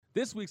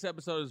This week's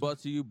episode is brought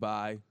to you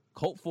by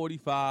Colt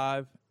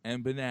 45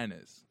 and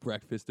Bananas,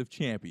 Breakfast of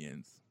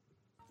Champions.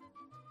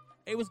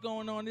 Hey, what's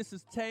going on? This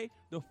is Tay,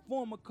 the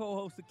former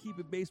co-host of Keep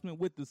It Basement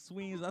with the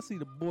Sweens. I see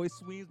the boy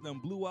Sweens done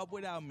blew up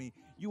without me.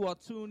 You are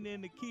tuned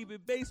in to Keep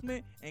It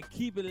Basement and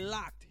keep it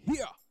locked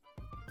here.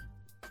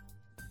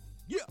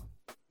 Yeah.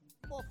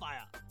 More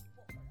fire.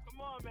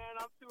 Come on, man.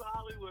 I'm too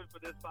Hollywood for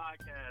this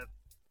podcast.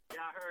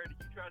 Yeah, I heard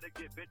you tried to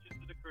get bitches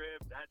to the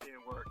crib. That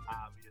didn't work,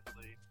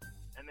 obviously.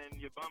 And then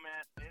your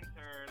bum-ass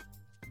intern,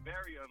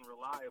 very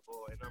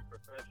unreliable and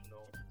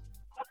unprofessional.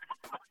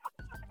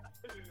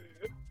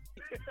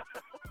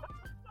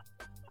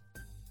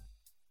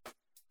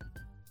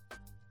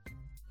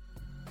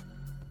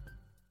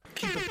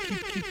 Keep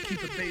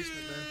it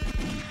basement,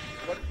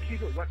 man.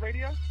 Keep it what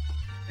radio?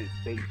 It's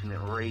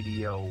Basement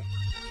Radio.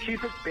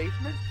 Keep it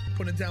Basement?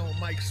 Put it down with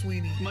Mike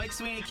Sweeney. Mike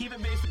Sweeney, Keep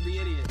It Basement, the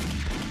idiot.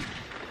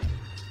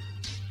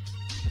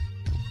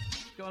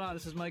 What's going on?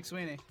 This is Mike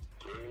Sweeney.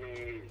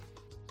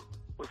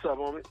 What's up,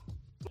 homie?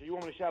 Do you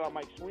want me to shout out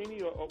Mike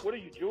Sweeney, or what are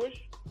you,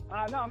 Jewish?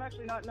 No, I'm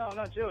actually not. No, I'm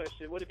not Jewish.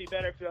 Would it be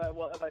better if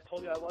I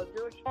told you I was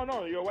Jewish? Oh,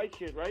 no, you're a white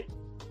kid, right?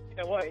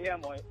 Yeah, white. Yeah,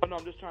 I'm white. Oh, no,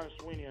 I'm just trying to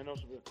Sweeney. I know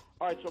some people.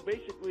 All right, so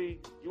basically,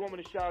 you want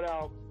me to shout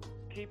out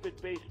Keep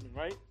It Basement,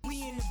 right?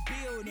 We in the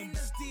building,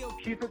 still.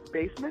 Keep It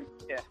Basement?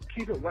 Yeah.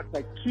 Keep it what?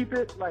 Keep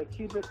it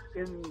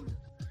in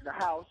the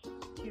house.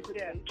 Keep it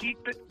in.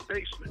 Keep It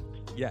Basement.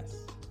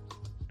 Yes.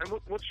 And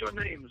what's your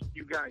names,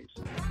 you guys?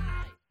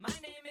 My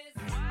name is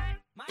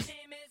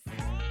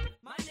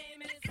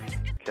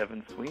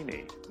Kevin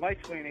Sweeney.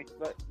 Mike Sweeney,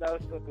 but that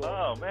was still cool.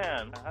 Oh,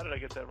 man. How did I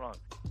get that wrong?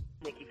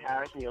 Nikki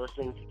Paris, and you're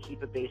listening to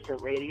Keep It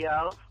Basement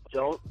Radio.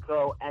 Don't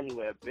go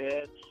anywhere,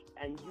 bitch.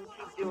 And you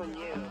keep doing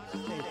you.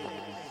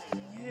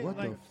 What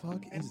the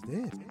fuck is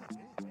this?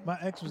 My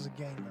ex was a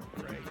gang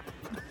member, right?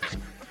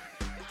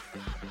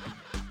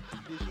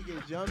 Did she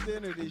get jumped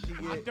in, or did she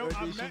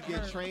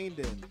get trained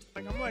in?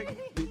 I'm like,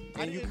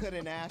 And you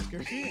couldn't ask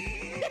her.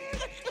 yeah,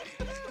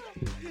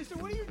 so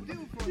what do you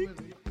do for a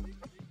living?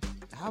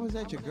 How was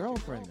that your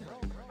girlfriend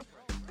then?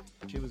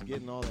 She was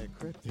getting all that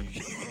cryptic.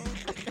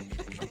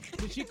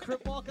 Did she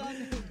crip walk on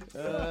you?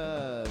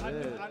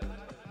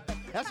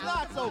 That's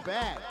not so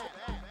bad.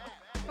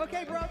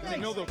 Okay, bro.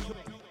 Thanks.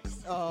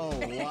 Oh,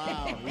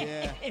 wow,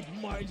 yeah.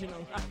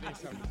 marginal.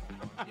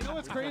 You know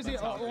what's crazy?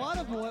 A lot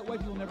of white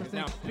people never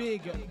think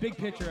big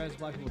picture as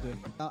black people do.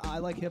 I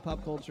like hip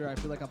hop culture. I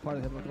feel like I'm part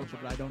of hip hop culture,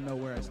 but I don't know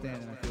where I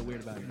stand, and I feel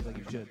weird about it. I feel like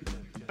you should.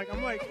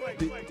 I'm like,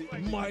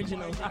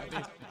 Marginal.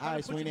 All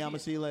right, Sweeney, I'm going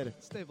to see you later.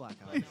 Stay black,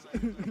 guys.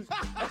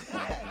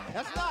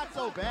 That's not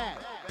so bad.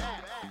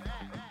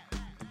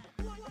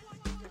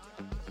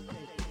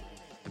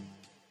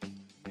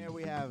 There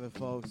we have it,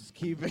 folks.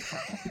 Keep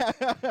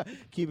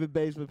it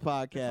Basement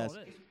Podcast.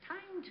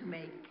 Time to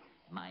make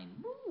my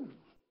move.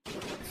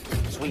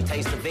 Sweet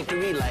taste of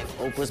victory like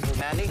Oprah's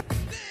Patty.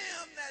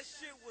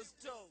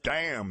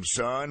 Damn,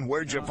 son,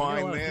 where'd you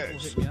find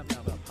this? People hit me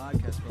up now about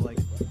podcasts, but like,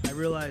 I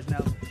realize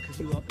now, because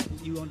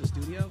you own the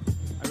studio,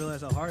 I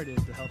realize how hard it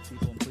is to help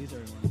people and please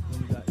everyone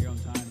when you got your own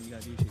time and you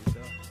got to do shit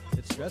yourself.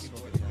 It's stressful.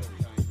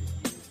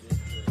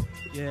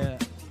 Yeah.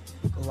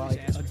 Like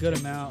a good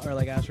amount, or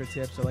like ask for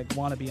tips, or like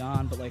want to be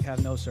on but like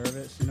have no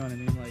service, you know what I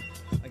mean? Like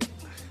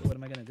what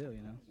am I gonna do,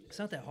 you know? It's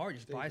not that hard.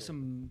 Just buy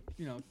some,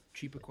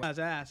 cheap equipment.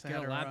 Get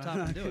a laptop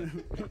and do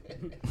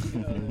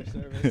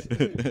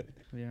it.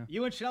 Yeah.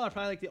 You and Chanel are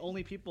probably like the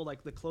only people,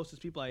 like the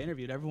closest people I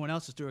interviewed. Everyone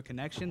else is through a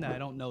connection that I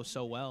don't know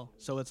so well.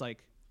 So it's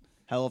like,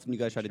 how often you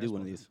guys try to do one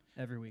of these?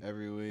 Every week.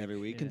 Every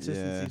week.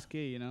 Consistency is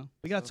key, you know?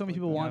 We got so many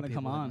people wanting to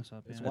come on.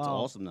 That's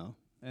awesome, though.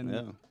 And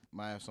yeah.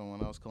 Might have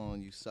someone else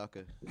calling you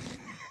sucker.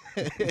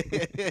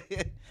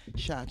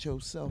 Shot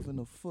yourself in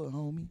the foot,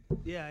 homie.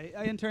 Yeah,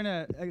 I interned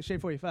at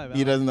Shade 45.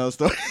 He doesn't know the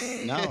story.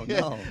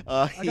 No.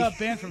 I got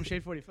banned from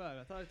Shade 45.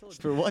 I thought I told you.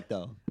 For what,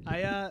 though?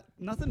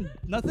 Nothing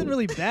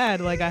really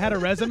bad. Like, I had a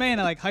resume, and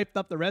I like hyped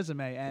up the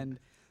resume, and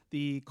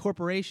the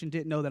corporation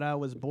didn't know that I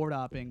was board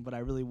hopping, but I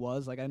really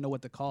was. Like, I didn't know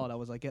what to call it. I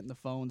was like getting the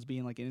phones,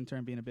 being like an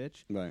intern, being a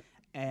bitch. Right.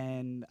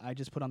 And I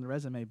just put on the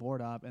resume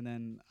board op, and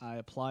then I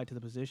applied to the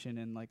position,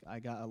 and like I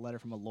got a letter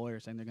from a lawyer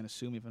saying they're gonna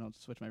sue me if I don't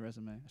switch my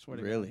resume. I swear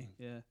to God. Really?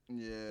 Yeah.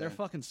 Yeah. They're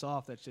fucking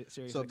soft. That shit.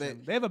 Serious. So they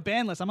have a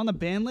ban list. I'm on the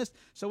ban list.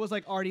 So was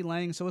like Artie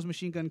Lang. So was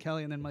Machine Gun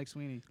Kelly, and then Mike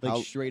Sweeney.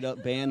 Like straight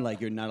up ban,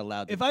 like you're not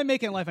allowed to. If I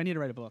make it in life, I need to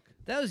write a book.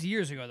 That was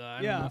years ago, though.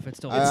 I don't know if it's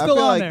still. It's I still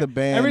feel on like there. the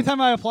ban. Every time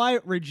I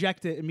apply,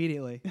 reject it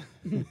immediately.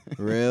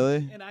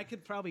 Really? And I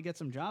could probably get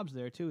some jobs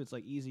there too. It's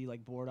like easy,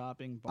 like board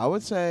hopping. I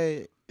would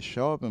say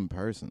show up in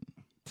person.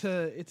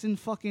 It's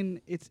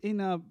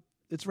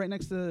right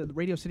next to the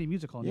Radio City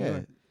Music Hall in New Yeah.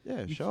 York.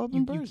 Yeah, show up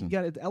in person. You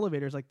got the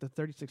elevators like the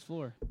 36th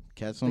floor.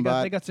 Catch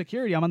somebody. They got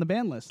security. I'm on the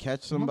ban list.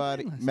 Catch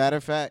somebody. Matter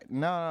of fact,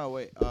 no,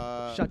 wait.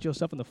 Shot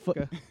yourself in the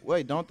foot.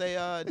 Wait, don't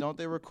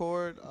they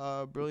record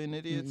Brilliant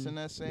Idiots in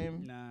that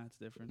same? Nah, it's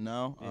different.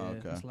 No? Yeah, Oh,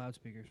 okay. it's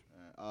loudspeakers.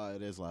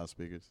 It is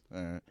loudspeakers.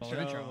 All right.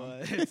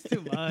 It's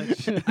too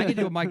much. I could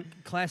do my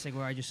classic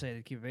where I just say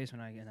to Keep It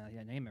Basement,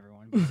 I name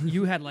everyone. But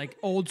you had like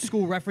old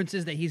school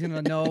references that he's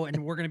gonna know,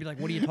 and we're gonna be like,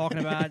 "What are you talking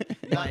about?"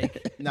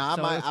 Like, Nah,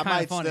 so I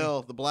might funny.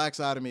 still. The black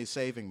side of me is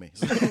saving me.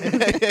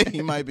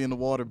 You might be in the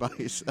water by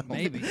yourself.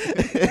 Maybe.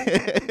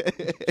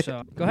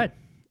 So go ahead.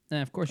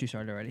 Of course you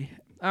started already.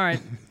 All right.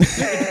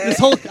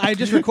 I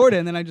just recorded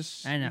and then I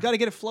know. You got to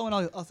get it flowing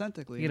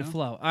authentically. Get a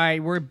flow. All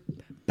right, we're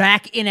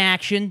back in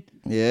action.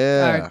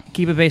 Yeah. All right,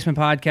 Keep It Basement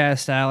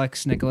podcast.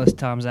 Alex, Nicholas,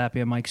 Tom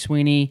Zappia, Mike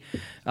Sweeney.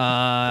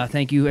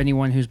 Thank you,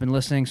 anyone who's been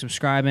listening,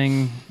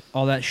 subscribing,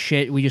 all that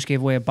shit. We just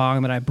gave away a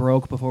bong that I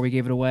broke before we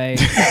gave it away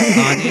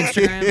on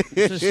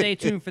Instagram. So stay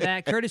tuned for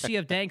that. Courtesy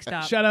of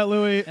Dankstop. Shout out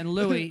Louie. And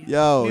Louie.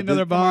 Yo, Need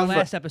another from our bong.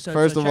 last episode.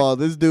 First so of all,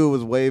 this dude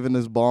was waving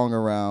his bong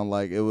around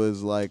like it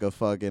was like a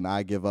fucking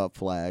I give up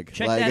flag.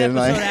 check like, that and,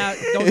 episode like- out.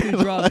 Don't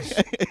do drugs.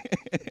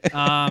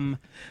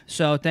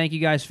 So thank you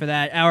guys for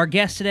that. Our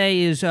guest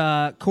today is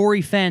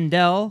Corey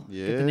Fandel.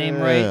 Get the name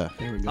right.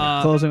 There we go.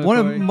 Closing with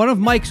Corey. One of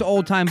Mike's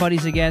old time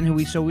buddies again, who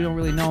we don't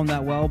really know him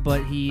that well,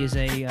 but he is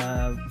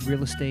a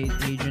real estate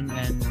agent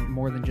and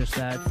more than just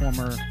that,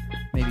 former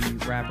maybe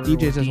rapper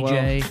DJs or as well.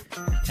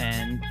 DJ,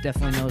 and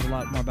definitely knows a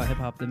lot more about hip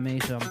hop than me.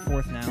 So I'm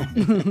fourth now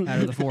out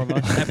of the four of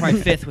us. I'm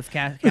probably fifth with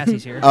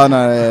Cassie's here. Oh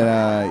no,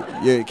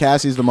 yeah,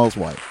 Cassie's the most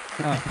white.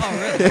 Oh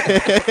really?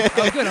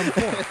 Oh good, I'm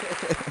fourth.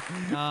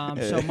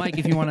 So Mike,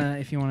 if you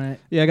wanna,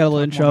 Yeah, I got a little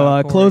talk intro. more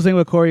about Corey. Closing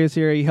with Corey is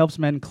here. He helps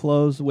men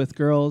close with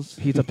girls.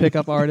 He's a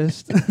pickup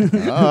artist.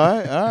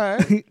 all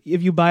right.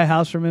 If you buy a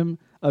house from him,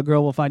 a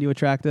girl will find you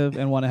attractive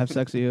and want to have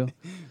sex with you.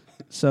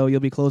 So you'll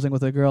be closing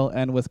with a girl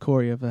and with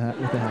Corey with the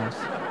house.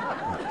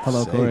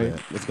 Hello, Say Corey. that.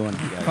 What's going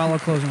on, guys? follow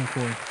Closing with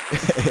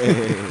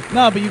Corey.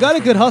 No, but you got a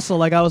good hustle.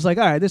 Like I was like,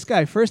 all right, this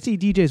guy first he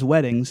DJs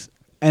weddings,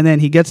 and then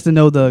he gets to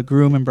know the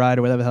groom and bride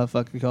or whatever the hell the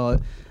fuck you call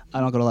it. I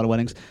don't go to a lot of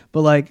weddings,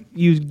 but like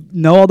you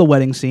know all the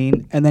wedding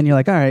scene, and then you're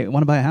like, all right,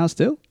 want to buy a house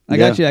too? I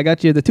got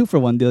you the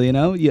 2-for-1 deal. You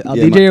know, I'll Yeah,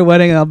 DJ your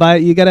wedding and I'll buy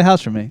you get a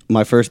house from me.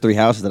 My first 3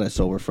 houses that I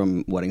sold were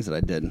from weddings that I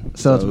did.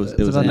 So it was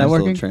it's a about nice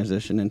little networking?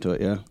 transition into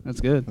it, yeah.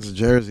 That's good. It's a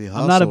Jersey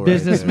hustle. I'm not a right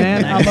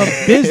businessman. there. I'm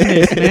a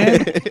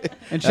businessman.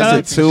 And shout out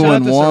That's a shout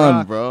out to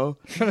 2-in-1, Ciroc. bro.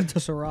 Shout out to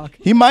Ciroc.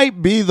 He might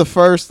be the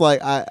first.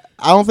 Like I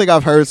don't think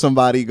I've heard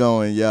somebody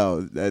going,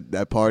 "Yo,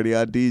 that party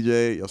I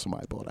DJ, yo,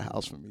 somebody bought a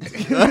house for me."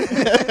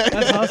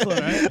 That's hustling,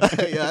 right?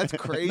 Yeah, that's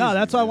crazy. No,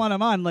 that's why I man. want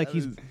him on. Like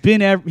he's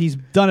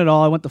done it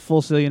all. I went to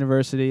Full Sail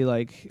University.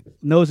 Like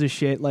knows his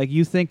shit. Like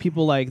you think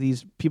people like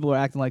these people are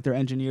acting like they're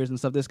engineers and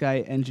stuff. This guy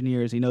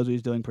engineers. He knows what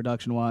he's doing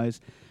production wise.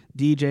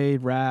 DJ,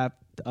 rap,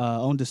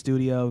 owned a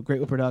studio, great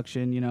with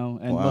production. You know,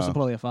 and most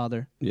importantly a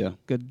father. Yeah.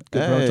 Good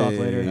bro talk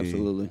later.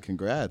 Absolutely.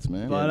 Congrats,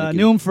 man. But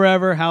knew him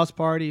forever. House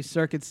Party,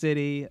 Circuit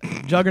City,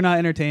 Juggernaut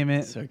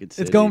Entertainment. Circuit It's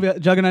City. going to be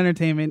Juggernaut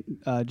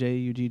Entertainment.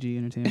 JUGG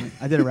Entertainment.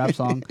 I did a rap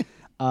song.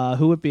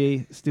 Who it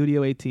be?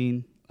 Studio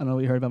 18. I don't know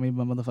what you heard about me,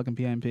 but motherfucking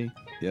PIMP.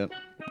 Yep.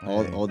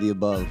 All the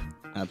above.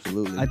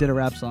 Absolutely. I did a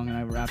rap song and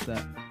I rapped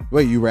that.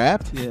 Wait, you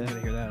rapped? Yeah. Gotta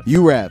hear that.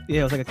 You rapped?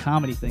 Yeah, it was like a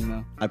comedy thing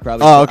though. I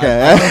probably. Oh,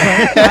 okay.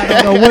 I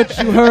don't know what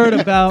you heard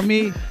about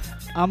me.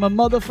 I'm a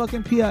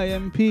motherfucking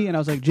PIMP, and I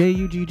was like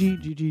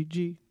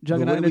JUGG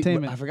Juggernaut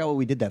Entertainment. I forgot what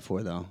we did that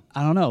for though.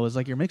 I don't know. It was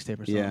like your mixtape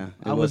or something. Yeah, it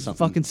I was was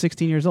something. fucking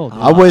 16 years old.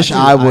 I wish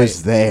I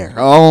was there.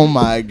 Oh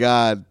my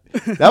god,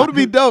 that would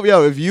be dope,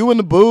 yo. If you in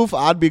the booth,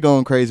 I'd be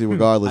going crazy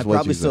regardless. I what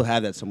probably you still say.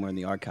 have that somewhere in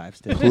the archives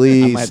too. I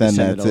Please might have send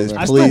that it to over.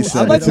 us. Please I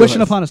send like it to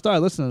Wishing us. Upon a Star.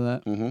 Listen to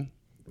that. Mm-hmm.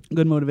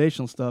 Good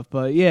motivational stuff.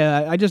 But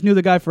yeah, I just knew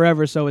the guy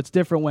forever, so it's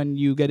different when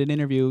you get an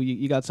interview.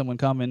 You got someone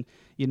coming,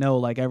 you know,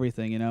 like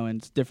everything, you know, and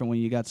it's different when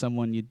you got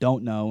someone you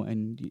don't know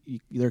and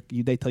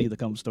they tell you the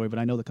come up story, but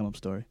I know the come up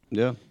story.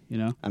 Yeah. You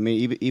know. I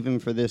mean, even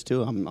for this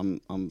too, I'm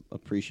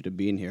appreciative of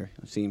being here.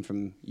 I've seen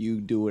from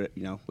you do it,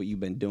 you know, what you've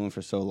been doing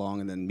for so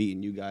long, and then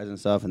meeting you guys and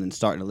stuff, and then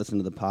starting to listen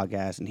to the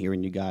podcast and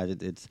hearing you guys.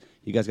 It's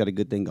you guys got a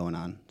good thing going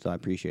on, so I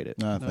appreciate it.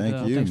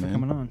 Thank you, Thanks man. for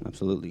coming on.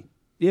 Absolutely.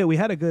 Yeah, we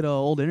had a good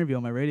old interview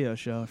on my radio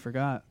show. I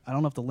forgot. I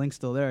don't know if the link's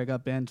still there. I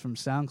got banned from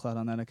SoundCloud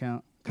on that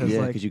account.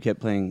 Yeah, because you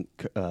kept playing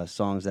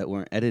songs that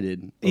weren't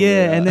edited.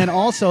 Yeah, and then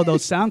also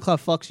those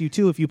SoundCloud fucks you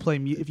too if you play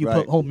Right.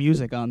 put whole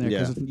music on there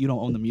because Yeah. you don't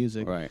own the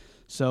music. Right.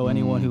 So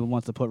anyone who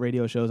wants to put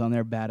radio shows on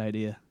there, bad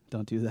idea.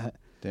 Don't do that.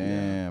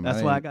 Damn.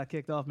 That's why I got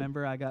kicked off.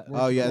 Remember, I got.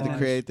 Oh, you had to Yeah.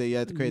 create the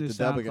New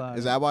double. SoundCloud.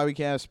 Is that why we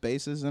can't have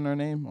spaces in our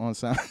name on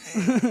sound?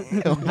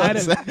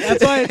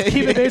 That's why it's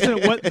Keep It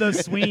Basement with the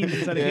Sween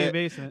instead of Keep It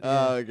Basement.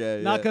 Oh,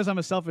 okay. Not yeah. because I'm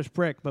a selfish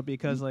prick, but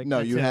because like No,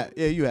 that's you it. had.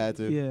 Yeah, you had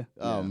to. Yeah.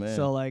 Oh man.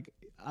 So like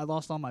I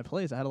lost all my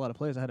plays. I had a lot of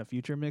plays. I had a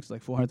future mix,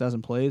 like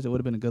 400,000 plays. It would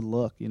have been a good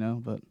look, you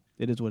know. But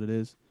it is what it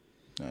is.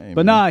 Hey,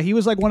 But man. nah, he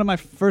was like one of my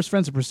first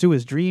friends to pursue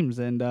his dreams,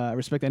 and I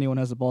respect anyone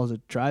who has the balls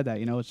to try that.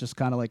 You know, it's just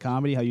kind of like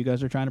comedy, how you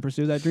guys are trying to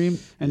pursue that dream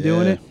and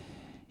doing Yeah. it.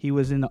 he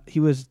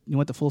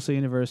went to Full Sail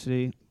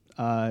University,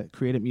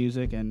 created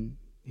music, and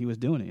he was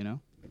doing it. You know.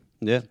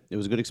 Yeah, it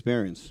was a good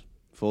experience.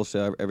 Full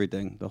Sail,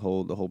 everything. The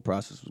whole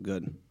process was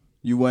good.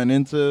 You went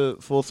into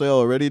Full Sail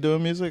already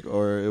doing music,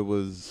 or it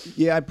was?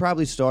 Yeah, I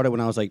probably started when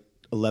I was like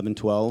 11,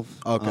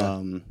 12.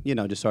 Okay.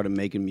 Just started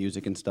making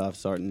music and stuff,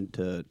 starting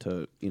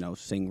to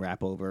sing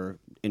rap over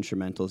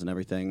instrumentals and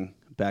everything.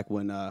 Back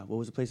when, what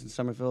was the place in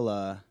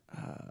Somerville?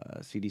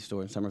 CD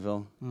store in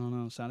Somerville. I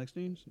don't know, Sound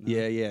Exchange? No.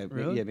 Yeah.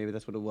 Really? Yeah, maybe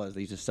that's what it was.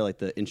 They used to sell like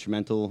the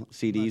instrumental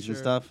CDs sure. and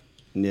stuff.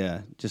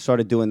 Yeah, just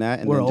started doing that.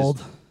 And We're then old.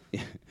 Just,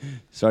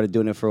 started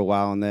doing it for a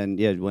while, and then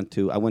I went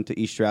to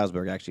East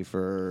Stroudsburg actually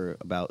for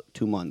about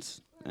 2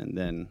 months, and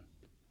then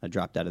I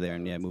dropped out of there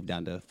and moved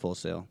down to Full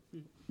Sail.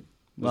 It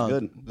was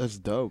good. That's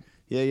dope.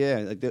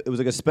 Yeah. Like it was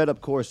like a sped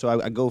up course.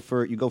 So you go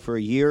for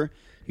a year,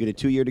 you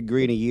get a 2-year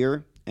degree in a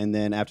year, and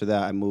then after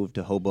that I moved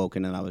to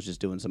Hoboken, and I was just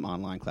doing some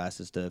online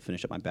classes to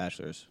finish up my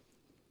bachelor's.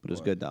 But it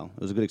was good though.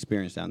 It was a good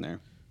experience down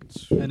there.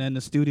 And then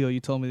the studio, you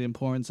told me the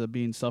importance of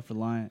being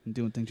self-reliant and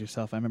doing things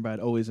yourself. I remember I'd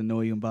always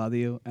annoy you and bother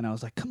you, and I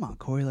was like, come on,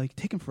 Corey, like,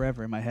 taking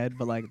forever in my head.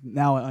 But, like,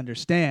 now I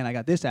understand. I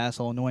got this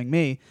asshole annoying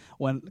me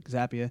when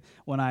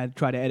I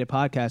try to edit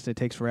podcasts, it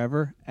takes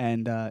forever,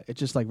 and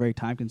it's just, like, very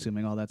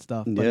time-consuming, all that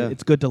stuff. But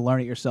it's good to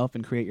learn it yourself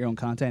and create your own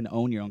content and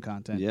own your own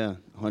content. Yeah,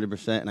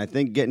 100%. And I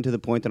think getting to the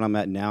point that I'm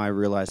at now, I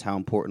realize how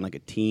important, like, a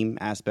team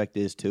aspect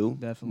is, too.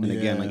 Definitely. And,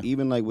 again, like,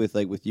 even,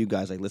 with you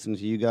guys, like, listening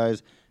to you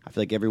guys, I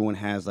feel like everyone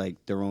has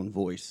like their own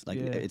voice. Like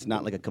it's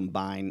not like a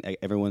combined.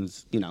 Everyone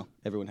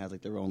has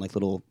like their own like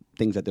little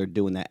things that they're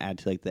doing that add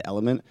to like the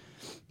element,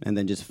 and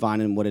then just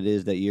finding what it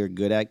is that you're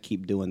good at,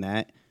 keep doing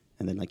that,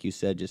 and then like you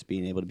said, just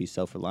being able to be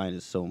self-reliant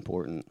is so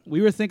important.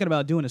 We were thinking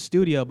about doing a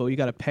studio, but you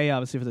got to pay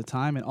obviously for the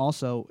time, and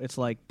also it's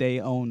like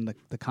they own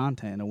the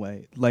content in a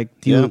way.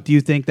 Like, do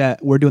you think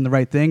that we're doing the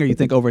right thing, or you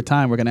think over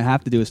time we're gonna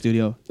have to do a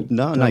studio?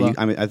 No.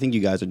 I think you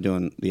guys are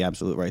doing the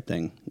absolute right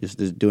thing.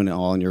 Just doing it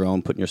all on your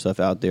own, putting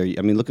yourself out there.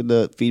 I mean, look at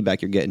the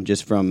feedback you're getting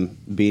just from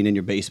being in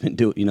your basement,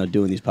 doing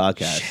these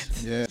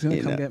podcasts. Shit. Yeah, it's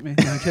gonna come get me.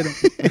 No, I'm kidding.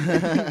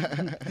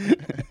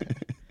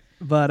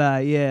 But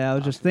I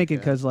was just thinking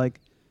because like.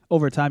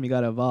 Over time, you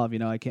got to evolve.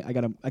 I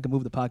can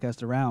move the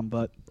podcast around,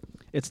 but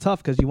it's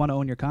tough because you want to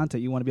own your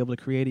content. You want to be able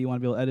to create it. You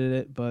want to be able to edit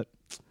it. But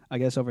I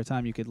guess over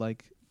time, you could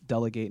like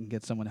delegate and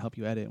get someone to help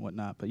you edit and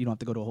whatnot. But you don't have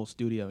to go to a whole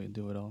studio and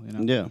do it all.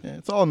 Yeah,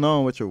 it's all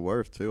knowing what you're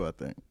worth too. I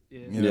think.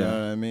 Yeah. You know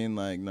what I mean?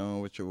 Like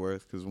knowing what you're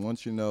worth, because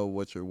once you know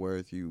what you're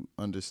worth, you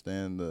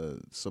understand the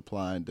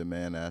supply and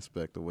demand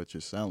aspect of what you're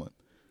selling.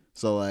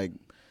 So like.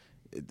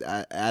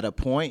 At a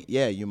point,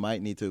 we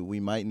might need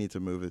to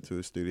move it to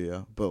a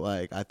studio. But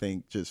like, I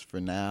think just for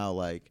now,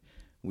 like,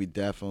 we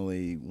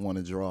definitely want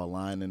to draw a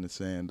line in the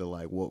sand to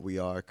like what we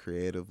are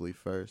creatively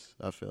first.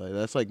 I feel like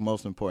that's like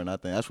most important. I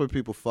think that's where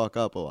people fuck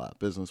up a lot,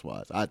 business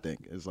wise. I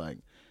think is like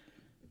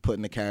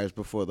putting the carriage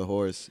before the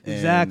horse.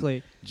 Exactly.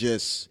 And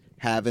just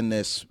having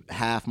this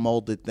half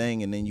molded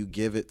thing, and then you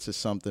give it to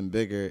something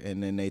bigger,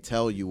 and then they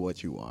tell you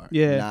what you are.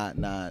 Yeah.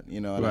 Not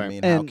you know what I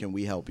mean? And how can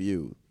we help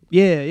you?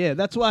 Yeah.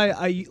 That's why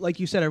like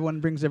you said, everyone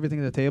brings everything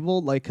to the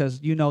table. Like, because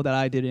that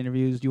I did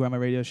interviews, you were on my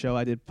radio show,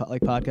 I did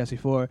like podcasts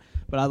before,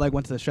 but I like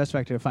went to the Stress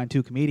Factory to find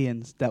 2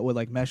 comedians that would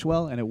like mesh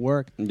well, and it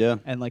worked. Yeah.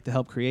 And like to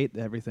help create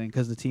everything,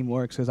 because the team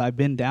works. Because I've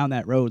been down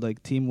that road.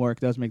 Like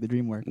teamwork does make the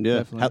dream work. Yeah.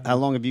 Definitely. How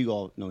long have you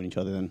all known each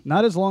other then?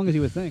 Not as long as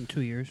you would think.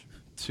 2 years.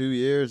 2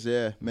 years,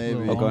 yeah, maybe.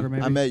 Longer,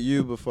 maybe. I met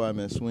you before I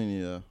met Sweeney,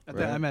 though.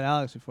 I met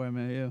Alex before I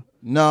met you.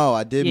 No,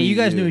 I did. Yeah, meet you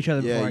guys knew each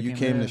other Yeah, before I you came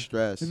came there. to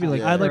Stress. Maybe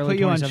like I'd like early put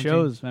you on 2017.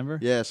 shows. Remember?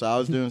 Yeah, so I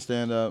was doing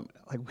stand up.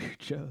 Like weird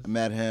shows. I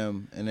met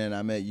him, and then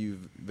I met you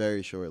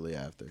very shortly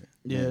after.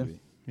 Yeah. Maybe.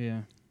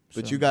 Yeah.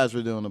 But So, you guys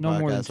were doing the no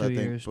more than podcast, 2 I think,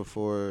 years.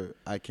 before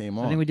I came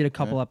on. I think we did a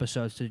couple right?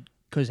 episodes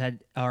because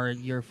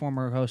your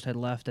former host had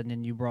left, and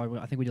then you brought.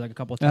 I think we did like a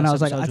couple of. And I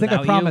was like, episodes I think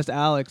I without promised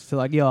Alex to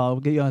like,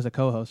 I'll get you on as a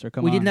co-host or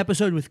come We on. did an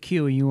episode with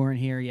Q, and you weren't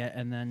here yet,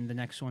 and then the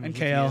next one And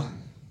was with KL. you.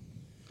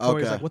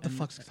 Corey's Okay. like, what the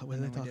fuck's what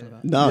are they talking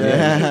about? No,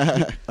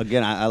 Yeah.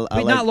 Again, I But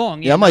like. not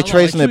long. Yeah, I'm like not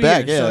long, tracing like it 2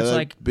 back. years, Yeah, so it's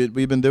like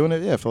we've been doing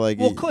it. Yeah, for like.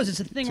 well, because it's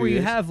a thing 2 where you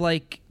years. have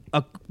like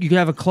you could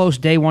have a close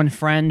day one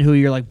friend who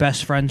you're like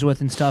best friends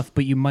with and stuff,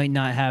 but you might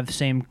not have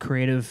same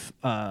creative,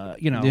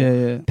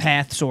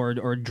 paths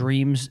or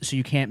dreams, so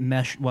you can't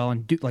mesh well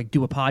and do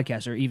a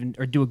podcast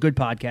or do a good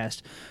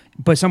podcast.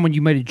 But someone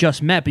you might have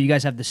just met, but you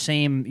guys have the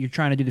same. You're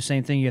trying to do the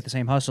same thing. You have the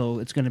same hustle.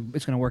 It's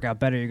gonna work out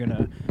better. You're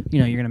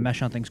gonna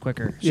mesh on things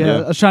quicker. So. Yeah,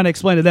 I was trying to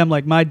explain to them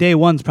like my day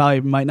ones probably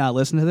might not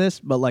listen to this,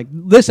 but like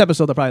this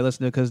episode they'll probably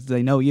listen to because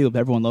they know you,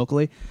 everyone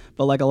locally.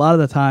 But like a lot of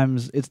the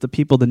times it's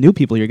the new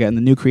people you're getting,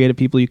 the new creative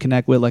people you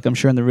connect with. Like I'm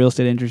sure in the real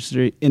estate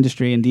industry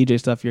and DJ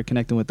stuff, you're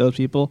connecting with those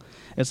people.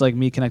 It's like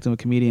me connecting with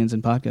comedians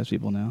and podcast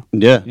people now.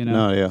 Yeah. You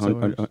know? No. Yeah. So it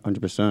works.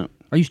 100%.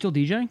 Are you still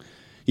DJing?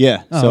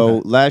 Yeah. Oh, So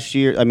okay. last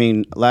year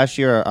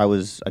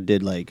I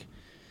did like,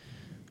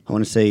 I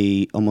want to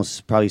say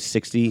almost probably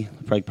 60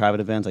 private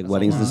events, like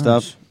weddings and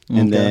stuff. nice.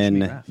 And Okay.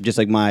 then just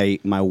like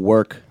my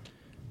work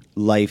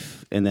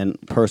life and then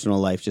personal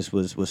life just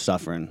was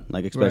suffering.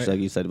 Like especially Right. like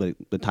you said, like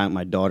the time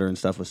my daughter and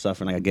stuff was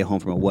suffering. Like I'd get home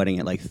from a wedding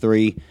at like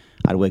 3,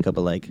 I'd wake up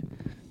at like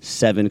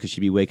 7 because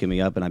she'd be waking me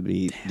up and I'd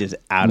be just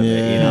out of it,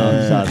 you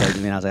know. So I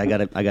was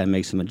like, I gotta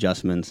make some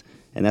adjustments,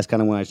 and that's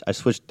kind of when I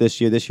switched this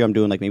year. This year I'm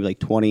doing like maybe like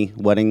 20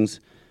 weddings,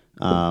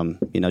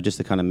 you know, just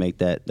to kind of make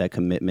that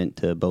commitment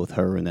to both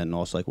her and then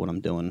also like what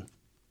I'm doing.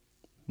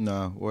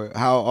 No,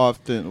 how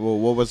often? Well,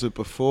 what was it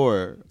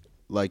before?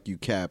 Like you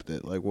capped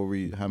it. Like what were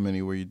you? How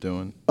many were you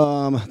doing?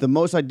 The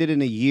most I did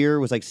in a year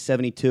was like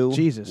 72.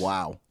 Jesus.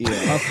 Wow.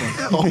 Yeah.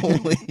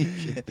 Holy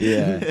shit.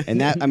 Yeah. And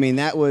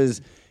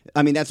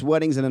that's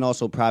weddings and then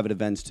also private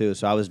events too.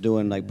 So I was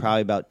doing like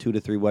probably about 2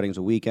 to 3 weddings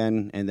a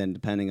weekend, and then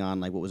depending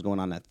on like what was going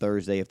on that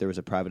Thursday, if there was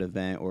a private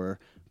event or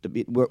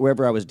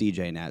wherever I was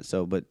DJing at.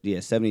 So, but yeah,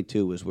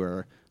 72 was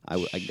where I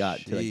got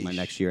to like my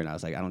next year, and I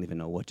was like, I don't even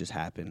know what just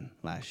happened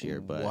last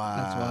year. But wow.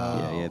 That's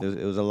wild. yeah,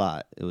 it was a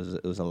lot. It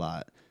was a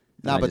lot.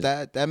 Nah, And I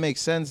but that makes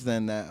sense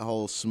then. That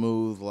whole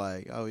smooth,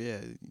 like, oh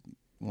yeah, you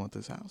want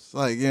this house?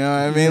 Like, you know what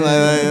I mean?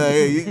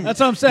 Like That's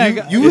what I'm saying.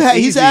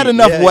 He's had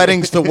enough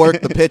weddings to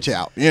work the pitch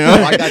out. You know,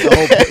 I got the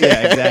whole.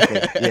 Yeah,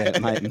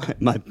 exactly.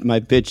 Yeah, my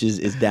pitch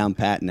is down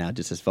pat now,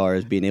 just as far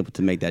as being able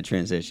to make that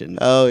transition.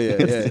 Oh yeah,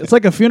 yeah. It's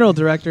like a funeral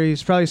director.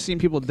 He's probably seen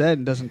people dead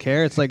and doesn't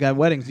care. It's like at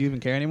weddings, do you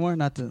even care anymore?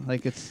 Not to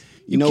like it's.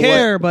 You know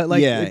care, what? but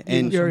like Yeah,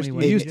 and you're so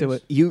many used to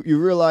it. You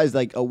realize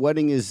like a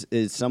wedding is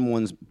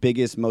someone's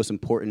biggest, most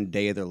important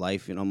day of their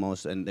life, you know,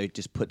 almost, and they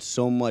just put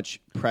so much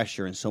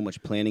pressure and so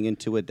much planning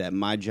into it that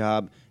my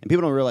job, and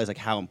people don't realize like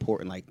how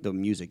important like the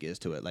music is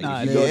to it. Like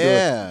if you go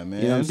man, you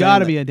know what I'm You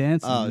gotta saying? be a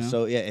dancer. Oh, you know?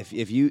 so yeah,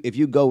 if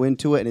you go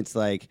into it and it's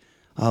like,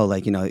 oh,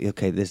 like, you know,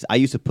 okay, this I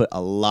used to put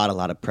a lot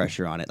of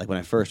pressure on it. Like when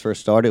I first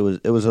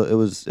started, it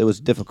was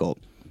difficult,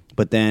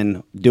 but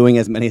then doing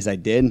as many as I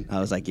did,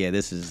 I was like, yeah,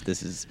 this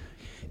is.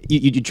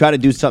 You try to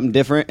do something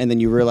different, and then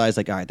you realize,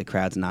 like, all right, the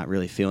crowd's not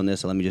really feeling this,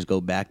 so let me just go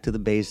back to the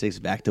basics,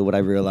 back to what I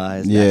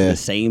realized. Yeah.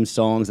 That's the same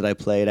songs that I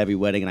play at every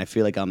wedding, and I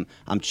feel like I'm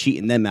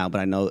cheating them out, but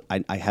I know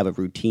I have a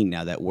routine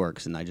now that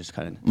works, and I just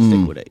kind of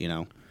stick with it, you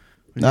know?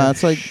 Nah,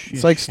 it's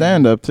like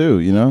stand up too,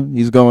 you know?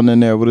 He's going in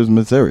there with his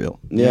material.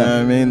 You know what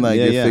I mean? Like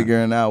you're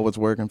figuring out what's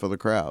working for the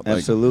crowd. Like,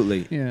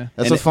 Absolutely. Yeah.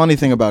 that's And a funny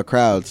thing about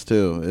crowds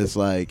too. It's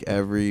like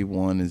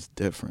everyone is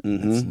different.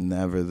 Mhm. It's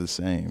never the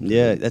same.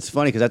 Yeah, that's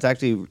funny because that's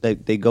actually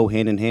they go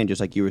hand in hand,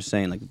 just like you were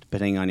saying. Like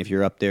depending on if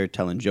you're up there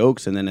telling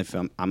jokes, and then if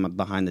I'm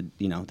behind the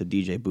the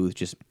DJ booth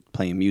just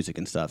playing music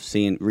and stuff.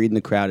 Reading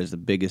the crowd is the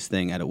biggest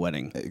thing at a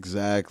wedding.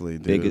 Exactly,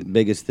 dude.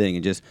 Biggest thing,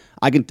 and just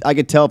I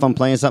could tell if I'm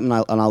playing something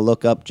and I'll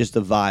look up just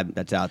the vibe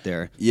that's out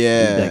there.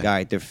 Yeah, and be like, all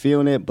right, they're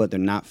feeling it, but they're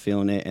not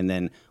feeling it, and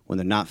then when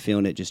they're not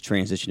feeling it, just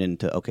transition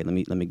into okay, let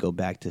me go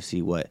back to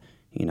see what.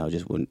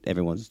 Just when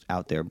everyone's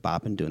out there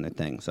bopping, doing their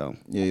thing. So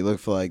yeah, you look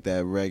for like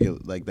that regular,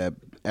 like that.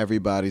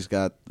 Everybody's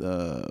got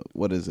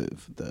what is it?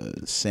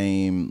 The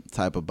same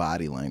type of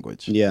body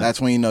language. Yeah, that's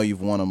when you know you've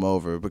won them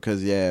over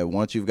because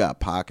once you've got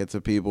pockets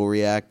of people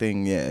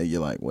reacting, you're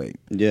like, wait,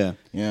 yeah,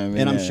 you know what I mean?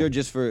 And I'm sure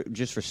just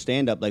for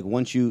stand up, like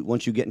once you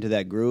get into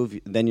that groove,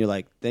 then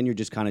you're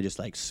just kind of just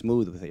like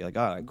smooth with it. You're like,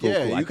 all right, cool.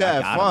 Yeah, cool. you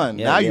can have fun.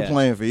 Yeah, now you're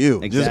playing for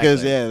you, just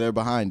because they're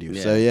behind you.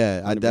 Yeah, so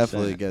yeah, I 100%.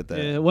 definitely get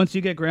that. Yeah, once you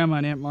get Grandma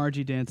and Aunt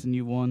Margie dancing,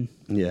 you won.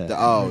 Yeah.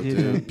 Oh, You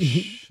dude. know?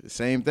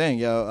 Same thing,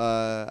 yo.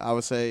 I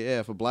would say,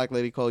 if a black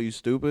lady call you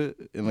stupid,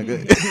 and like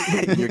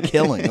you're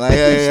killing.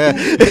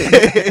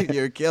 Like,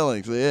 you're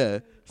killing. So yeah,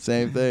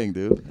 same thing,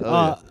 dude.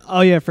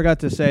 Oh yeah, I forgot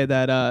to say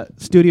that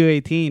Studio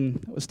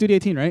 18 was Studio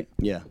 18, right?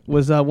 Yeah.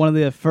 Was one of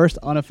the first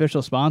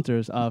unofficial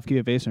sponsors of Keep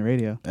It Basement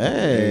Radio.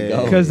 Hey,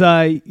 because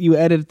you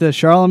edited the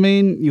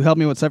Charlemagne, you helped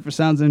me with Cypher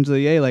Sounds into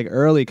the like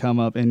early come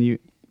up, and you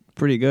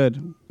pretty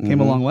good.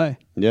 Came a long way.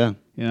 Yeah.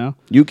 You know,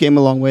 you came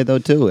a long way though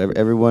too.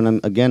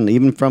 Everyone, again,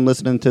 even from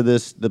listening to the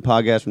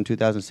podcast from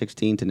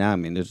 2016 to now, I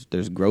mean,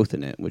 there's growth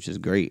in it, which is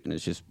great, and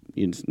it's just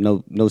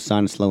no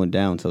sign of slowing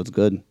down, so it's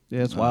good.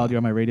 Yeah, it's wild. You're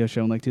on my radio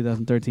show in like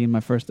 2013, my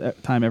first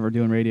time ever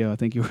doing radio. I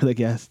think you were the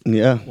guest.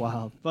 Yeah,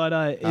 wild. But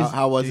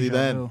how was he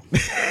then?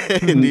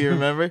 Do you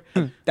remember?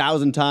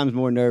 1,000 times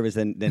more nervous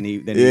than he.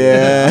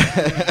 Yeah,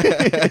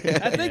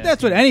 I think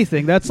that's what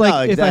anything. That's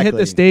like No, if I hit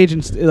the stage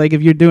and like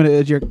if you're doing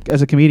it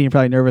as a comedian, you're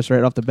probably nervous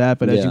right off the bat.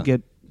 But as you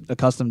get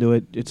accustomed to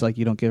it, it's like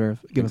you don't give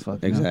a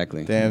fuck.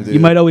 Exactly. Damn, dude. You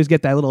might always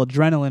get that little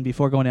adrenaline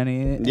before going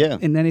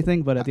in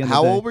anything, but at the end how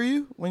of the day, old were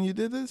you when you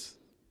did this?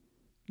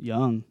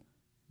 Young,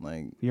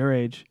 like your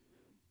age.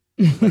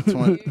 Like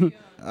 20.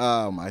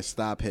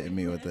 Stop hitting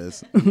me with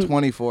this.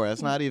 24.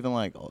 That's not even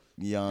like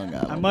young.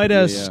 I might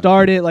have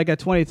started like at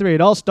 23.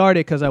 It all started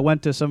because I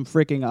went to some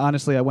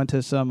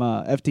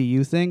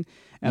FTU thing,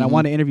 and I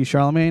wanted to interview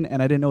Charlemagne,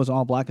 and I didn't know it was an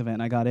all black event.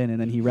 And I got in, and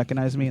then he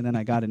recognized me, and then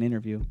I got an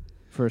interview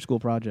for a school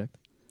project.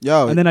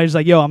 And then I was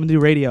like, I'm gonna do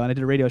radio, and I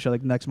did a radio show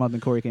like the next month,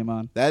 and Corey came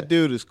on. That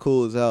dude is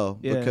cool as hell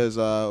Yeah. because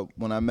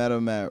when I met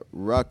him at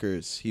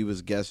Rutgers, he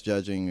was guest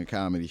judging a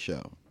comedy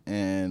show.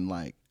 And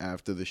like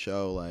after the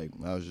show, like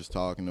I was just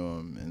talking to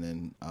him, and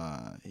then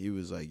he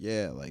was like,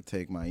 yeah, like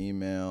take my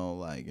email,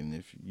 like, and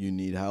if you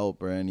need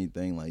help or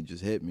anything, like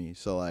just hit me.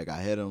 So like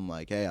I hit him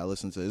like, hey, I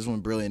listened to this when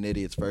Brilliant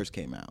Idiots first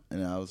came out,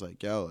 and I was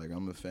like, yo, like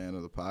I'm a fan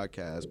of the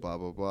podcast, blah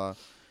blah blah.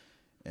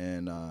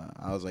 And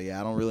I was like, yeah,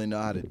 I don't really know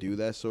how to do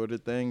that sort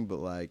of thing, but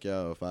like,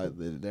 yo,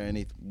 is there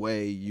any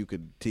way you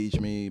could teach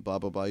me, blah,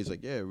 blah, blah. He's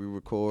like, yeah, we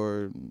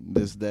record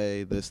this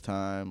day, this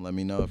time. Let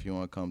me know if you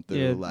want to come through.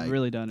 Yeah, like,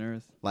 really down to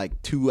earth.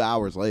 Like 2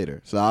 hours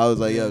later. So I was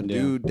like, yo, Yeah.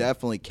 dude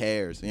definitely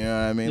cares. You know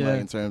what I mean? Yeah.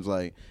 Like in terms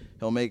like,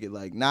 he'll make it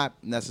like not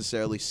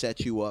necessarily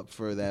set you up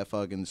for that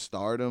fucking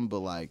stardom,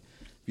 but like,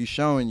 if he's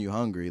showing you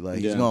hungry, like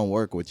he's gonna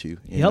work with you.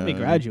 He helped me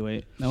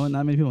graduate. Not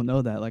many people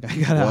know that. Like I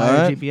got a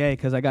higher What? GPA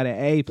because I got an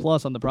A+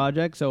 on the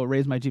project, so it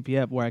raised my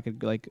GPA up where I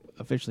could like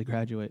officially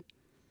graduate.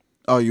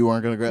 Oh, you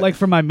weren't gonna graduate? Like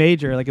for my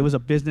major, like it was a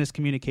business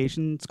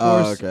communications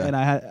Oh, course, okay. and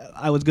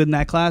I was good in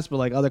that class, but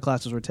like other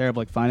classes were terrible,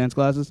 like finance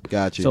classes.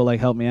 Gotcha. So like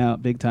helped me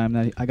out big time.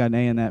 That I got an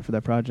A in that for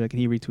that project, and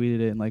he retweeted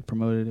it and like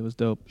promoted it. It was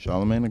dope.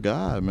 Charlamagne the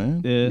God,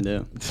 man. Yeah.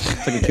 Yeah.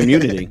 It's like a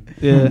community.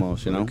 Yeah.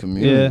 Almost, you know?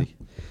 Community. Yeah.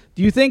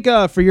 Do you think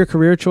for your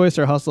career choice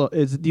or hustle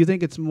do you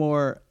think it's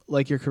more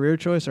like your career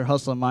choice or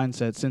hustle and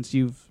mindset since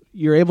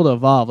you're able to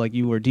evolve? Like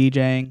you were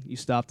DJing, you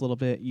stopped a little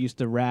bit, you used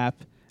to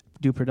rap,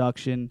 do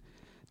production.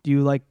 Do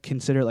you like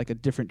consider it like a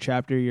different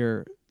chapter of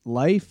your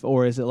life,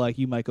 or is it like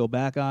you might go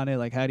back on it?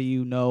 Like how do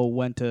you know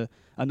when to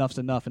enough's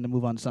enough and to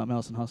move on to something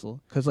else and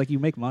hustle? Because like you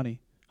make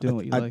money doing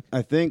what you like.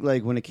 I think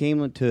like when it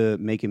came to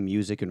making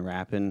music and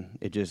rapping,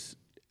 it just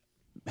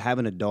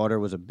having a daughter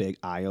was a big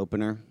eye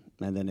opener.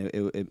 And then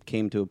it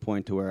came to a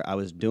point to where I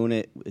was doing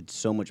it. It's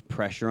so much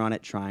pressure on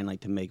it, trying like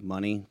to make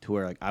money, to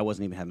where like I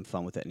wasn't even having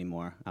fun with it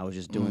anymore. I was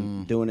just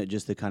doing it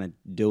just to kind of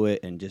do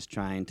it and just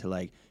trying to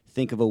like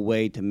think of a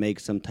way to make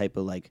some type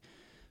of like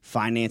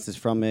finances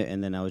from it.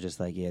 And then I was just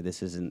like, yeah,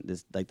 this isn't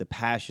this like the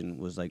passion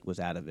was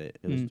out of it.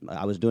 It was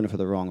I was doing it for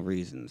the wrong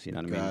reasons. You know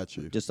what I mean?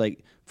 Gotcha. Just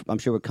like I'm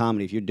sure with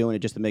comedy, if you're doing it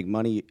just to make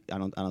money, I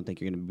don't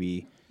think you're gonna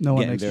be No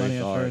one getting makes very money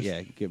at far. first.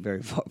 Yeah, get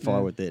very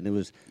far with it. And it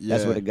was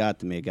that's what it got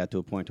to me. It got to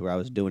a point where I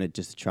was doing it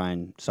just to try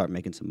and start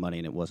making some money,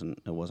 and it wasn't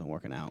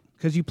working out.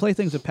 Because you play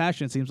things with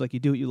passion, it seems like you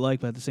do what you like,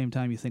 but at the same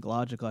time you think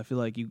logical. I feel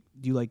like do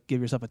you like give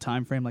yourself a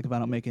time frame, like if I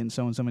don't make it in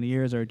so and so many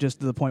years, or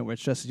just to the point where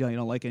it's just you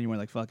don't like it anymore,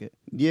 like fuck it.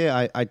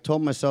 Yeah, I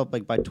told myself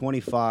like by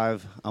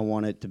 25, I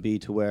want it to be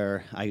to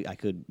where I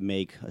could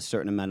make a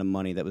certain amount of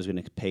money that was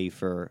going to pay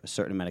for a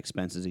certain amount of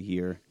expenses a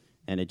year,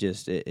 and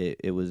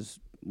it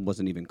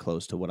wasn't even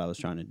close to what I was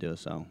trying to do.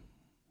 So,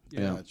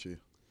 Yeah. Gotcha.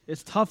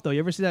 It's tough though. You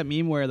ever see that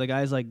meme where the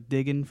guy's like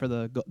digging for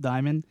the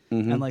diamond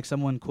and like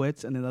someone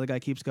quits and the other guy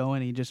keeps going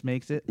and he just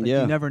makes it? Like,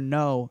 Yeah. You never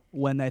know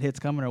when that hit's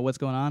coming or what's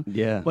going on.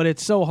 Yeah. But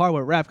it's so hard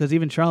with rap because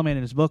even Charlamagne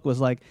in his book was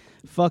like,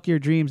 fuck your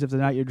dreams if they're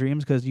not your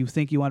dreams because you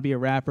think you want to be a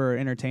rapper or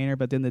entertainer,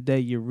 but at the end of the day,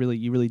 you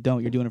really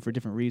don't. You're doing it for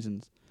different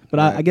reasons. But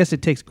Right. I guess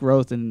it takes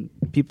growth and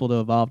people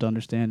to evolve to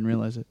understand and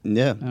realize it.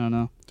 Yeah. I don't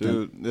know.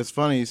 Dude, it's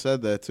funny you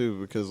said that too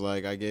because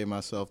like I gave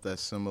myself that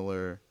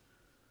similar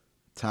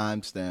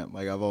timestamp.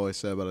 Like I've always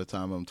said by the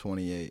time I'm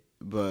 28,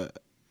 but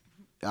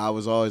I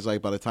was always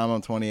like by the time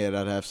I'm 28,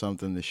 I'd have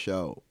something to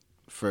show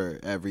for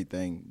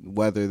everything,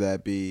 whether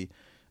that be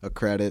a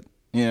credit,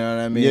 you know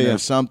what I mean, Yeah. or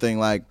something.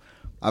 Like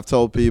I've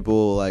told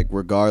people, like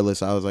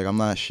regardless, I was like, I'm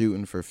not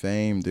shooting for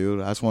fame,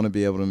 dude. I just want to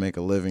be able to make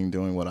a living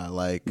doing what I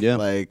like. Yeah.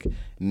 Like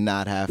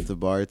not have to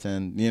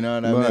bartend. You know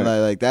what I Right.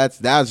 mean? Like that's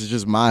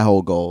just my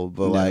whole goal.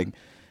 But Yeah. like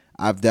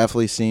I've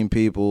definitely seen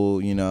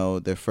people, you know,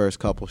 their first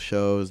couple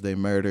shows they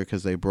murder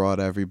because they brought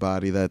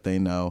everybody that they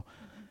know.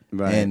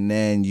 Right. And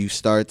then you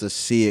start to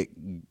see it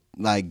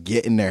like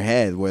get in their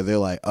head where they're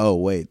like, oh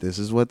wait, this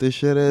is what this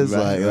shit is.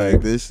 Right, like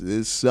right.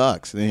 this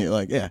sucks. And you're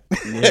like, yeah.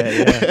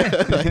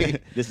 Yeah.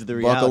 Like, This is the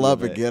reality. buckle up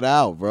of and it. get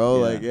out, bro.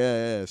 Yeah. Like,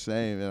 yeah,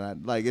 same. And I,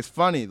 like, it's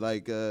funny.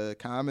 Like,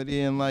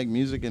 comedy and like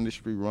music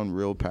industry run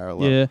real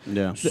parallel. Yeah.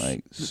 Yeah.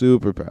 Like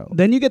super parallel.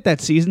 Then you get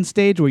that season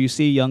stage where you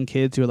see young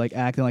kids who are like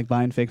acting like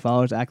buying fake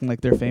followers, acting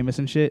like they're famous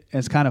and shit. And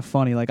it's kind of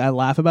funny. Like I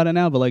laugh about it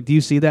now, but like, do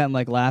you see that and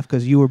like laugh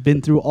because you were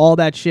been through all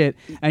that shit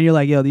and you're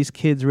like, yo, these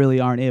kids really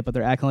aren't it, but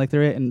they're acting like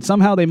they're it, and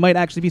somehow they might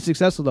actually be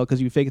successful though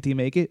because you fake it till you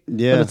make it.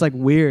 Yeah. But it's like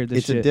weird.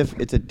 This It's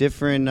shit. it's a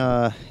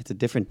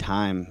different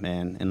time,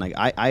 man. And like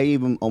I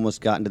even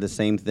almost got into the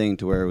same thing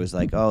to where it was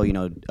like, oh, you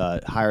know,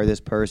 hire this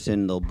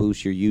person, they'll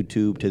boost your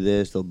YouTube to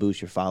this, they'll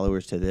boost your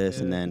followers to this,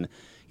 and then,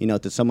 you know,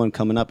 to someone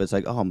coming up, it's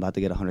like, oh, I'm about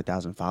to get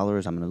 100,000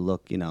 followers, I'm gonna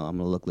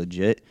look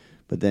legit.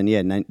 But then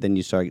then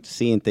you start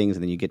seeing things,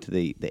 and then you get to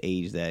the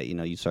age that, you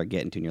know, you start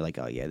getting to, and you're like,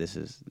 oh yeah, this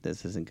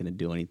isn't gonna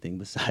do anything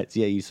besides,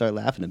 yeah, you start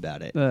laughing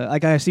about it.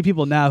 Like I see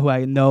people now who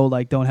I know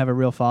like don't have a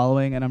real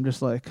following, and I'm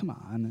just like, come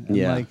on. And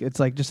Yeah. like it's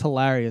like just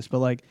hilarious, but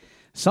like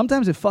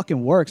sometimes it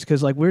fucking works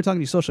because like we were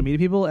talking to social media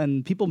people,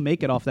 and people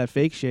make it off that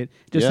fake shit.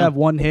 Just Yeah. have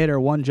one hit or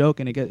one joke,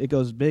 and it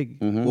goes big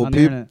Well, on the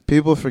internet.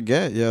 people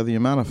forget, the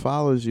amount of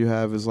followers you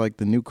have is like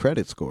the new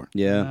credit score.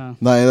 Yeah.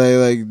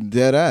 Like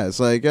dead ass.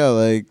 Like, yo,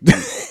 like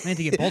I need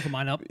to get both of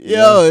mine up.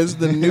 yo, it's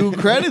the new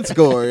credit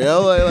score,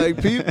 yo.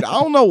 Like people, I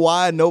don't know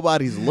why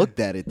nobody's looked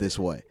at it this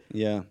way.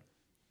 Yeah.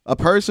 A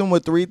person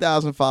with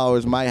 3,000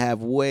 followers might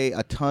have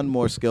a ton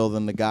more skill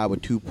than the guy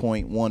with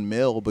 2.1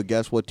 mil, but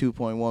guess what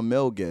 2.1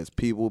 mil gets?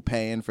 People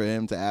paying for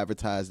him to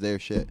advertise their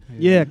shit.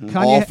 Yeah,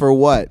 All for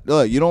what?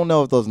 Look, you don't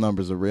know if those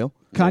numbers are real.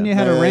 Kanye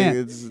had a rant.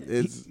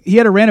 It's He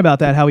had a rant about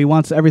that, how he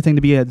wants everything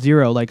to be at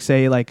zero. Like,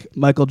 say, like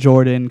Michael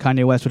Jordan,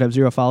 Kanye West would have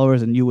 0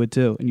 followers, and you would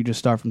too, and you just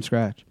start from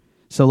scratch.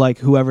 So, like,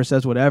 whoever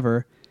says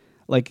whatever,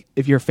 like,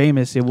 if you're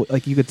famous,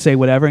 like, you could say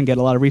whatever and get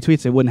a lot of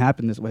retweets. It wouldn't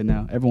happen this way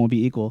now. Everyone would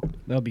be equal.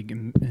 That would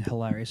be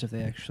hilarious if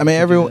they actually. I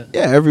mean, could do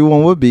that.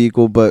 everyone would be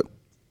equal, but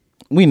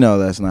we know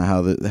that's not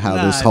how this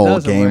it whole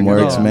doesn't game work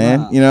at works, all. man.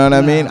 Nah. You know what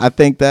I mean? Nah. I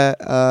think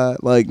that,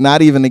 like,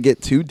 not even to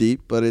get too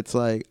deep, but it's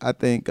like, I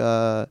think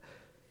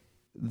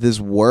this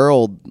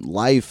world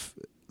life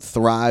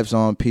thrives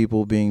on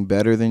people being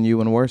better than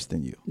you and worse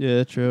than you.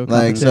 Yeah, true.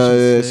 Like,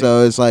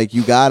 so it's like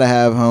you gotta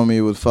have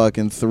homie with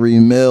fucking 3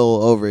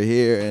 mil over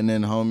here, and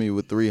then homie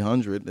with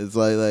 300. It's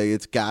like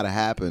it's gotta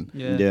happen.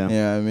 Yeah. Yeah.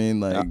 Yeah, I mean,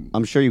 like,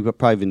 I'm sure you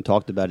probably even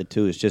talked about it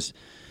too. It's just,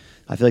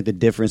 I feel like the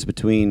difference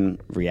between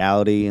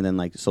reality and then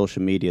like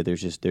social media, they're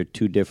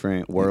two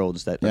different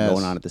worlds that Yes. are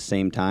going on at the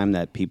same time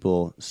that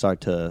people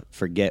start to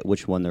forget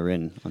which one they're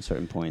in on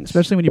certain points.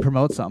 Especially when you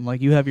promote something. Like,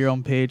 you have your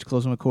own page,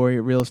 Closing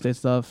McCory, real estate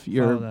stuff.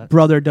 Your Follow that.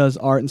 brother does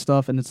art and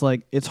stuff. And it's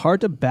like, it's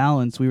hard to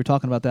balance. We were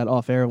talking about that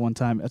off air one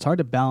time. It's hard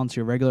to balance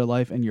your regular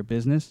life and your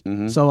business.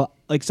 Mhm. So,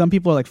 like, some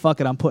people are like,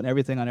 fuck it, I'm putting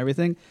everything on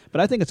everything.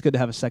 But I think it's good to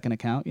have a second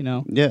account, you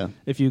know? Yeah.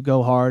 If you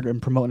go hard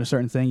and promoting a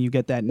certain thing, you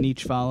get that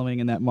niche following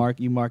and that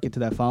you market to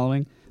that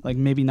following. Like,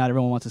 maybe not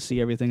everyone wants to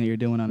see everything that you're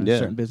doing on a Yeah.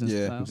 certain business.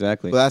 Yeah. style.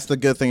 Exactly. But that's the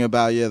good thing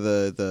about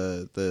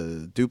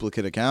the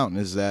duplicate account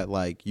is that,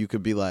 like, you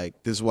could be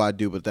like, this is what I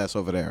do, but that's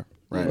over there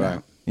right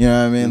now. You know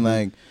what I mean?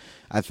 Like,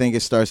 I think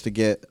it starts to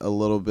get a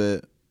little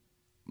bit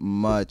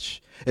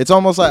much. It's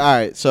almost like, all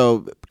right,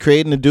 so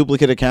creating a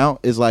duplicate account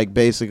is like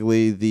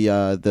basically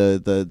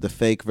the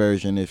fake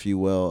version, if you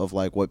will, of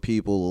like what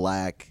people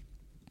lack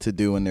to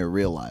do in their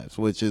real lives,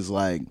 which is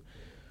like,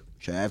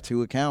 should have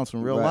 2 accounts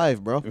in real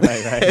life, bro.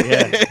 Right,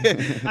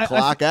 yeah.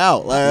 Clock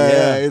out. Like,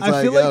 Yeah. It's I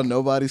like, feel yo, like-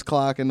 nobody's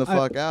clocking the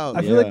fuck out.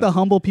 I feel like the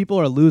humble people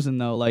are losing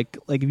though. Like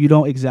if you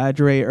don't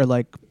exaggerate or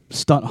like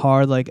stunt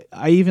hard. Like,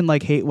 I even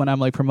like hate when I'm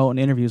like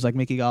promoting interviews, like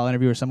Mickey Gall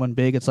interview or someone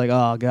big. It's like,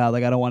 oh god,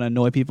 like I don't want to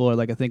annoy people, or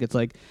like I think it's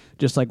like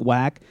just like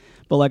whack.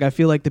 But like I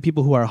feel like the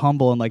people who are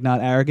humble and like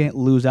not arrogant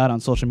lose out on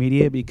social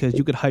media, because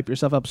you could hype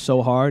yourself up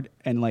so hard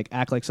and like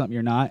act like something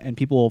you're not, and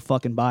people will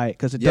fucking buy it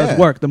because it does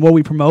work. The more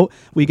we promote,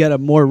 we get a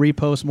more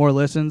reposts, more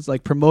listens.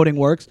 Like, promoting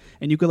works,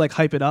 and you could like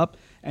hype it up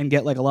and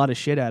get like a lot of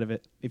shit out of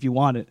it if you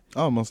want it.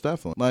 Oh, most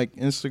definitely. Like,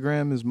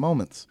 Instagram is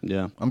moments.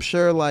 Yeah. I'm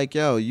sure, like,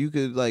 yo, you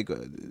could, like,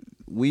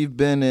 we've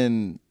been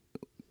in,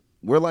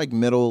 we're like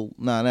middle,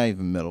 not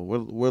even middle,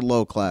 we're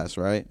low class,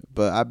 right?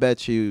 But I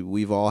bet you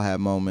we've all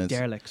had moments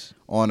Derelicts.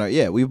 on our,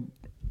 we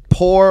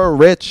poor,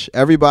 rich,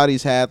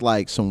 everybody's had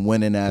like some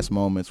winning ass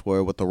moments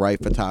where with the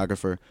right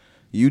photographer,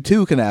 you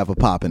too can have a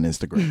poppin'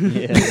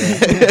 Instagram.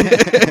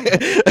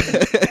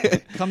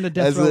 Come to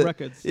Death Row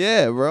Records.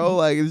 Yeah, bro.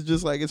 Like, it's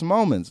just like, it's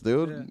moments,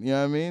 dude. You know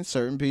what I mean?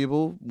 Certain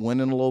people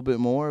winning a little bit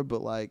more,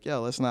 but like,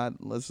 yo, let's not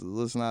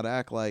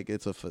act like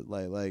it's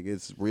like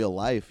it's real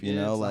life. You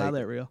know, it's like,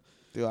 highlight reel.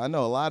 dude, I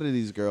know a lot of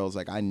these girls.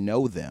 Like, I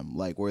know them.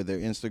 Like, where their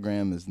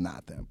Instagram is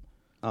not them.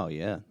 Oh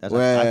yeah, I feel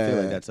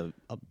like that's a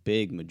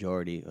big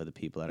majority of the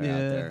people that are out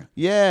there.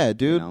 Yeah,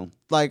 dude. You know?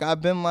 Like,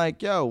 I've been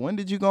like, yo, when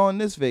did you go on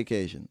this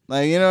vacation?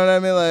 Like, you know what I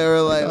mean? Like,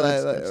 or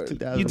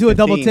like, You do a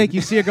double take,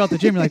 you see a girl at the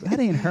gym, you're like, that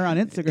ain't her on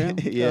Instagram.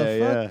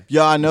 Yeah.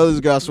 Yo, I know this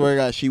girl, I swear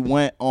to God, she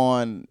went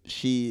on,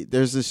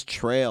 there's this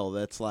trail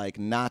that's like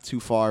not too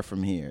far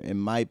from here. It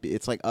might be,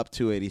 it's like up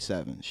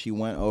 287. She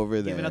went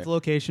over there. Giving out the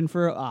location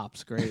for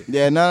ops, great.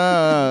 Yeah,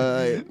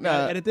 no. Like,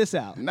 Gotta edit this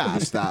out. Nah,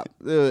 stop.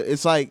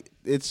 It's like,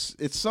 it's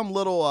some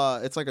little,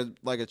 it's like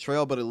a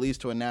trail, but it leads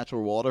to a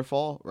natural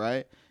waterfall,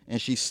 right? And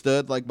she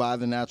stood like by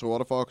the natural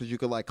waterfall because you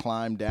could like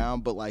climb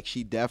down, but like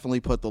she definitely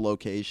put the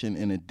location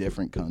in a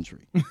different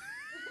country.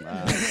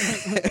 Wow.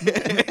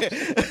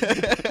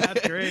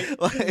 That's great.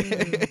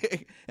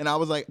 Like, and I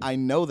was like, I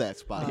know that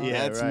spot. Yeah,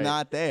 That's right.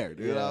 not there,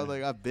 dude. Yeah. I was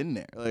like, I've been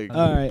there. Like,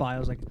 All right. I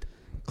was like,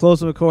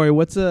 Close with Corey,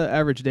 what's an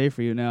average day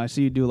for you now? I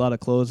see you do a lot of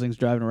closings,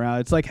 driving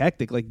around. It's like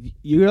hectic. Like,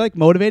 you're like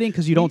motivating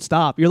because you don't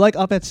stop. You're like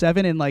up at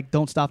 7 and like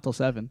don't stop till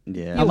 7.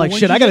 Yeah. I'm like, when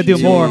shit, did I got to you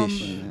do more.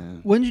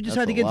 when did you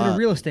decide That's to a get into lot. the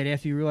real estate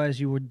after you realized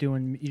you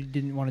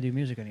didn't want to do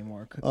music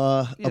anymore?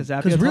 Yeah,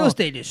 Zappia Because real Talk.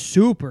 estate is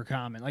super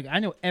common. Like, I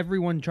know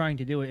everyone trying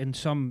to do it in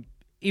some,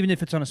 even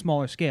if it's on a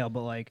smaller scale,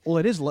 but like, Well,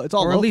 it is. It's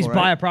all or at local, least right?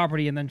 buy a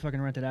property and then fucking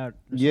rent it out. or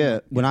Yeah,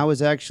 something. when I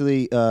was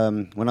actually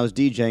when I was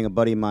DJing, a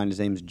buddy of mine, his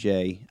name's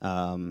Jay.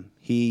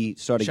 He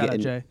started Shout out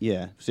getting Jay.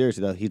 yeah,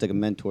 seriously though, he's like a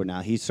mentor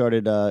now. He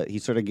started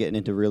getting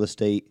into real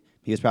estate.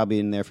 He was probably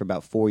in there for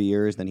about 4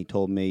 years. Then he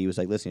told me, he was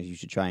like, "Listen, you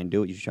should try and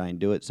do it. You should try and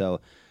do it."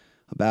 So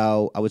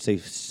about, I would say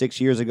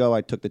 6 years ago,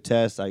 I took the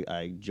test.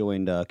 I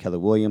joined Keller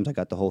Williams. I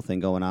got the whole thing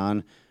going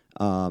on,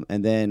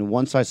 and then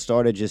once I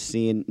started just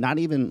seeing not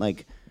even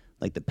like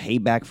like the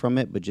payback from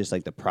it, but just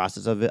like the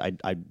process of it,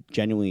 I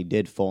genuinely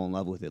did fall in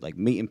love with it. Like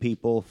meeting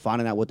people,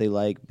 finding out what they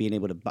like, being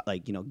able to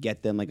like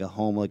get them like a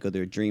home like of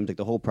their dreams. Like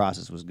the whole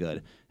process was good.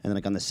 And then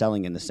like on the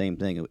selling end, the same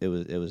thing. It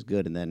was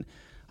good. And then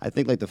I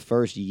think like the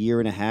first year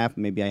and a half,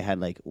 maybe I had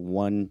like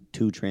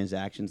 1-2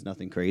 transactions,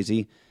 nothing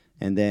crazy.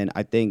 And then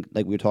I think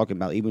like we were talking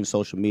about even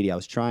social media, I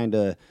was trying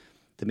to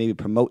maybe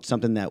promote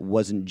something that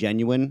wasn't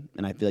genuine,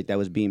 and I feel like that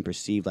was being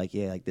perceived like,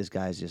 yeah, like this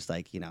guy's just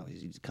like,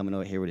 he's coming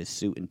over here with his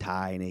suit and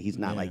tie, and he's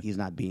not like, he's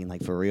not being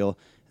like for real.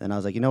 And then I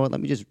was like, you know what, let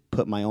me just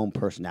put my own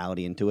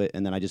personality into it,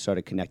 and then I just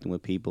started connecting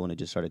with people, and it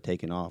just started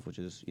taking off, which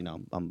is,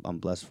 I'm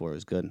blessed for. It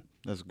was good.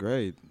 That's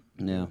great.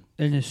 Yeah.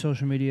 And is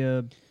social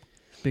media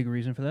big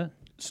reason for that?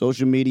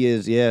 Social media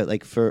is,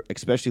 like for,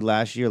 especially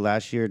last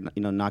year,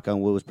 knock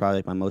on wood, was probably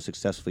like my most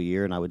successful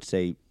year, and I would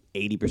say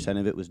 80%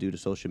 of it was due to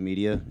social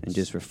media and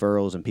just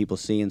referrals and people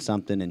seeing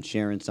something and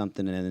sharing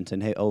something and then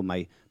saying, hey, oh,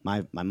 my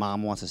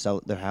mom wants to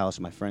sell their house,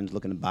 my friend's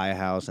looking to buy a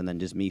house, and then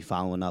just me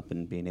following up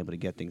and being able to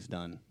get things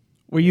done.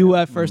 Were you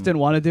at first didn't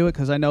want to do it?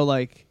 Because I know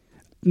like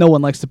no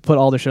one likes to put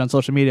all their shit on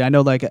social media. I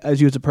know like as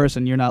you as a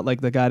person, you're not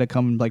like the guy to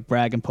come like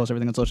brag and post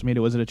everything on social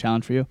media. Was it a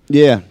challenge for you?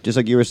 Yeah, just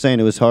like you were saying,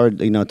 it was hard,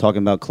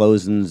 talking about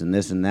closings and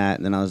this and that.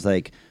 And then I was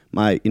like,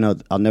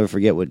 I'll never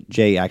forget what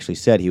Jay actually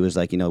said. He was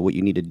like, what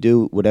you need to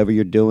do, whatever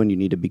you're doing, you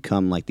need to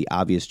become like the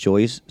obvious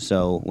choice.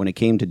 So when it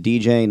came to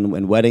DJing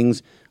and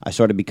weddings, I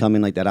started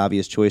becoming like that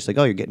obvious choice. Like,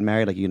 oh, you're getting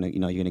married, like you're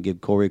gonna give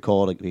Corey a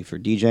call like for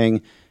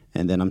DJing.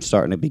 And then I'm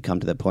starting to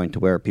become to the point to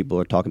where people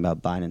are talking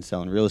about buying and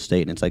selling real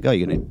estate, and it's like, oh,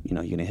 you're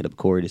gonna hit up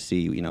Corey to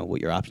see what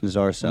your options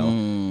are. So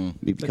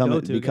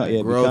growth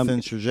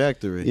and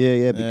trajectory.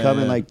 Yeah,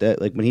 becoming like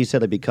that. Like when he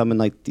said like becoming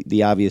like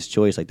the obvious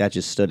choice, like that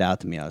just stood out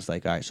to me. I was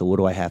like, all right, so what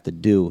do I have to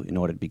do in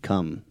order to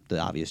become the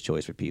obvious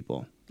choice for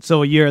people?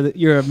 So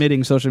you're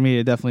admitting social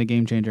media definitely a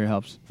game changer,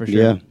 helps for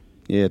sure.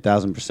 Yeah,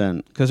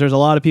 1,000%. Because there's a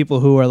lot of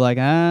people who are like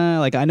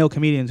I know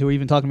comedians who were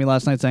even talking to me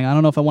last night saying, I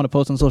don't know if I want to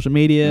post on social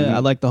media. Mm-hmm. I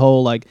like the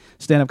whole like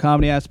stand-up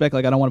comedy aspect.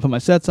 Like I don't want to put my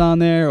sets on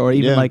there, or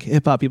even like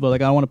hip-hop people are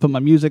like, I don't want to put my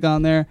music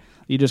on there.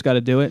 You just got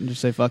to do it and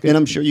just say fuck it. And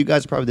I'm sure you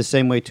guys are probably the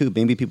same way too.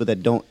 Maybe people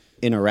that don't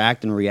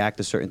interact and react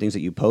to certain things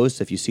that you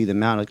post, if you see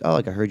them out, like, oh,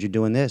 like I heard you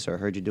doing this or I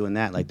heard you doing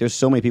that. Like there's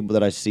so many people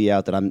that I see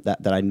out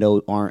that I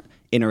know aren't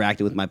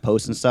interacting with my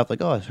posts and stuff.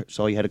 Like, oh, I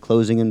saw you had a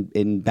closing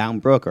in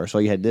Bound Brook, or I saw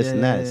you had this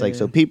and that. It's like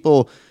so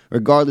people,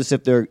 regardless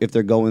if they're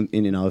going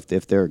in,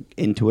 if they're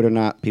into it or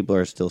not, people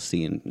are still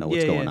seeing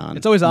what's going on.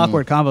 It's always an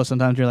awkward convo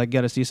sometimes. You're like,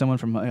 got to see someone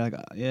from you're like,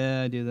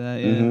 I do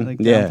that. Yeah, like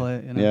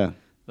downplay it. Yeah.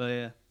 But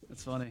yeah,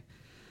 it's funny.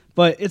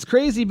 But it's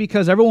crazy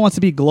because everyone wants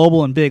to be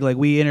global and big. Like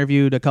we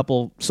interviewed a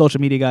couple social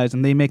media guys,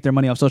 and they make their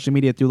money off social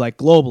media through like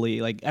globally,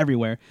 like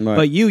everywhere. Right.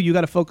 But you got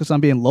to focus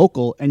on being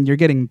local, and you're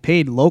getting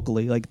paid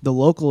locally. Like the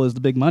local is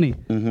the big money.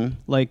 Mm-hmm.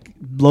 Like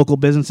local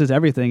businesses,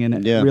 everything,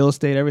 and real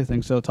estate,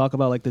 everything. So talk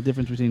about like the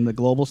difference between the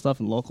global stuff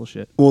and local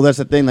shit. Well, that's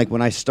the thing. Like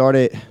when I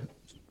started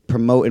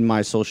promoting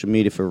my social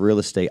media for real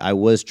estate, I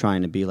was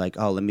trying to be like,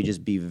 oh, let me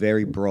just be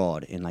very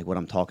broad in like what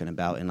I'm talking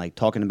about, and like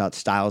talking about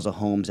styles of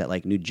homes that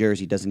like New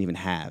Jersey doesn't even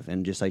have,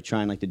 and just like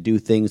trying like to do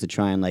things to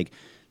try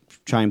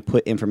and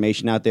put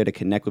information out there to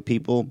connect with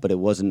people, but it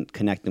wasn't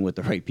connecting with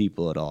the right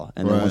people at all.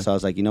 And then once I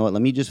was like, you know what,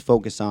 let me just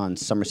focus on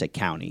Somerset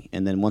County.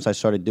 And then once I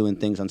started doing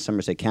things on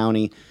Somerset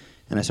County,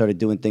 and I started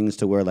doing things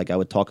to where like I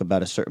would talk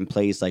about a certain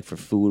place, like for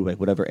food, like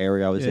whatever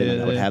area I was in,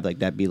 and I would have like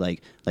that be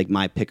like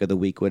my pick of the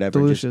week, whatever.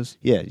 Delicious.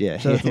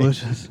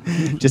 Delicious.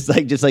 just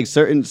like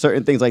certain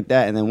things like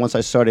that. And then once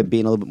I started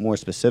being a little bit more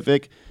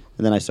specific,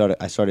 and then I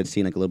started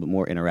seeing like a little bit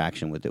more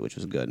interaction with it, which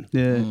was good.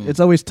 Yeah, it's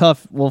always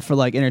tough. Well, for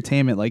like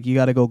entertainment, like you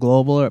got to go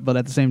global, but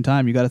at the same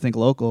time, you got to think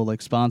local.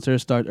 Like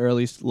sponsors start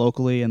early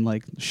locally, and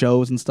like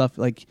shows and stuff.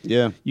 Like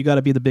you got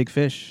to be the big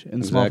fish in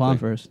the small pond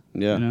first.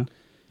 Yeah.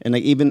 And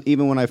like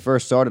even when I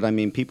first started, I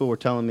mean, people were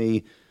telling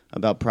me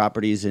about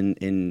properties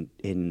in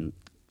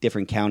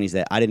different counties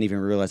that I didn't even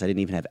realize I didn't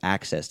even have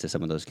access to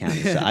some of those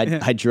counties. So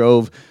I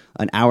drove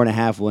an hour and a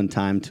half one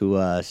time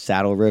to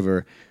Saddle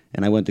River,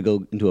 and I went to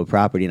go into a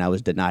property, and I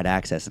was denied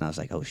access, and I was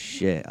like, oh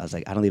shit! I was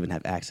like, I don't even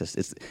have access.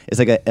 It's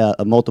like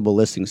a multiple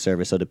listing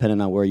service, so depending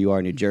on where you are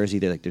in New Jersey,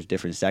 there's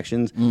different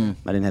sections.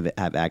 I didn't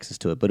have access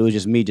to it, but it was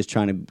just me just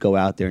trying to go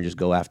out there and just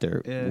go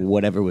after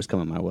whatever was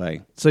coming my way.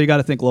 So you got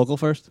to think local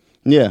first.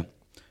 Yeah.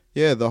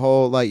 Yeah, the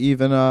whole, like,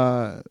 even,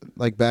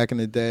 like, back in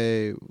the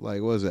day,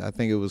 like, what was it? I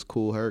think it was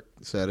Kool Herc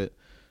said it.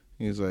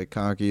 He was like,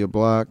 conquer your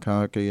block,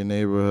 conquer your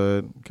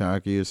neighborhood,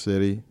 conquer your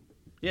city.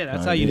 Yeah,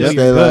 that's how you know you're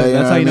good.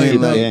 That's how you know you're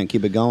good. Yeah, and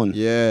keep it going.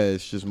 Yeah,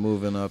 it's just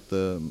moving up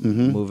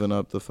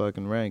the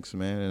fucking ranks,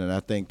 man. And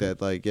I think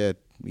that, like,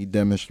 he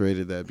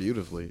demonstrated that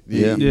beautifully.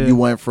 You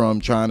went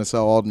from trying to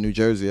sell all to New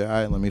Jersey, all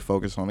right, let me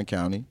focus on the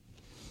county.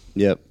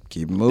 Yep.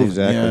 Keep moving.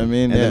 Exactly. You know what I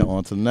mean? And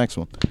on to the next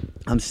one.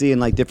 I'm seeing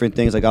like different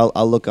things. Like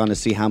I'll look on to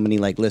see how many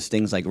like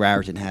listings like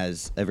Raritan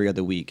has every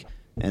other week.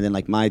 And then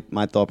like my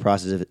thought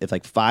process, if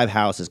like 5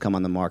 houses come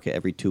on the market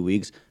every 2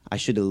 weeks, I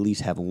should at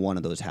least have one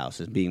of those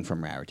houses being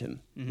from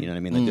Raritan. You know what I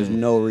mean? Like there's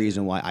no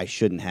reason why I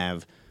shouldn't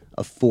have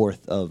a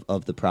fourth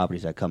of the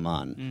properties that come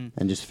on,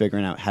 and just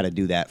figuring out how to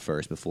do that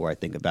first before I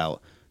think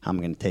about how I'm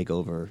going to take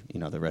over,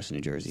 the rest of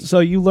New Jersey. So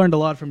you learned a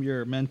lot from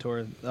your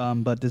mentor,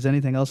 but does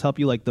anything else help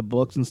you, like the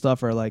books and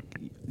stuff, or like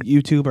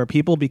YouTube or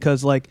people?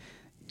 Because like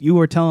you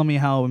were telling me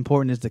how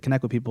important it is to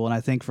connect with people, and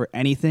I think for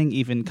anything,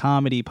 even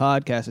comedy,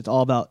 podcasts, it's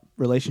all about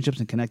relationships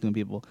and connecting with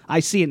people.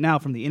 I see it now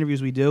from the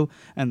interviews we do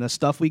and the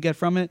stuff we get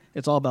from it.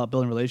 It's all about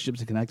building relationships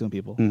and connecting with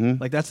people.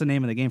 Like that's the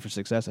name of the game for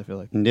success, I feel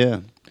like. Yeah.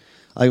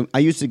 I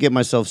used to get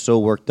myself so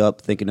worked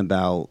up thinking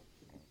about,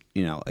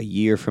 a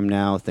year from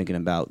now, thinking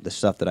about the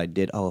stuff that I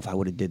did. Oh, if I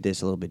would have did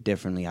this a little bit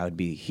differently, I would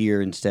be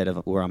here instead of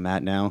where I'm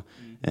at now.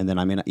 And then,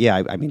 I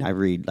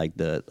read like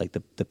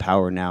the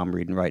Power Now. I'm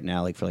reading right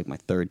now, like for like my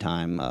third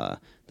time.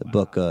 The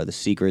book, The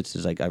Secrets,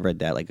 is like I read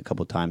that like a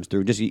couple times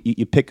through. Just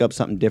you pick up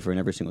something different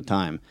every single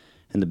time.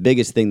 And the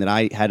biggest thing that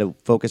I had to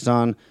focus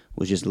on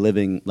was just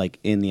living like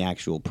in the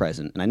actual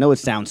present. And I know it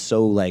sounds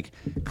so like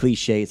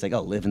cliche. It's like, oh,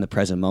 live in the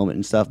present moment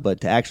and stuff.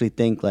 But to actually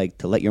think like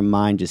to let your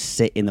mind just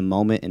sit in the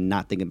moment and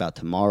not think about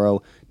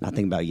tomorrow, not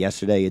think about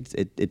yesterday.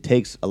 It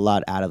takes a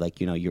lot out of like,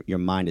 your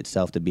mind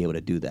itself to be able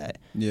to do that.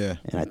 Yeah.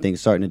 And I think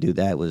starting to do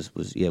that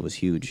was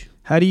huge.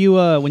 How do you,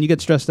 when you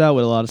get stressed out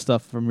with a lot of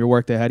stuff from your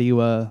work day, how do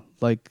you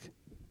like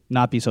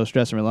not be so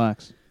stressed and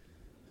relax?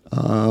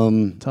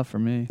 Tough for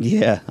me.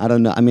 Yeah, I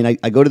don't know. I mean,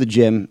 I go to the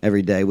gym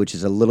every day, which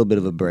is a little bit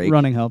of a break.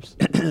 Running helps.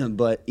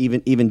 But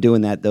even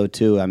doing that, though,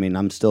 too, I mean,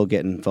 I'm still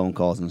getting phone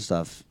calls and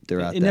stuff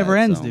throughout It never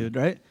ends, dude,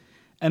 right?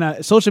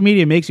 And social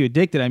media makes you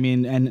addicted. I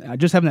mean, and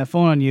just having that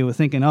phone on you,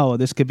 thinking, oh,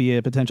 this could be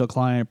a potential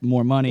client,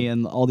 more money,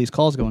 and all these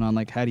calls going on.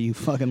 Like, how do you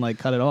fucking like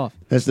cut it off?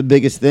 That's the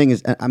biggest thing.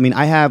 Is I mean,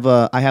 I have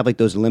like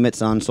those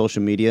limits on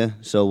social media.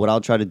 So what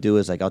I'll try to do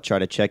is like I'll try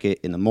to check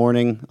it in the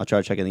morning, I'll try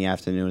to check it in the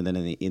afternoon, and then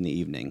in the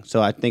evening.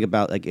 So I think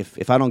about like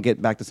if I don't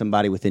get back to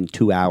somebody within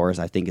 2 hours,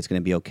 I think it's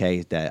going to be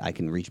okay that I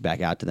can reach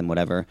back out to them,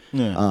 whatever.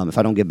 Yeah. If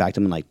I don't get back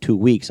to them in like 2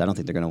 weeks, I don't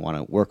think they're going to want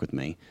to work with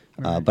me.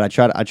 But I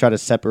try to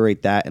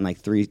separate that in like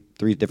three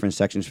different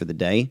sections for the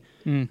day,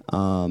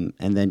 and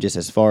then just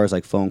as far as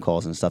like phone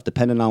calls and stuff,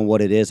 depending on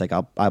what it is, like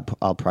I'll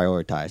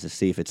prioritize to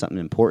see if it's something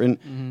important,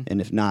 and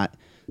if not,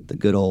 the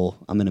good old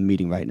I'm in a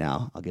meeting right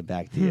now, I'll get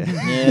back to you.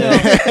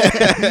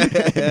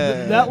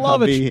 That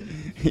love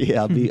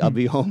I'll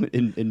be home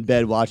in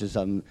bed watching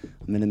something.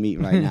 I'm in a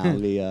meeting right now.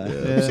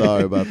 I'm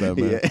sorry about that,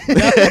 man.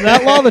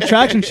 That law of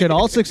attraction shit.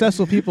 All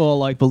successful people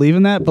like believe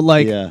in that, but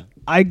like. Yeah.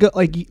 I go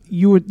like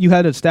you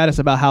had a status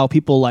about how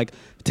people like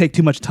take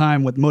too much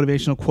time with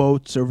motivational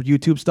quotes or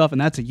YouTube stuff,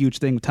 and that's a huge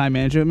thing with time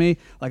management with me.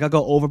 Like I'll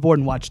go overboard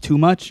and watch too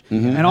much.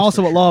 And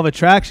also with law of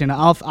attraction,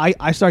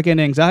 I start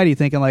getting anxiety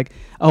thinking like,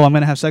 oh, I'm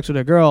gonna have sex with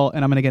a girl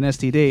and I'm gonna get an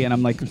STD, and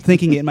I'm like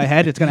thinking it in my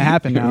head it's gonna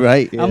happen now.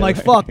 Right. Yeah, I'm like,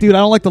 fuck, dude, I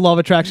don't like the law of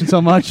attraction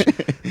so much.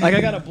 Like I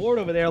got a board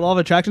over there, law of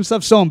attraction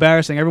stuff, so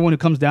embarrassing. Everyone who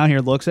comes down here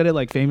looks at it,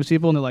 like famous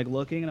people, and they're like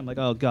looking, and I'm like,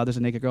 oh god, there's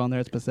a naked girl in there,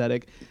 it's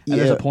pathetic. And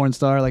there's a porn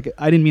star. Like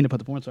I didn't mean to put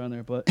the porn star on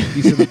there, but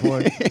you said the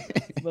porn.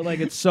 But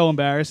like it's so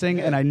embarrassing,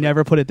 and I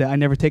never put it down. I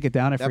never take it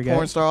down. I That forget.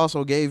 porn star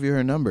also gave you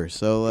her number,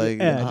 so like,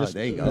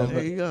 there you go.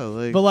 There you go.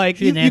 Like, But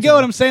like you get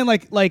what I'm saying?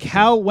 Like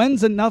how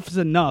when's enough is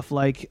enough?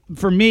 Like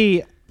for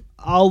me,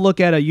 I'll look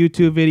at a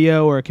YouTube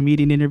video or a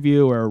comedian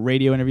interview or a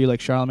radio interview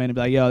like Charlamagne and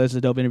be like, yo, this is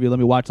a dope interview. Let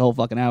me watch the whole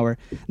fucking hour.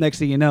 Next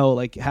thing you know,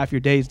 like half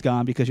your day's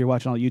gone because you're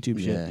watching all YouTube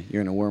shit. Yeah,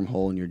 you're in a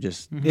wormhole and you're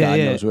just God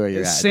knows where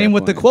you're at. Same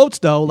with the point. quotes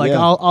though. Like Yeah.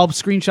 I'll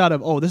screenshot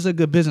of, oh, this is a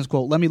good business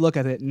quote. Let me look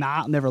at it.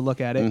 Nah, I'll never look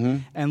at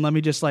it. And let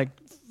me just like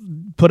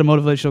put a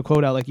motivational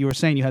quote out. Like you were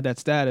saying, you had that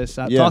status.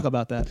 Talk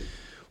about that.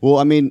 Well,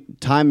 I mean,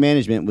 time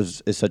management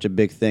is such a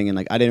big thing, and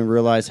like I didn't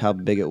realize how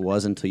big it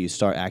was until you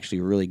start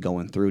actually really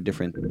going through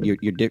different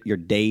your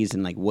days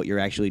and like what you're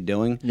actually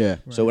doing. Yeah.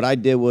 So what I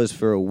did was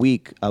for a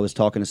week, I was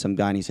talking to some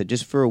guy, and he said,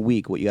 just for a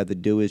week, what you have to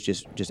do is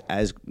just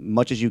as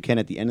much as you can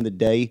at the end of the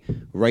day,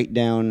 write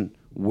down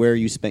where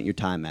you spent your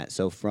time at.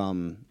 So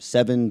from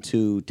 7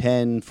 to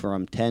 10,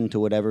 from 10 to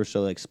whatever.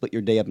 So like split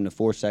your day up into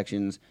 4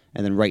 sections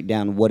and then write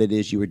down what it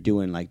is you were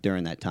doing like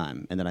during that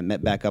time. And then I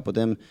met back up with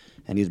him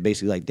and he was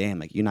basically like, damn,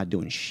 like you're not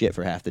doing shit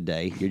for half the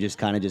day. You're just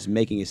kind of just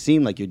making it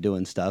seem like you're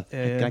doing stuff.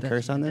 Can I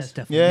curse on this?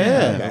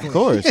 Yeah, of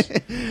course.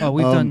 Oh,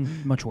 we've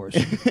done much worse.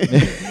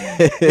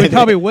 We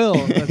probably will.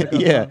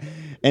 Yeah.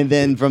 And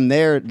then from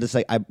there, just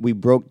like we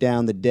broke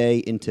down the day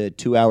into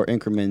 2-hour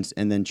increments,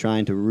 and then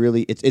trying to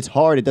really, it's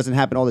hard. It doesn't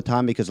happen all the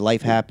time because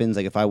life happens.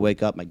 Like if I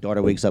wake up, my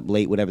daughter wakes up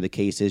late, whatever the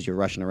case is, you're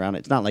rushing around.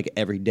 It's not like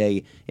every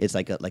day it's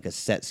like a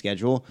set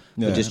schedule,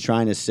 but just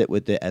trying to sit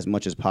with it as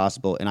much as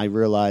possible. And I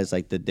realized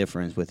like the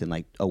difference within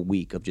like a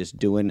week of just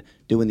doing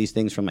these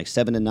things from like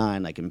 7 to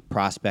 9, like in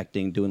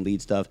prospecting, doing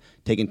lead stuff,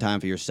 taking time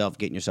for yourself,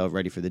 getting yourself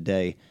ready for the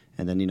day.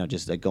 And then,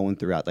 just like going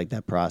throughout like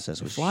that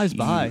process. It flies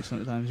by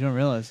sometimes. You don't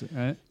realize it,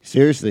 right?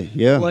 Seriously,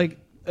 yeah. Like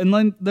And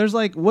then there's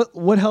like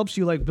what helps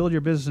you like build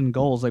your business and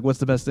goals? Like what's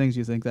the best things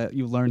you think that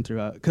you learned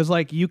throughout? Because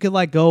like you could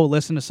like go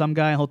listen to some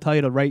guy and he'll tell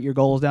you to write your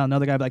goals down.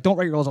 Another guy be like, don't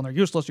write your goals down, they're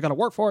useless. You got to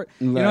work for it.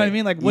 You know what I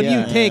mean? Like what do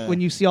you take when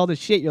you see all this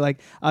shit? You're like,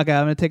 okay,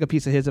 I'm gonna take a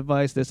piece of his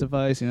advice, this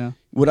advice. You know.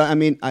 What I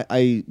mean,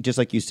 I just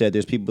like you said,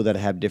 there's people that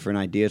have different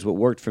ideas. What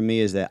worked for me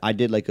is that I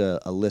did like a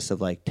list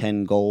of like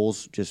 10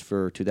 goals just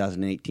for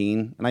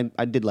 2018, and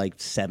I did like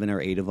 7 or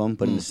 8 of them.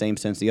 But in the same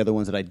sense, the other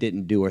ones that I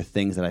didn't do are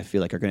things that I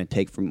feel like are going to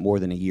take from more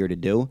than a year to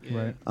do.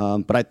 Right.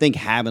 But I think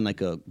having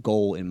like a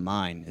goal in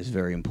mind is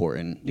very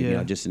important. You Yeah.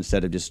 know, just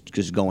instead of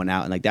just going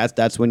out and like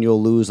that's when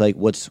you'll lose like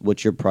what's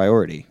your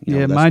priority. You know,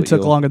 Yeah, that's mine what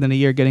took you'll- longer than a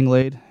year getting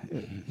laid.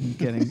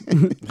 Kidding.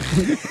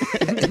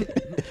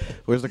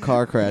 Where's the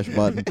car crash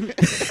button?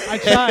 I'm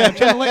trying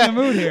to lighten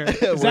the mood here.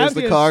 Where's Zabby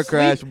the is car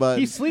crash button?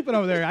 He's sleeping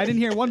over there. I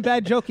didn't hear one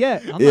bad joke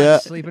yet. I'm Yeah.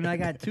 not sleeping. I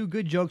got 2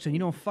 good jokes, and you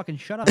don't fucking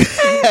shut up.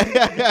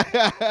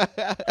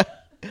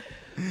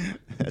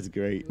 That's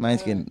great.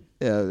 Mine's getting.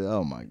 Yeah,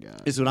 oh my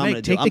god. This is what I'm Mike,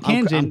 gonna do. take the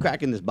cans I'm in.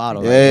 cracking this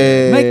bottle.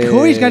 Hey. Mike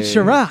Corey's got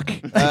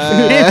Ciroc.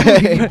 Pass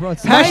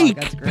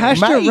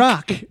your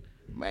rock.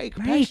 Mike,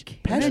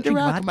 pass the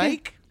rock,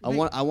 Mike.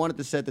 I wanted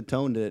to set the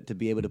tone to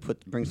be able to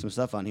bring some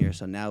stuff on here.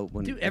 So now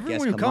when Dude, the everyone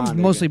guests who come comes on,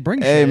 they're mostly gonna-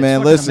 brings Hey shit.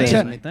 man, It's fucking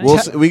listen. amazing, I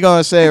think. We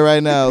gonna say it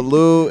right now.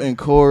 Lou and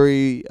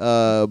Corey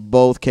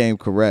both came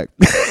correct.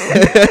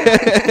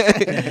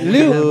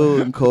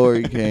 Lou and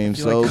Corey came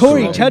so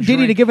Corey, correct. tell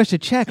Diddy to give us a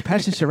check.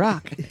 Pass the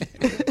Ciroc.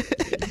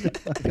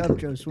 Fuck up,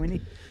 Joe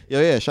Sweeney. Yo,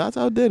 yeah, shout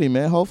out Diddy,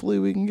 man. Hopefully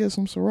we can get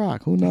some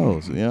Ciroc. Who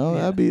knows? You know,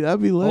 that'd be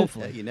lit.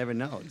 Yeah, you never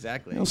know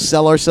exactly. You know,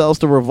 sell ourselves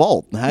to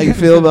Revolt. How you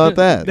feel about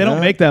that? They don't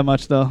huh? make that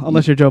much though,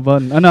 unless you're Joe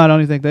Budden. Oh, no, I don't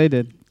even think they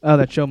did. Oh,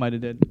 that show might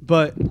have did.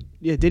 But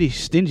yeah, Diddy's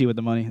stingy with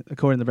the money,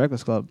 according to the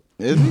Breakfast Club.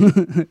 Is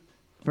he?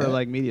 For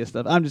like media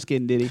stuff. I'm just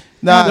kidding, Diddy.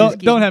 Nah,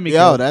 don't have me Yo,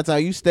 killed. that's how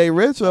you stay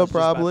rich, though. just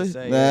about to Probably.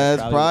 say,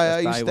 That's yeah, probably how that's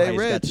you probably stay why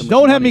he's got rich. so much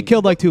Don't have me money.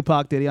 killed like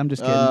Tupac, Diddy. I'm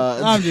just kidding.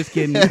 I'm just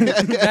kidding.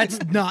 That's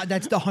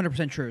the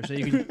 100% true. So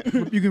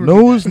you can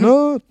No, it's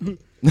not.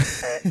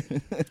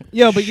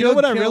 Yo, but you know Should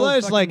what I kill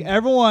realized? Like fucking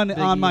everyone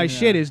on my Biggie,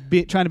 shit is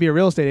trying to be a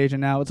real estate agent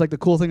now. It's like the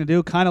cool thing to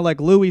do, kind of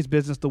like Louis'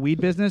 business, the weed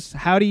business.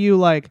 How do you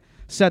like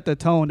set the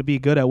tone to be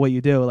good at what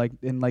you do, like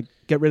and like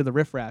get rid of the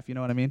riffraff? You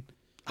know what I mean?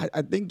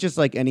 I think just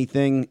like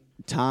anything,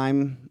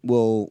 time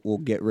will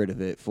get rid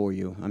of it for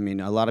you. I mean,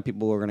 a lot of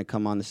people are going to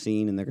come on the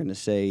scene and they're going to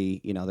say,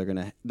 you know,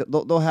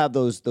 they'll have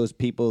those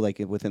people like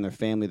within their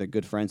family, they're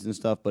good friends and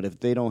stuff. But if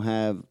they don't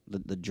have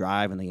the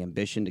drive and the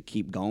ambition to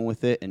keep going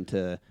with it, and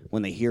to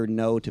when they hear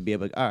no, to be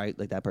able to, all right,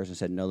 like that person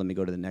said no, let me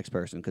go to the next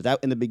person. Because that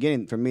in the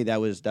beginning for me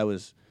that was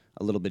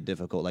a little bit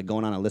difficult. Like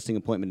going on a listing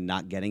appointment and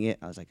not getting it,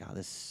 I was like, oh,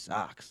 this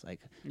sucks. Like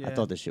I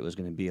thought this shit was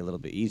going to be a little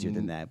bit easier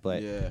than that.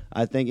 But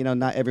I think, you know,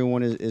 not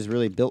everyone is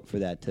really built for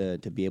that to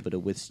be able to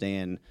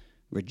withstand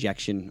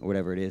rejection or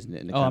whatever it is and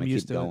to kind of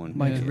keep going.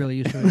 Mike's really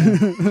used to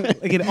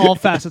it. Like in all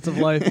facets of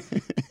life.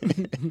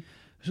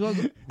 So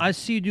I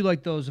see you do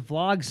like those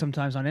vlogs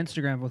sometimes on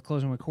Instagram with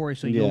Closing with Corey.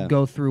 So Yeah. you'll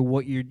go through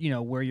what you're, you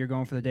know, where you're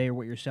going for the day or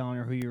what you're selling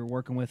or who you're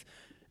working with.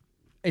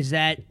 Was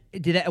that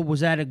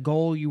a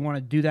goal you want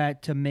to do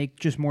that to make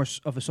just more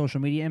of a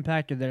social media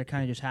impact, or that it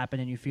kind of just happened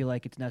and you feel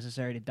like it's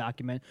necessary to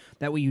document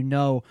that way? You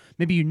know,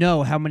 maybe you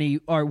know how many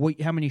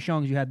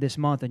showings you had this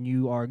month and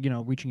you are, you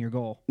know, reaching your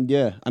goal.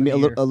 Yeah, I mean,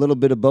 a little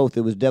bit of both.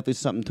 It was definitely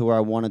something to where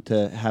I wanted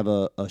to have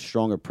a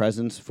stronger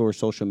presence for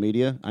social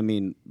media. I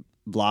mean,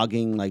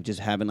 vlogging, like just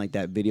having like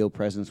that video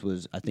presence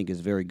I think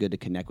is very good to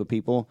connect with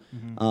people.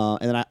 And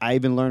then I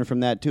even learned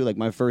from that too. Like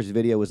my first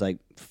video was like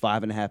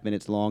 5.5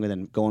 minutes long, and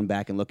then going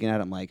back and looking at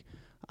it, I'm like,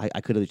 I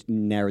could have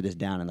narrowed this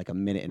down in like a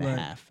minute and a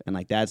half. And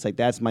like that's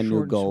my new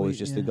Short and goal sweet, is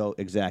just yeah. to go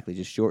exactly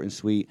just short and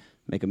sweet,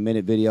 make a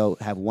minute video,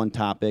 have one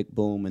topic,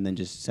 boom, and then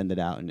just send it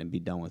out and then be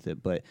done with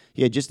it. But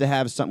yeah, just to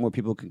have something where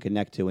people can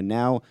connect to. And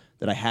now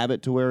that I have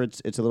it to where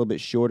it's a little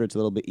bit shorter, it's a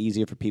little bit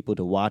easier for people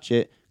to watch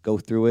it, go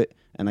through it,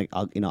 and like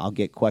I'll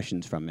get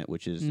questions from it,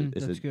 which is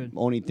that's the good.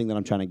 only thing that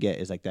I'm trying to get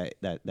is like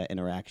that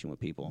interaction with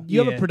people.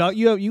 You have a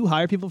you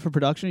hire people for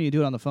production, or you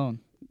do it on the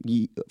phone?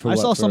 I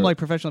saw some like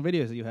professional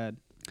videos that you had.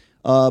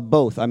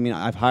 Both. I mean,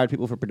 I've hired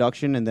people for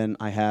production, and then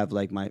I have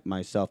like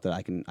myself that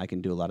I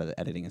can do a lot of the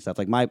editing and stuff.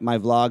 Like my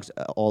vlogs,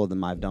 all of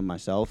them I've done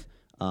myself.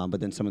 But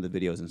then some of the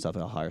videos and stuff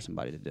I'll hire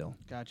somebody to do.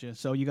 Gotcha.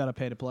 So you got to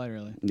pay to play,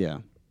 really. Yeah.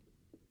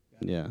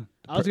 Yeah.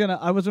 I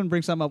was gonna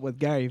bring something up with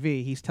Gary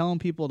Vee. He's telling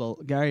people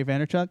to Gary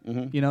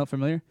Vaynerchuk. You know,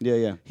 familiar? Yeah,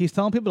 yeah. He's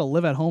telling people to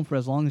live at home for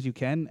as long as you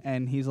can,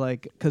 and he's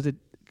like, because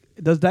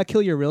does that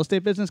kill your real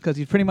estate business? Because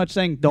he's pretty much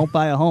saying, don't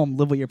buy a home,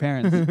 live with your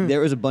parents. There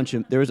was a bunch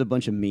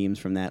of memes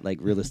from that, like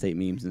real estate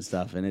memes and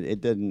stuff, and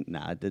it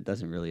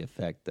doesn't really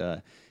affect.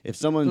 If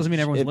someone's Doesn't mean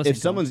everyone's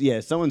listening.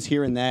 if someone's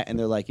hearing that and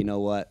they're like, you know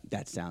what,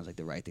 that sounds like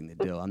the right thing to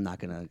do. I'm not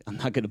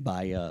gonna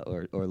buy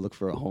or look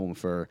for a home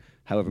for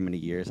however many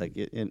years. Like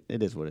it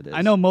is what it is.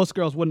 I know most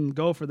girls wouldn't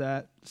go for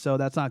that so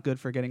that's not good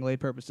for getting laid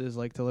purposes,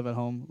 like to live at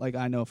home. Like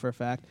I know for a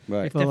fact.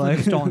 Right. It's But definitely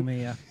like, stalling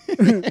me,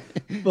 yeah.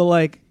 but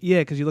like, yeah,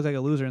 because you look like a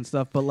loser and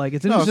stuff. But like,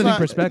 it's an No, it's interesting not,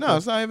 perspective. no,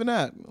 it's not even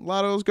that. A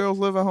lot of those girls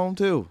live at home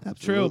too.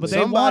 True, but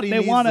Somebody they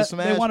needs want the they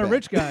smash want a back.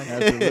 rich guy.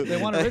 They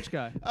want a rich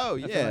guy. Oh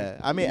I feel yeah, like.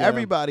 I mean Yeah.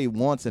 everybody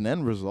wants an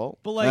end result.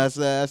 But, like,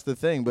 that's the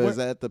thing. But is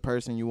we're- that the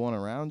person you want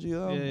around you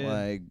though? Yeah, yeah.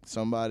 Like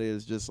somebody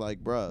is just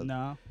like, bruh,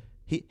 No.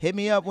 hit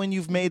me up when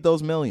you've made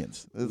those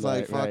millions. It's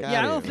like fuck right. out Yeah,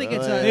 I here, don't think bro.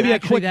 it's Like, Maybe a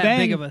actually quick that bang.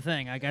 big of a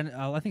thing. Like,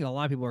 I think a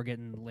lot of people are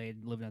getting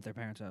laid living at their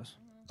parents' house.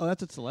 Oh,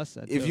 that's what Celeste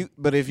said. if too. you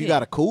Yeah.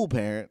 got a cool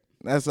parent,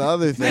 that's the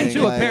other thing.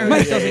 to a parent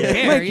who doesn't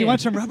care. Mike, you yeah.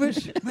 want some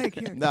rubbish? Mike,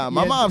 here. Nah,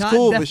 my Yeah, mom's not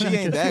cool, but she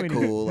definitely ain't that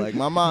discriminating. cool. Like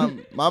my mom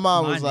was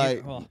Mine like,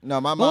 neither. Well,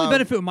 no, my The only mom.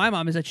 benefit with my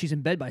mom is that she's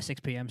in bed by 6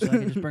 p.m., so I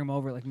can just bring them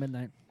over at like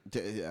midnight.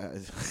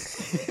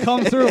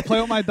 Come through, play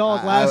with my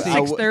dog Lassie.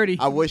 6:30.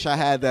 I wish I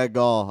had that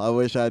gall. I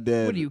wish I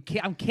did. What are you?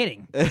 I'm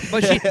kidding.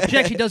 But she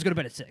actually does go to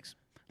bed at 6,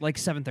 like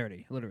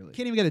 7:30, literally.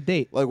 Can't even get a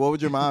date. Like, what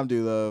would your mom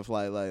do though? If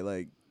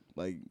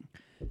like,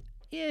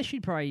 Yeah,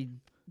 she'd probably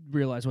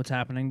realize what's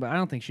happening, but I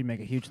don't think she'd make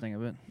a huge thing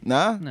of it.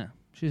 nah? No,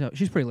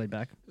 she's pretty laid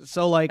back.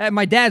 So like,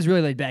 My dad's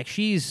really laid back.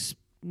 She's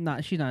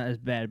not as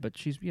bad, but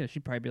she'd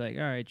probably be like,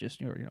 all right,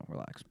 just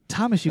relax.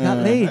 Thomas, you got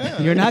laid.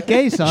 You're not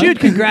gay, son. She would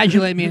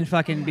congratulate me and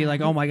fucking be like,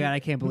 oh my god, I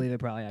can't believe it.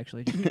 Probably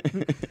actually.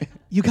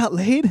 You got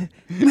laid,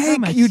 Oh,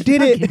 Mike. You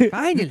did fucking it.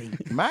 finally.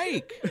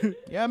 Mike,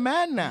 you're a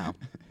man now.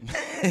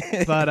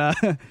 But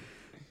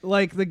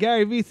like the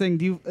Gary Vee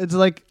thing, it's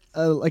like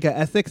an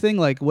ethic thing.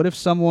 Like, what if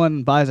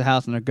someone buys a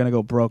house and they're gonna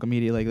go broke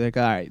immediately? Like,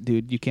 all right,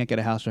 dude, you can't get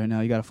a house right now.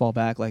 You got to fall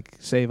back, like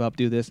save up,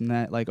 do this and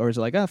that. Like, or is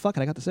it like, oh fuck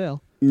it, I got the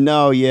sale.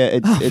 No, yeah,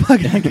 it's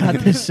Fuck, I got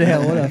this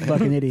sale. What a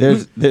fucking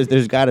idiot.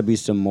 there's got to be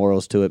some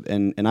morals to it,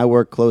 and I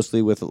work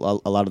closely with a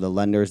lot of the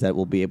lenders that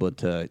will be able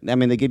to. I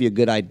mean, they give you a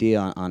good idea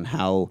on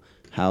how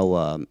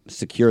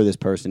secure this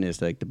person is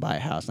to buy a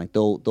house. Like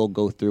they'll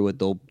go through it.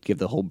 They'll give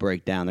the whole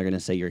breakdown. They're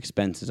gonna say your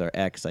expenses are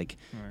X. Like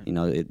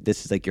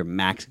this is like your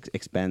max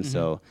expense. Mm-hmm.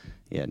 So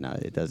yeah, no,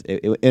 it does.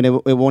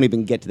 It won't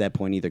even get to that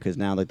point either because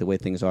now like the way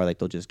things are, like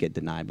they'll just get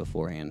denied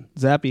beforehand.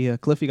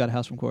 Zappy, Cliffy got a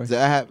house from Corey. Does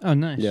that have, Oh,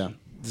 nice. Yeah.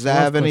 does that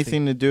have Cliffy.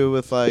 anything to do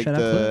with like Shout out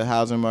the Cliff.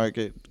 housing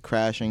market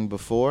crashing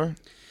before?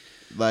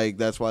 Like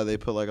that's why they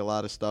put like a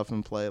lot of stuff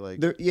in play. Like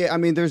Yeah, I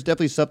mean, there's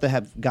definitely stuff that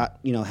have got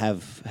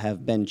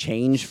have been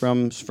changed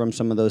from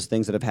some of those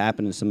things that have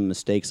happened and some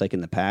mistakes like in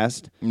the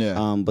past.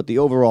 Yeah. But the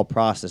overall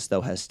process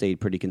though has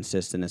stayed pretty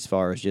consistent as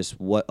far as just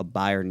what a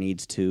buyer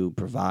needs to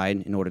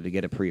provide in order to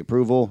get a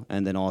pre-approval,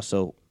 and then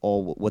also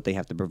all what they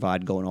have to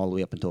provide going all the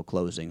way up until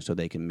closing, so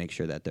they can make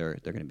sure that they're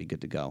going to be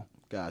good to go.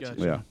 gotcha.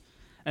 Yeah.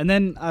 And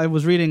then I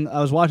was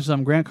watching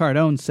some. Grant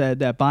Cardone said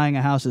that buying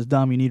a house is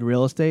dumb. You need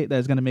real estate that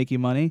is going to make you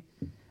money.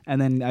 And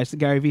then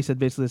Gary Vee said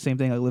basically the same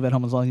thing. Like live at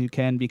home as long as you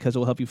can because it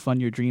will help you fund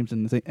your dreams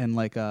and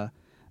like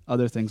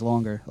other things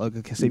longer. Like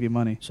it can save you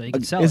money. So you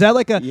can sell. Is that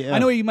like a? Yeah. I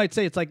know what you might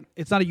say. It's like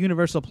it's not a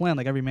universal plan.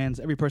 Like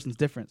every person's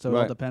different. So it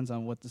all Right. depends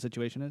on what the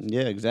situation is.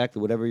 Yeah,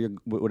 exactly. Whatever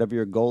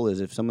your goal is.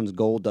 If someone's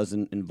goal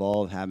doesn't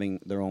involve having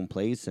their own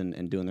place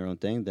and doing their own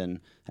thing, then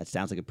that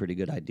sounds like a pretty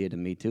good idea to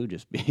me too.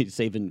 Just be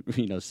saving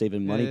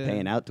money, Yeah.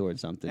 paying out towards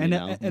something. And you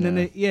know?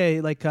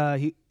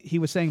 then he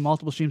was saying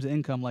multiple streams of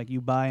income. Like you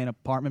buy an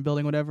apartment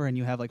building, whatever, and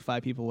you have like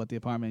 5 people at the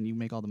apartment, and you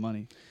make all the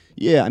money.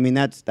 Yeah, I mean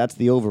that's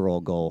the overall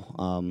goal.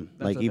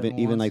 Like what even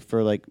everyone like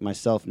for like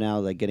myself now,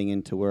 like getting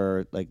into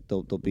where like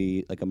there'll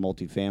be like a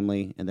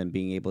multifamily, and then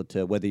being able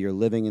to, whether you're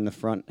living in the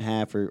front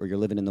half or you're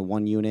living in the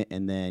one unit,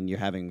 and then you're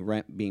having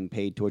rent being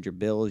paid towards your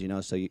bills,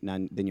 so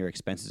then your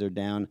expenses are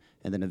down,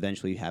 and then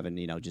eventually having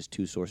just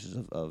 2 sources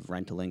of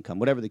rental income,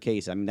 whatever the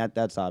case. I mean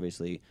that's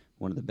obviously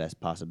one of the best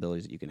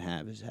possibilities that you can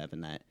have, is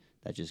having that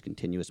just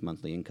continuous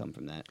monthly income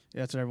from that.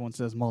 Yeah, that's what everyone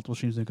says. Multiple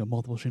streams of income.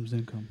 Multiple streams of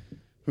income.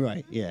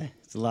 Right. Yeah.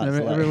 It's a lot.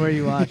 Everywhere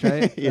you watch,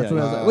 right? Yeah. That's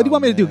what, I was like. What do you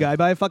want me to do, guy?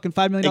 Buy a fucking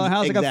 $5 million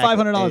house? I got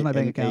Exactly. $500 in my And-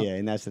 bank account. Yeah,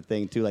 and that's the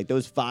thing too. Like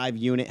those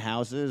 5-unit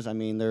houses, I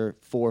mean, they're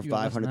 $400,000 or You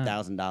got less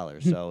than that.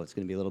 $500,000, so it's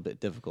going to be a little bit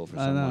difficult for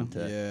I someone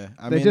know. to. Yeah,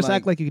 I They mean, just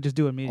act like you could just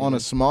do it immediately. on a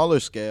smaller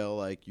scale,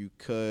 like you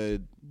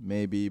could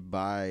maybe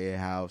buy a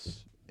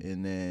house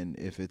and then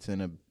if it's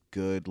in a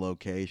good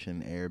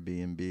location,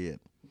 Airbnb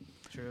it.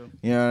 True.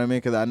 You know what I mean?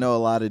 Because I know a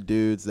lot of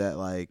dudes that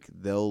like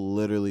they'll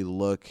literally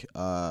look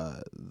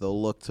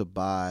to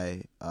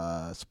buy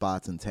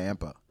spots in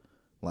Tampa,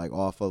 like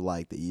off of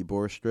like the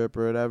Ybor Strip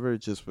or whatever,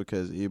 just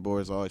because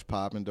Ybor is always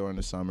popping during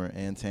the summer,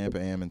 and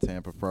Tampa Am and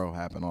Tampa Pro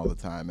happen all the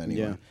time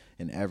anyway. Yeah.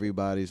 And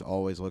everybody's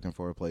always looking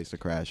for a place to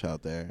crash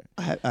out there.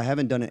 I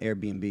haven't done an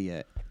Airbnb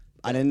yet.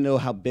 I didn't know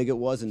how big it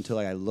was until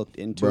I looked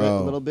into it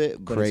Bro, a little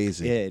bit. But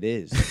crazy. Yeah, it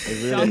is. It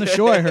really, Down the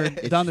shore, I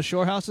heard. Down the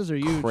shore houses are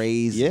huge.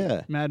 Crazy.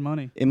 Yeah. Mad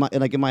money. In my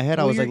head,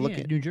 I was like Yeah,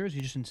 looking. New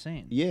Jersey, just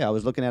insane. Yeah, I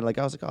was looking at it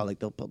I was like, oh, like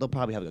they'll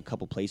probably have a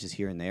couple places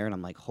here and there, and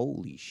I'm like,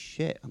 holy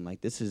shit! I'm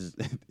like, this is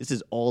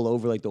all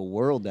over like the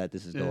world that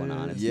this is going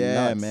on. It's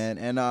Yeah, nuts. man.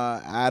 And I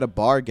had a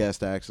bar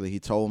guest actually.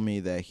 He told me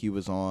that he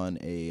was on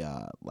a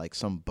like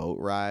some boat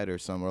ride or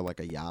somewhere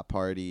like a yacht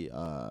party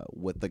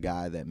with the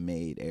guy that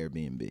made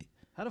Airbnb.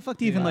 How the fuck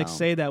do you even like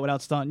say that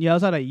without stunting? Yeah, I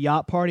was at a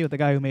yacht party with the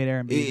guy who made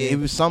Airbnb. It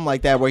was something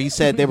like that where he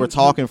said they were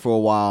talking for a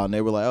while and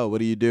they were like, "Oh, what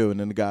do you do?" And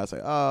then the guy's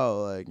like,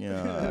 "Oh, like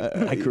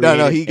I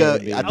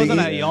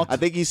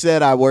think he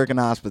said I work in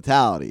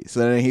hospitality." So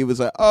then he was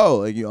like, "Oh,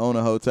 like you own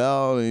a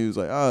hotel?" And he was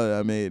like, "Oh,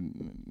 I made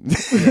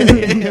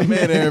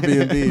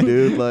Airbnb,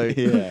 dude." Like,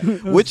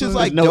 which is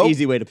like no dope.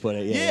 easy way to put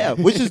it. Yeah,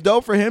 which is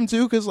dope for him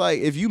too, because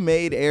like if you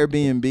made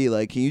Airbnb,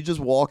 like can you just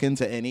walk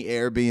into any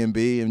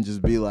Airbnb and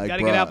just be like,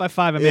 gotta "Bruh, get out by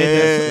 5 and make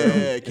this.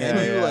 Yeah,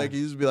 can you? Like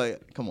you just be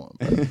like, come on,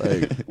 bro.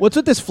 Like, what's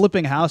with this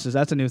flipping houses?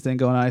 That's a new thing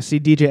going on. I see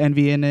DJ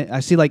Envy in it.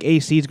 I see like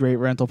AC's great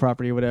rental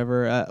property or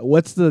whatever.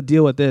 What's the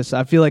deal with this?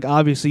 I feel like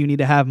obviously you need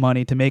to have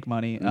money to make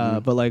money,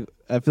 but like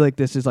I feel like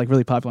this is like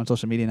really popular on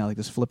social media now, like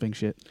this flipping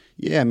shit.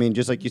 Yeah, I mean,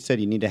 just like you said,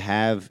 you need to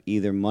have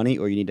either money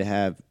or you need to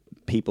have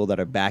people that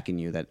are backing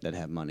you that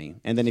have money.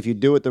 And then if you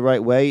do it the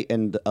right way,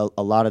 and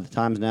a lot of the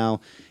times now,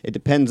 it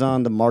depends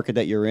on the market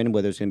that you're in,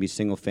 whether it's going to be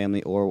single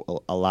family or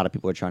a lot of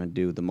people are trying to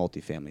do the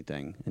multifamily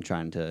thing and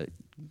trying to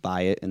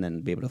buy it and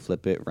then be able to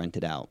flip it, rent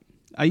it out.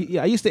 I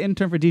used to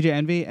intern for DJ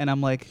Envy, and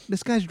I'm like,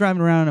 this guy's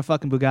driving around in a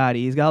fucking Bugatti.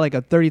 He's got like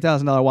a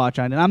 $30,000 watch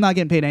on, and I'm not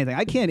getting paid anything.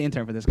 I can't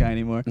intern for this guy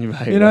anymore.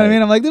 Right, you know what I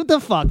mean? I'm like, what the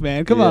fuck,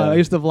 man? Come on. I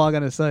used to vlog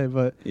on his site,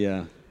 but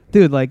yeah.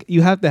 Dude, like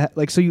you have to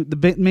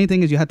the main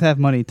thing is you have to have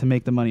money to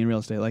make the money in real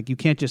estate. Like you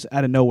can't just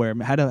out of nowhere.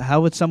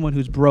 How would someone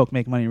who's broke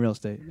make money in real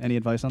estate? Any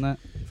advice on that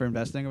for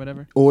investing or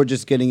whatever? Or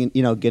just getting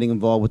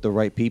involved with the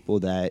right people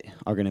that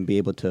are going to be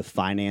able to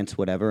finance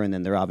whatever, and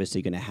then they're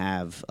obviously going to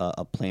have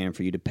a plan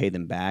for you to pay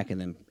them back,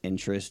 and then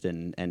interest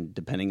and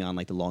depending on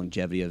like the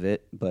longevity of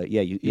it. But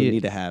yeah, you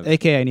need to have.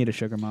 AKA, I need a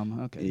sugar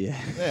mama. Okay.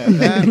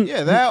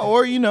 Yeah. That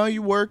or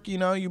you work,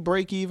 you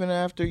break even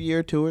after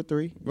year 2 or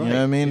 3. Right. You know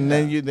what I mean? Yeah.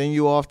 And then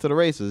you off to the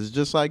races. It's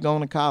just like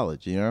going to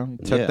college, You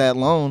took Yeah. that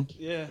loan.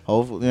 Yeah.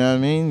 Hopefully, you know what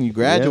I mean? You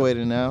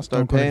graduated now. Start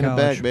Don't go to paying it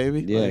college. back,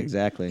 baby. Yeah, Like,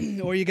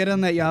 exactly. Or you get on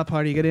that yacht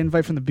party, you get an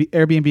invite from the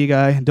Airbnb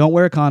guy. Don't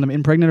wear a condom.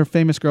 Impregnate a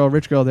famous girl,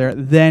 rich girl there.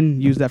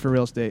 Then use that for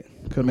real estate.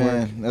 Could work.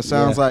 Man, that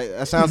sounds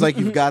like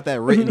you've got that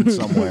written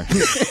somewhere.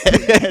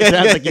 It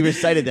sounds like you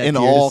recited that in to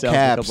all yourself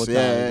caps. a couple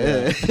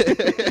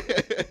times.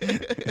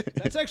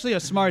 That's actually a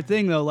smart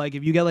thing though. Like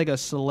if you get like a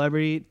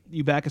celebrity,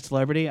 you back a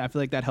celebrity, I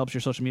feel like that helps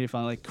your social media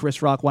following. Like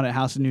Chris Rock won a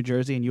house in New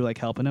Jersey and you like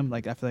helping him.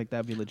 Like I feel like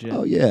that'd be legit.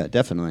 Oh yeah,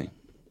 definitely,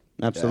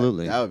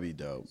 absolutely. That would be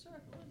dope.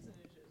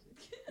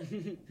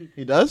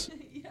 He does?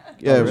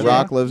 Yeah, really?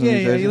 Rock lives in New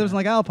Yeah, Jersey. he lives in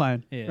like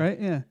Alpine. Yeah. Right?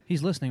 Yeah.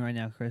 He's listening right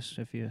now, Chris.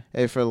 If you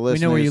Hey, for the we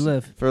listeners, know where you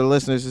live. For the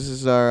listeners, this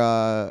is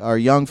our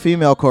young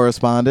female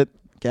correspondent,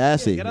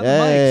 Cassie. Yeah, get on the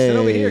mic. Sit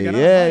over here. Get on the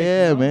mic,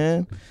 yeah, you know?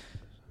 man.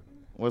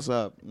 What's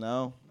up?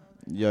 No?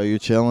 Yo, you're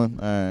chilling?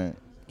 All right.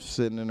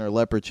 Sitting in her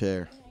leopard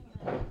chair.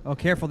 Oh,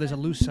 careful! There's a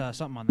loose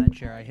something on that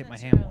chair. I hit my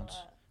hand once.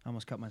 I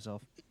almost cut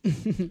myself. I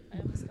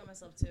almost cut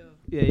myself too.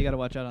 Yeah, you gotta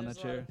watch out on There's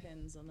that a lot chair. of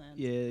pins on that.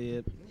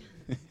 Yeah.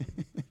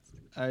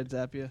 All right,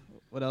 Zappia.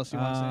 What else you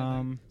want to say?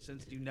 Anything?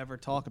 Since you never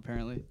talk,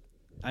 apparently.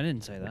 I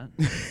didn't say that.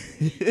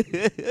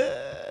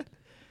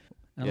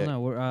 I don't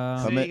know. We're,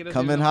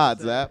 come in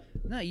hot, Zap.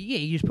 No, yeah,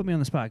 you just put me on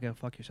the spot. Go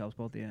fuck yourselves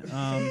both of you.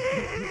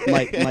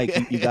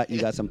 Mike, you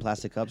got some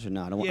plastic cups or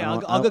not?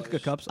 I'll go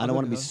get cups. I don't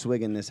want to be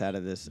swigging this out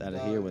of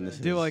here when this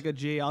Do is. like a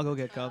G. I'll go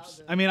get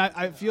cups. I mean,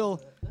 I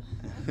feel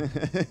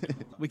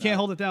we can't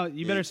hold it down.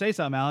 You better say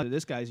something, Alan.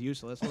 This guy's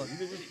useless. Look.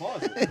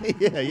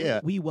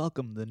 Yeah. We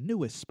welcome the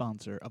newest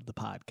sponsor of the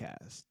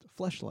podcast,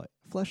 Fleshlight.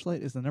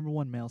 Fleshlight is the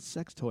 #1 male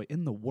sex toy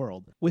in the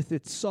world, with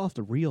its soft,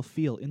 real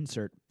feel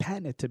insert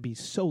patented to be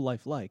so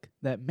lifelike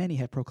that many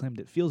have proclaimed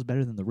it feels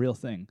better than the real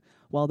thing.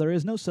 While there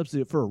is no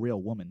substitute for a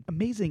real woman,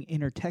 amazing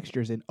inner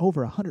textures and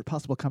over 100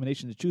 possible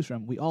combinations to choose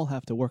from, we all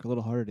have to work a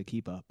little harder to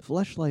keep up.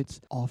 Fleshlights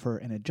offer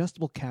an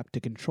adjustable cap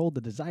to control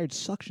the desired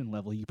suction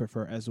level you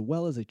prefer, as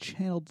well as a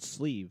channeled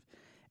sleeve,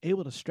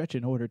 able to stretch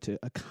in order to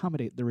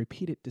accommodate the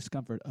repeated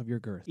discomfort of your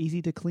girth.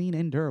 Easy to clean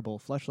and durable,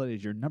 Fleshlight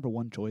is your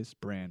 #1 choice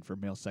brand for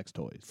male sex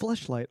toys.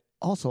 Fleshlight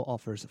also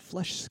offers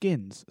flesh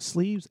skins,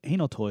 sleeves,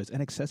 anal toys,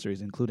 and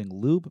accessories, including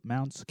lube,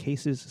 mounts,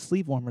 cases,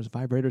 sleeve warmers,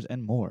 vibrators,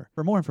 and more.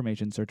 For more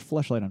information, search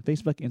Fleshlight on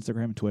Facebook,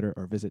 Instagram, and Twitter,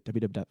 or visit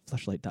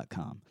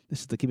www.fleshlight.com.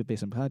 This is the Keep It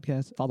Basement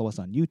podcast. Follow us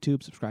on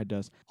YouTube, subscribe to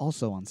us,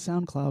 also on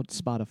SoundCloud,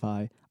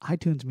 Spotify,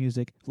 iTunes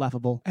Music,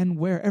 Laughable, and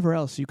wherever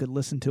else you could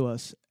listen to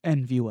us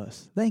and view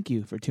us. Thank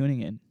you for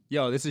tuning in.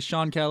 Yo, this is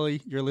Sean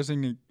Kelly. You're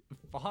listening to...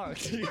 Fuck.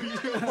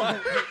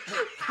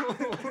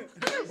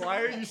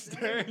 Why are you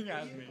staring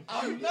at me?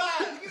 I'm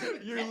not.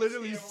 You're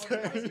literally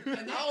staring.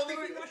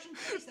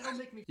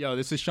 me. Yo,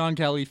 this is Sean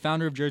Kelly,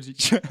 founder of Jersey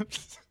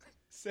Champs.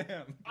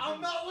 Sam.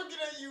 I'm not looking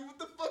at you. What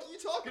the fuck are you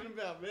talking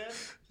about, man?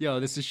 Yo,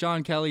 this is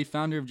Sean Kelly,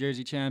 founder of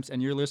Jersey Champs,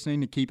 and you're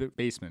listening to Keep It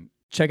Basement.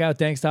 Check out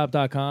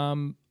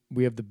dankstop.com.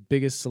 We have the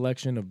biggest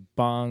selection of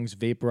bongs,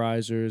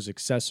 vaporizers,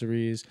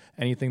 accessories,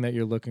 anything that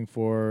you're looking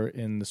for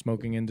in the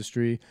smoking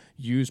industry.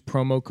 Use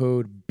promo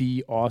code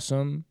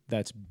BEAWESOME.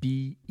 That's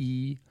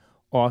BE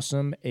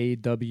awesome, AWESOME.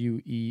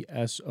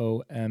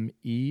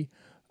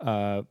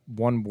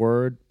 One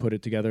word, put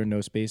it together,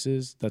 no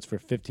spaces. That's for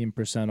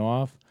 15%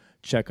 off.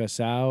 check us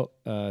out.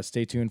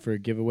 Stay tuned for a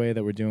giveaway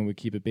that we're doing with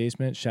Keep It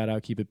Basement. Shout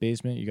out Keep It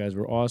Basement. You guys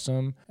were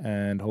awesome.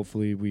 And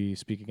hopefully we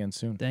speak again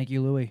soon. Thank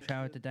you, Louie.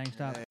 Shout out to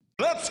Dangstop.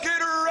 Let's get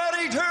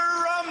ready to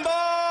rumble!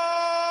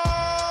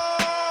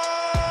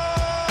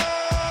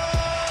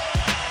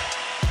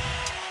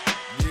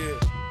 Yeah.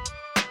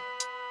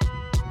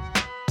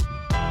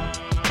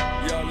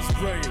 Yo, let's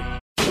bring it.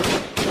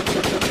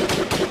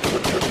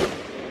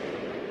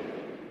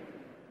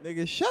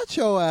 Nigga, shut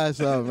your ass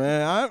up,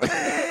 man.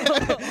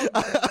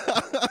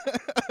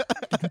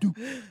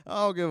 I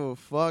don't give a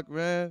fuck,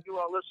 man. You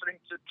are listening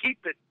to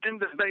Keep It in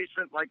the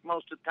Basement like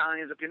most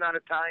Italians. If you're not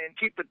Italian,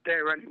 keep it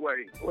there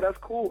anyway. Well, that's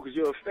cool because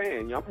you're a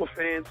fan. I'm a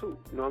fan too.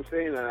 You know what I'm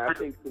saying? And I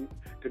think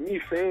to me,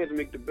 fans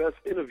make the best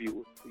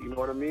interviewers. You know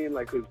what I mean?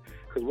 Like,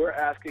 because we're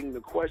asking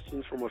the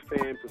questions from a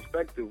fan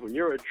perspective. When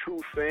you're a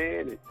true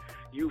fan and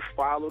you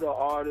follow the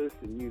artist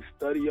and you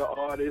study your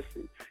artist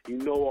and you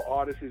know an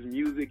artist's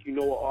music, you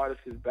know an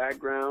artist's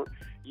background,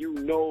 you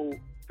know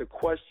the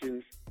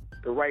questions,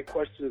 the right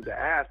questions to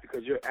ask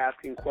because you're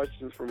asking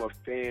questions from a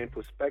fan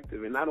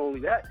perspective. And not only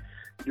that,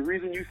 the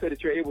reason you said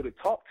that you're able to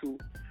talk to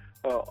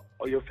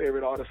your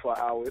favorite artist for an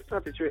hour, it's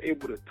not that you're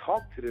able to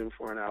talk to them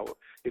for an hour.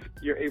 It's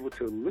you're able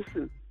to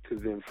listen to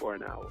them for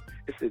an hour.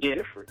 It's a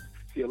difference.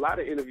 See, a lot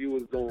of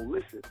interviewers don't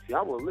listen. See,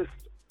 I'm a listener.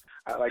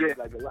 Like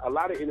a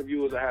lot of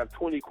interviewers, I have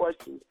 20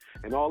 questions,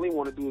 and all they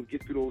want to do is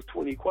get through those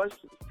 20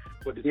 questions.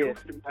 But the truth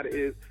of the matter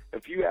is,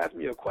 if you ask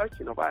me a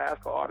question, if I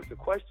ask an artist a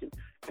question,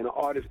 and the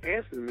artist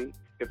answers me,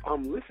 if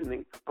I'm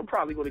listening, I'm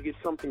probably going to get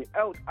something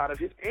else out of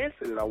his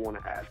answer that I want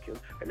to ask him.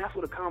 And that's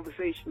what a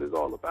conversation is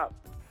all about.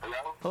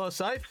 Hello,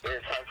 Syph? Hey,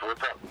 Syph,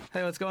 what's up?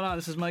 Hey, what's going on?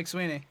 This is Mike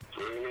Sweeney.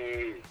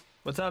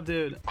 What's up,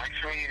 dude? Mike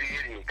Sweeney,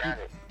 the idiot. Got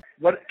it.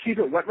 What? Keep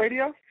it what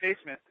radio?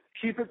 Basement.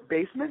 Keep it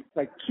basement?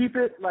 Like keep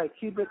it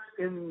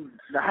in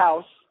the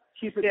house.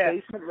 Keep it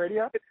basement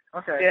radio?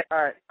 Okay. Yeah.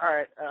 All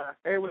right.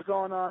 Hey, what's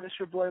going on? It's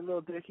your boy Lil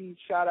Dicky.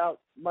 Shout out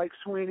Mike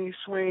Sweeney,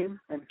 Swain,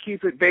 and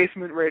Keep It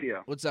Basement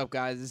Radio. What's up,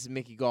 guys? This is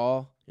Mickey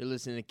Gall. You're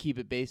listening to Keep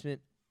It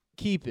Basement.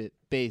 Keep It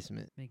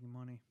Basement. Making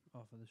money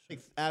off of the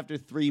show. After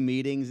 3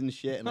 meetings and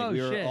shit, and like Oh, we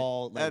were shit.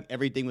 all like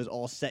everything was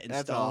all set in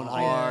That's a stone.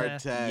 hard Yeah.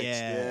 text.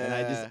 Yeah,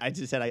 and I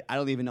just said I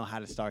don't even know how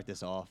to start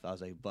this off. I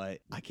was like, but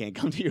I can't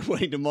come to your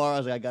wedding tomorrow. I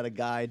was like, I got a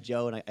guy,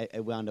 Joe, and I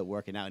wound up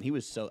working out, and he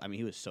was so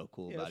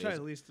cool Yeah, about that's it. right. He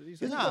At was- least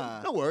he was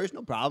like, no worries,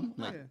 no problem.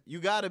 I'm like, You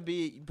gotta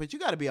be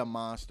a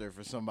monster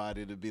for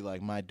somebody to be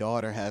like, my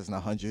daughter has an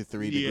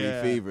 103 degree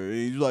Yeah. fever. And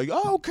he's like,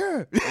 I don't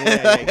care.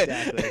 Yeah,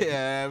 exactly.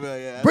 Yeah, but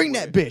yeah, bring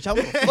that bitch. I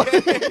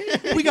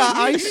will we got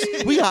ice.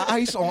 We got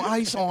ice on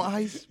ice on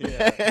ice.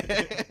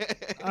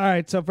 All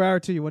right, so for hour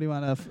 2, what do you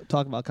want to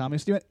talk about?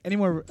 Comics? Do you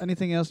want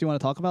anything else you want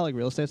to talk about, like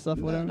real estate stuff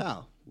or whatever? No.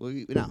 No. We're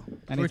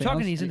Anything talking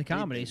else? he's into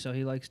comedy, so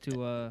he likes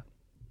to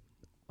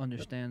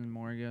understand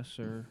more, I guess.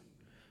 Or,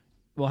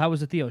 well, how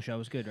was the Theo show? It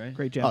was good, right?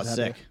 Great Oh, job.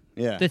 sick.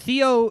 Yeah. The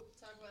Theo.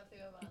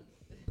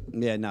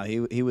 Yeah, no,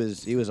 he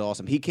was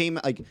awesome. He came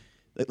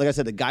like I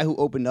said, the guy who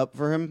opened up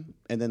for him,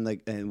 and then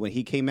and when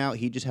he came out,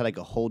 he just had like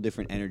a whole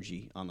different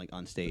energy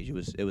on stage.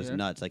 It was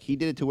nuts. Like he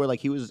did it to where like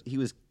he was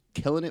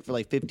killing it for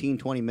like 15,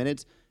 20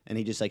 minutes, and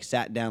he just like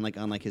sat down like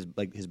on like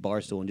his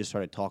bar stool and just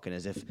started talking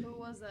as if Who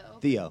was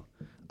that? Theo.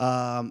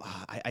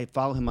 I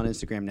follow him on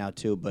Instagram now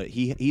too, but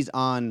he's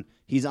on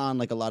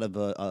like a lot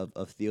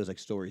of Theo's like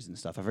stories and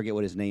stuff. I forget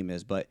what his name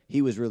is, but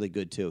he was really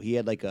good too. He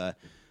had like a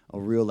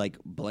real like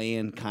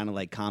bland kind of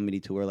like comedy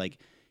to where like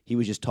he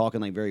was just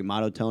talking like very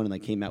monotone and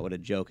like came out with a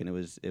joke, and it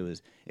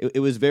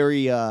was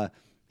very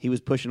he was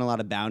pushing a lot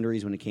of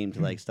boundaries when it came to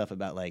like stuff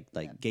about like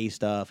gay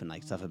stuff and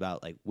like stuff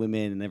about like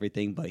women and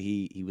everything, but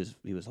he was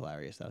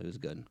hilarious though. He was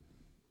good.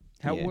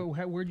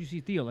 Where'd you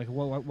see Theo? Like,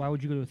 why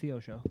would you go to a Theo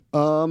show?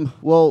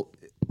 Well,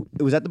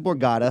 it was at the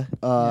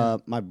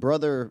Borgata. My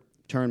brother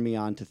turned me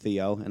on to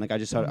Theo, and like I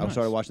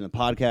started watching the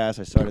podcast.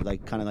 I started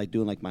like kind of like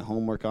doing like my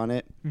homework on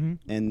it,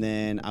 and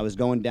then I was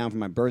going down for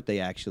my birthday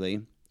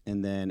actually,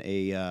 and then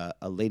a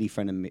lady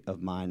friend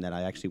of mine that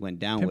I actually went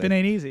down with. Pimpin'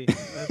 ain't easy.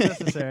 That's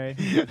necessary.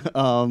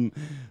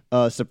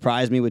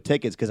 Surprised me with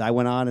tickets because I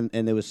went on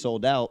and it was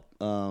sold out.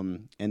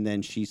 And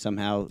then she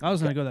somehow I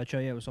was gonna go to that show.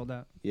 Yeah, it was sold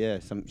out. Yeah,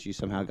 she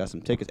somehow got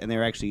some tickets, and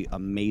they're actually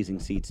amazing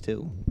seats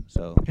too.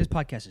 So his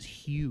podcast is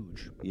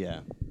huge.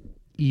 Yeah.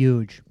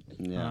 Huge.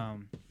 Yeah.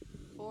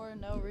 For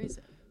no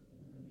reason.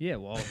 Yeah,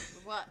 well,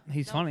 What?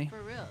 he's No, funny.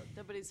 For real.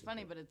 No, but he's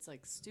funny, but it's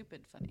like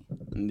stupid funny.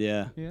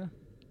 Yeah. Yeah.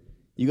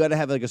 You got to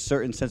have like a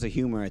certain sense of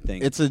humor, I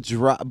think. It's a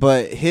drop,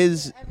 but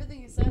his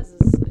Everything he says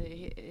is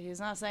he's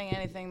not saying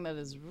anything that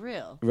is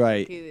real.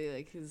 Right.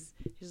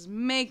 He's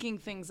making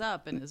things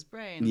up in his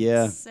brain.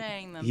 Yeah. He's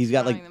saying them. He's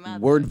got throwing like them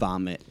out word there.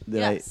 vomit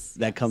Yes,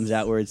 that comes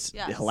out where it's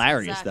Yes,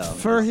 hilarious exactly. though.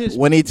 For his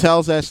when he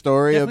tells that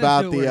story Definitely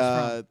about do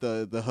where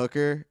it's the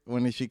hooker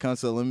when she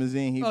comes to the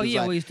limousine, he Oh was yeah,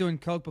 like, well he's doing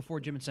coke before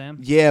Jim and Sam.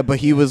 yeah, but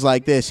he was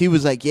like this. He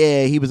was like,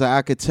 yeah, he was like,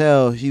 I could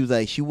tell. He was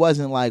like, she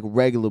wasn't like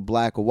regular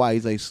black or white.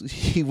 He's like,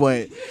 she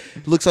went,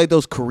 looks like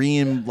those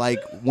Korean like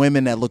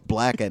women that look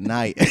black at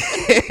night.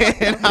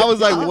 And I was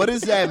like, what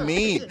does that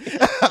mean?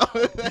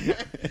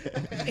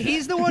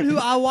 He's the one who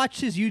I'll watch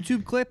his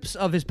YouTube clips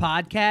of his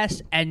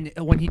podcast, and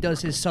when he does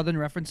his Southern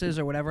references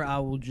or whatever,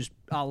 I'll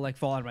like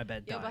fall out of my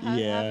bed. Yeah, but dying.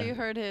 have you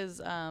heard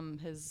his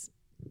his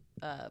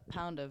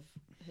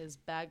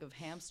bag of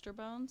hamster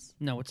bones?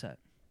 No, what's that?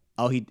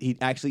 Oh, he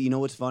actually. You know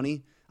what's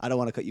funny? I don't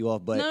want to cut you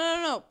off, but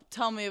No.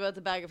 Tell me about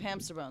the bag of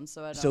hamster bones,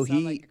 so I don't so sound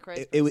he like a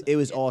crazy it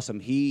was awesome.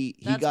 He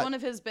That's got one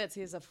of his bits.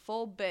 He has a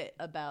full bit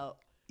about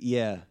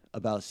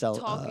about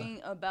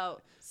talking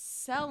about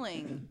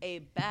selling a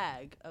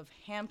bag of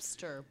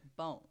hamster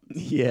bones.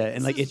 Yeah,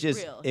 and like This it is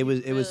just real.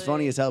 it was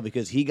funny as hell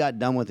because he got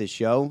done with his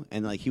show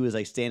and like he was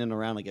like standing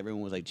around like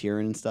everyone was like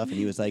cheering and stuff and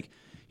he was like,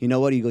 you know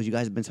what? He goes, you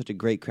guys have been such a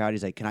great crowd.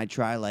 He's like, can I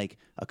try like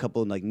a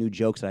couple of like new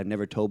jokes that I've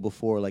never told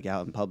before like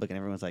out in public? And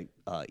everyone's like,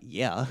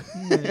 yeah.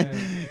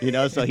 You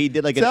know, so he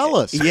did like Tell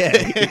us. Yeah,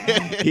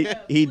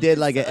 he did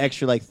like an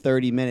extra like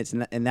 30 minutes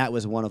and that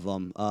was one of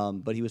them.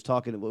 But he was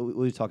talking. What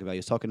was he talking about? He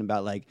was talking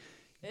about like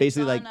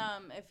basically it's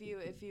on, like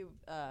if you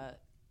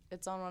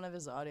it's on one of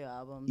his audio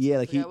albums. Yeah, I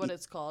like forget what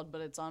it's called,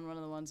 but it's on one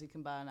of the ones you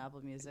can buy on Apple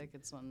Music.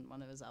 It's on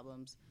one of his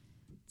albums.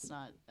 It's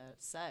not a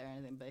set or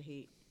anything, but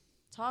he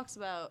talks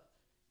about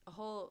a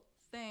whole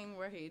thing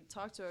where he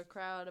talked to a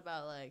crowd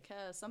about like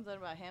something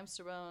about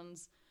hamster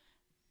bones.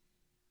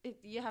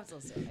 You have to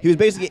listen. he was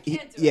basically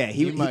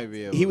You might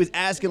be able he was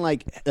asking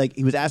like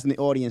he was asking the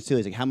audience too.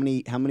 He's like, how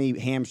many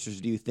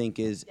hamsters do you think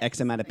is X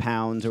amount of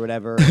pounds or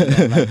whatever? And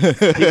then, like,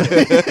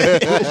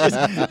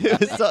 it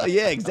was so,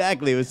 yeah,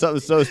 exactly. It was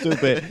something so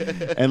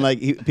stupid, and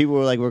like people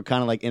were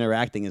kind of like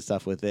interacting and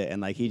stuff with it,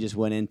 and like he just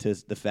went into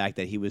the fact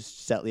that he was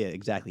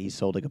exactly. He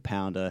sold like a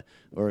pound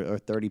or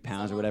 30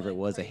 pounds or whatever it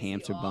was of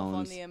hamster bones.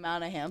 On the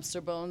amount of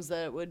hamster bones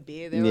that it would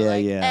be, they were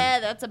like,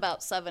 yeah. that's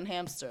about 7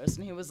 hamsters,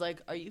 and he was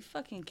like, are you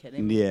fucking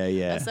kidding me?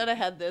 Yeah. I said I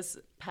had this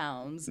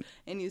pounds,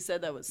 and you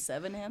said that was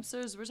 7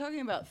 hamsters. We're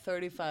talking about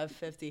 35,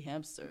 50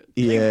 hamsters.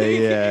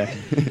 Yeah.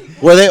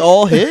 Were they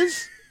all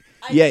his?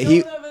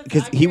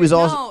 Because he was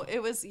also. No,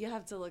 it was. You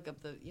have to look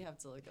up the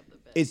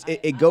bit.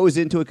 It goes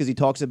into it because he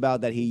talks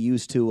about that he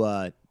used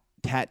to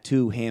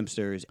tattoo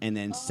hamsters and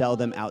then sell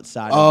them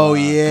outside. Oh of,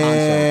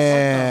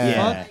 yeah.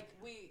 Yeah.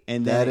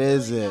 And that then,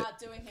 is it. Not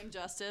doing him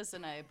justice,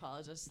 and I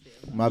apologize to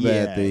you. My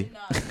bad, B.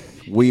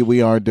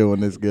 We aren't doing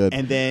this good.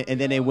 And then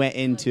they went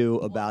into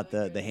about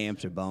the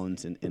hamster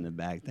bones in the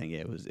back thing.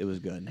 Yeah, it was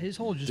good. His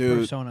whole Dude.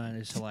 persona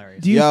is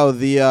hilarious. Yo,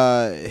 the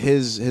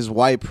his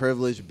white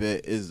privilege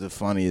bit is the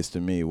funniest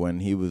to me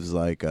when he was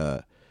like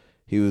I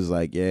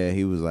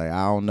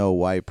don't know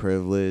white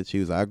privilege. He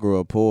was like, I grew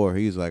up poor.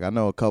 He was like, I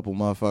know a couple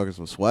motherfuckers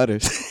with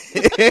sweaters.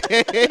 Are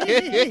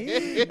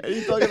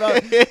you talking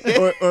about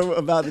or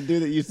about the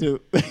dude that used to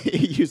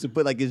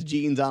put like his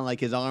jeans on like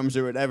his arms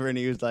or whatever, and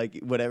he was like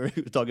whatever he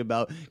was talking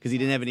about because he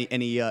didn't have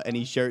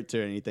any shirts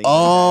or anything.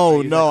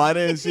 Oh no, I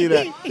didn't see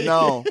that.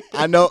 No,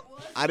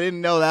 I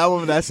didn't know that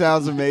one. That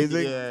sounds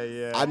amazing.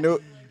 Yeah. I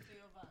knew.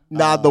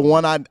 Nah, the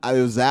one I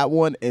was that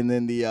one, and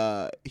then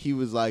he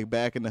was like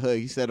back in the hood.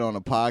 He said on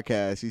a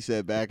podcast, he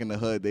said back in the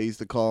hood they used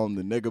to call him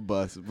the nigga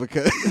bus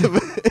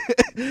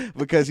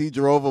because he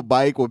drove a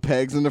bike with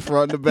pegs in the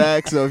front and the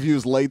back. So if he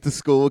was late to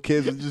school,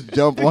 kids would just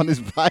jump on his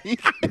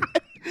bike,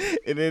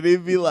 and then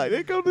he'd be like,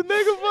 "Here come the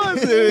nigga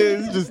bus!" And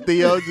it's just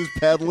Theo just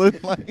pedaling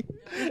like.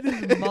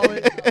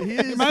 He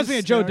reminds me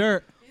of Joe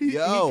Dirt.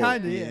 Yo, he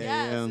kind of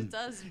Yes, it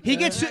does. He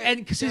gets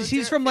and because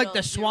he's from like the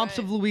You're swamps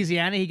right. of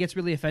Louisiana, he gets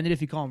really offended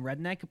if you call him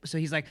redneck. So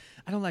he's like,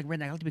 I don't like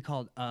redneck. I like to be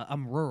called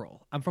I'm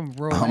rural. I'm from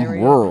rural I'm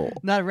area. rural.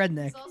 Not a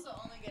redneck. He's also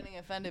only getting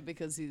offended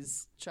because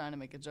he's trying to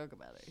make a joke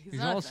about it. He's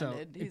He's not also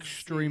offended.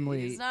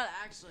 extremely He's not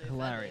actually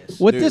hilarious.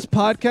 With this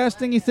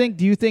podcasting,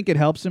 do you think it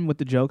helps him with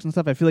the jokes and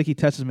stuff? I feel like he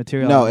tests his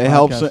material. No, on the it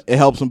helps. podcast. It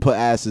helps him put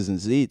asses in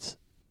seats.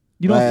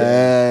 You don't,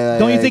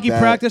 don't you think he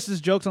that-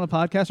 practices jokes on the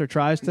podcast or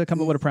tries to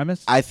come up with a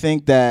premise? I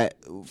think that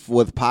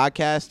with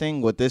podcasting,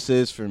 what this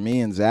is for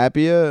me and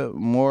Zappia,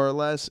 more or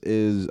less,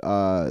 is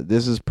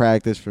this is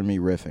practice for me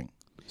riffing.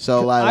 So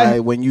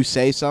like when you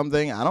say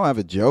something, I don't have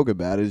a joke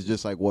about it. It's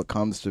just like what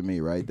comes to me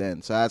right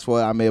then. So that's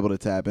what I'm able to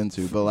tap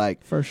into. But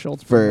like For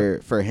Schultz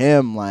for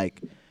him, like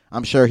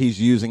I'm sure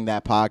he's using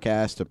that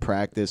podcast to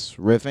practice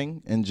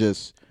riffing and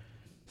just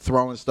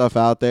throwing stuff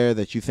out there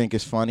that you think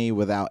is funny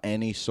without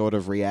any sort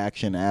of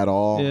reaction at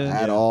all.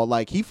 All.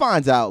 Like he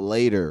finds out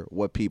later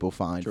what people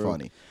find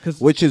funny,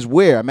 which is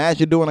weird.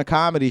 Imagine doing a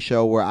comedy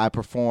show where I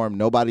perform,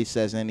 nobody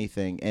says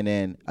anything, and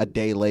then a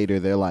day later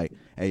they're like,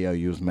 "Hey yo,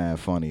 you was mad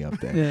funny up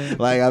there." Yeah.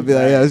 Like I'd be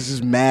like, "Yeah, this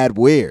is mad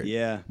weird."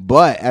 Yeah.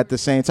 But at the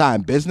same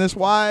time, business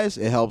wise,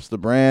 it helps the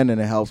brand and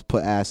it helps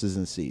put asses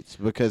in seats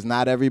because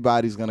not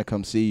everybody's gonna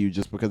come see you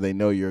just because they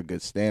know you're a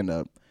good stand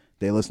up.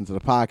 They listen to the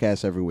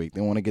podcast every week.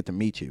 They want to get to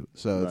meet you.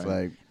 So it's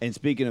like. And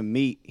speaking of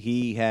meat,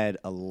 he had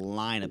a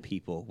line of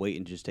people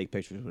waiting to just take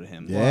pictures with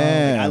him.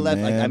 Yeah, Like, I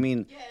left. Like man. I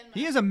mean,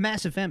 he has a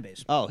massive fan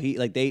base. Oh, he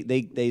like they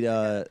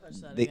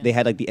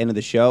had like the end of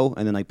the show,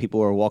 and then like people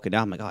were walking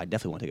down. I'm like, oh, I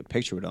definitely want to take a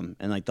picture with him.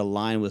 And like the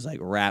line was like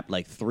wrapped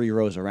like 3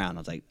 rows around.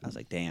 I was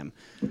like, damn.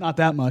 Not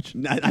that much.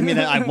 I mean,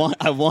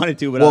 I wanted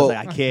to, but I was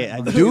like, I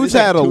can't. Dude's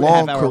had a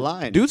long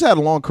line. Dude's had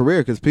a long career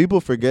because people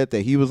forget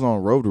that he was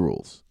on Road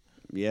Rules.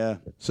 Yeah.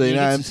 So you He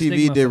know gets the MTV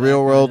stigma did for that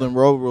Real World kinda. and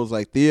Road Rules.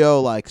 Like Theo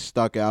like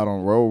stuck out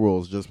on Road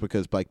Rules just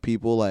because like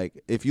people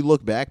like if you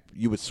look back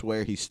you would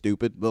swear he's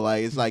stupid, but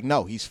like it's like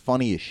no, he's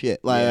funny as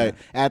shit. Like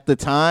at the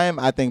time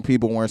I think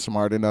people weren't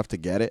smart enough to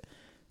get it.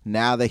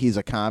 Now that he's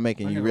a comic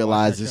and you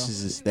realize this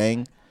is his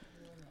thing.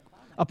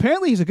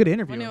 Apparently, he's a good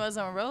interviewer. When he was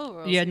on Road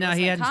Rules. Yeah, no, was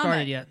he a hadn't comic.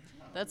 started yet.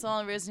 That's the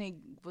only reason he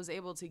was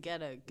able to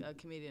get a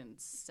comedian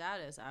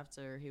status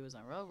after he was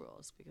on Road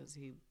Rules because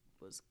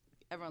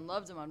everyone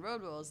loved him on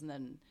Road Rules, and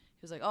then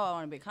he was like, "Oh, I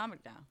want to be a comic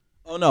now."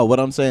 Oh no, what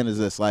I'm saying is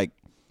this: like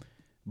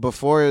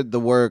before the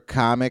word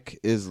comic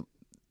is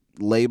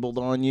labeled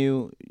on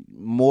you,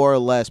 more or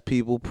less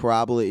people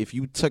probably, if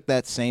you took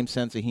that same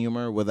sense of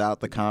humor without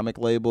the comic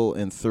label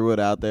and threw it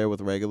out there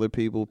with regular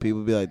people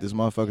would be like, this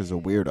motherfucker's a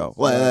weirdo.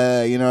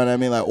 Like, you know what I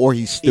mean? Like, or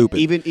he's stupid.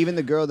 Even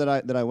the girl that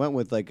I went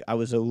with, like, I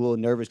was a little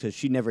nervous because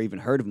she'd never even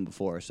heard of him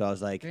before. So I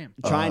was like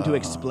trying to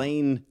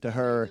explain to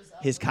her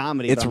his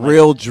comedy. It's but I'm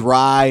real like,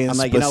 dry and I'm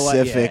like, you know what?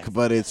 specific, Yeah.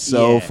 but it's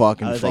so Yeah.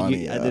 fucking I was like,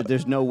 funny.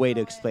 there's no way to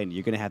explain it.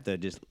 You're gonna have to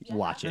just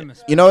watch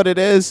it. You know what it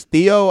is?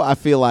 Theo, I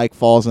feel like,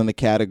 falls in the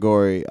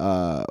category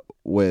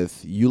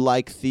with you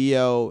like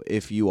Theo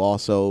if you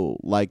also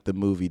like the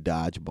movie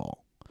Dodgeball.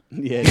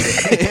 Yeah.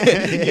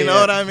 You know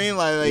what I mean?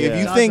 Like if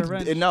you Dodger think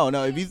wrench.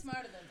 if you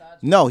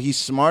no, he's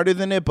smarter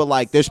than it, but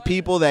like there's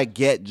people that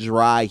get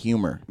dry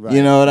humor.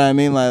 You know what I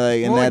mean?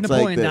 Like and Or that's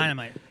Napoleon like the,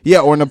 Dynamite. Yeah,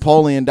 or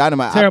Napoleon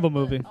Dynamite. Terrible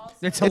movie.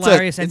 It's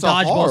hilarious, and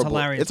Dodgeball's horrible,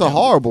 hilarious. It's a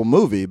horrible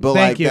movie, but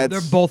Thank like you. that's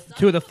They're both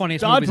two of the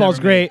funniest movies Dodgeball's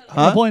ever great. made.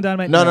 Huh? Napoleon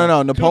Dynamite. No. Two of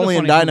the Napoleon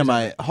funniest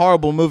Dynamite,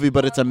 horrible movie,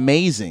 but it's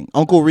amazing.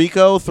 Uncle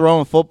Rico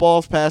throwing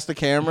footballs past the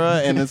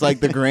camera, and it's like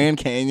the Grand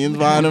Canyon's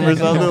behind him or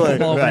something. Like,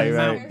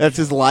 Right. That's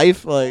his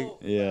life. Like,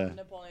 yeah.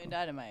 Napoleon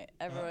Dynamite.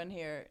 Everyone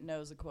here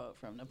knows a quote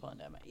from Napoleon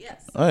Dynamite.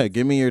 Yes. all right,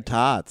 give me your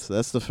tots.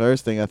 That's the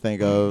first thing I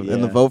think of.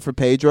 And the Yeah. Vote for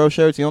Pedro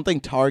shirts. You don't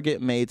think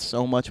Target made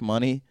so much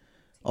money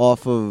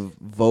off of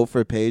Vote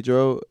for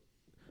Pedro?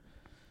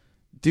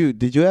 Dude,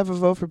 did you ever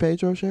vote for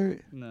Pedro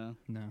shirt? No.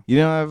 You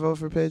don't have a vote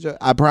for Pedro?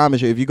 I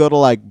promise you, if you go to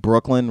like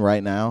Brooklyn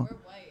right now,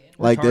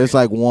 like there's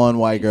like one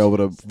white girl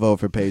with a vote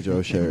for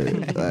Pedro shirt.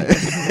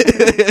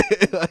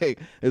 Like,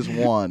 it's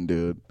one,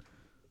 dude.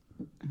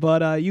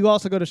 But you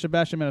also go to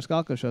Sebastian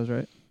Maniscalco shows,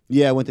 right?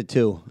 Yeah, I went to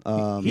two.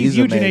 He's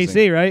huge in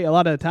AC, right? A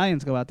lot of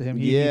Italians go out to him.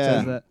 He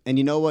says that. And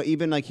you know what?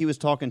 Even like he was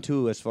talking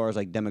too, as far as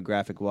like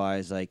demographic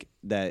wise, like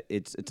that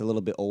it's a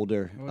little bit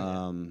older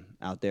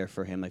out there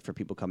for him, like for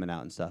people coming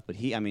out and stuff. But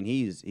he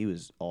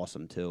was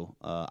awesome too.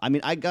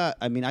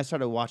 I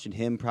started watching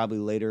him probably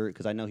later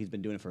because I know he's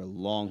been doing it for a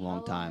long How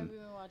long time. have you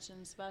been watching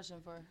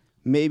Sebastian for?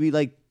 Maybe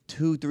like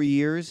 2-3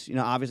 years. You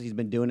know, obviously he's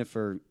been doing it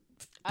for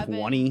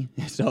 20.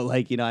 So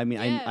like, you know,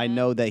 I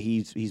know that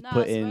he's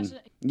put in.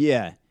 Sebastian-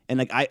 Yeah. And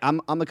like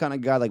I'm the kind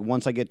of guy, like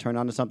once I get turned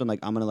on to something, like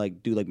I'm gonna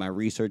like do like my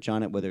research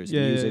on it, whether it's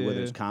music,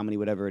 whether it's comedy,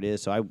 whatever it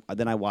is. So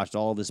I watched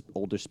all of his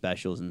older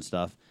specials and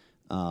stuff.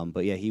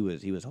 But yeah, he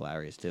was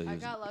hilarious too. I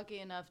got lucky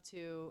enough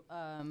to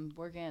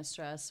working at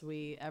Stress.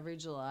 Every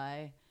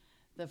July,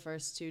 the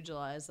first 2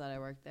 Julys that I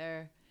worked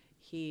there,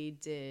 he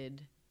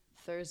did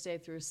Thursday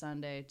through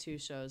Sunday 2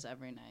 shows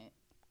every night.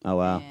 Oh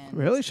wow! And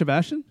Really,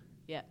 Sebastian?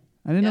 Yeah.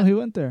 I didn't know he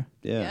went there.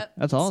 Yeah. Yep.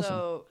 That's awesome.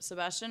 So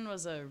Sebastian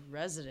was a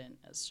resident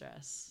at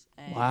Stress.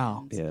 And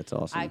Wow. Yeah, that's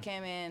awesome. I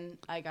came in.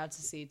 I got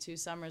to see 2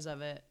 summers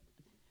of it.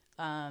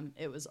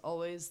 It was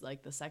always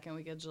like the second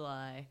week of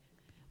July.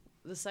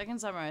 The second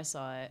summer I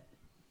saw it,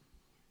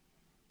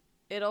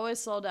 it always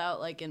sold out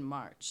like in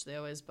March. They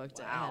always booked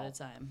it ahead of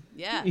time.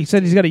 Yeah. He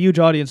said he's got a huge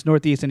audience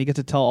Northeast, and he gets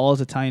to tell all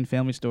his Italian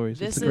family stories.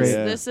 This It's is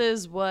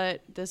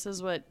great. this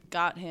is what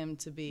got him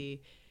to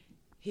be.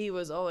 He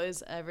was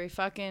always every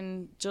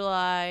fucking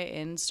July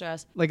in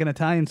Stress. Like an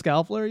Italian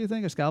scalper, you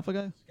think? A scalper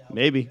guy?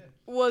 Maybe.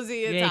 Was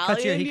he Yeah, he Italian?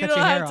 cut your- he you cut don't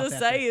your hair have to off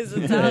say after. he's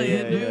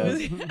Italian. Yeah, Was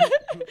he-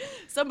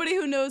 Somebody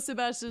who knows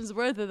Sebastian's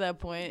worth at that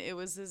point. It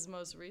was his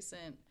most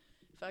recent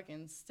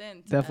fucking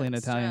stint. Definitely at an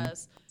Italian.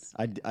 Stress.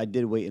 I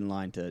did wait in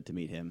line to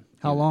meet him.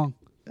 How long?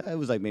 It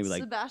was like maybe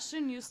like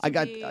Sebastian used to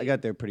I be.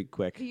 got there pretty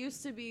quick. He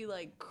used to be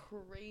like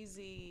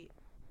crazy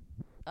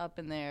up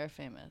in there,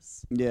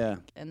 famous. Yeah.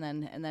 And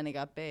then he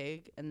got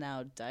big, and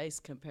now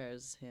Dice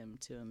compares him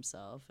to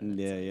himself. And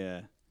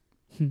Yeah.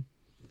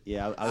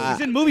 Yeah,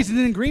 He's in movies and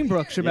in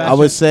Greenbrook, Sebastian. I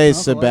would say Oh,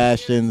 cool.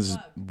 Sebastian's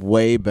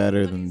way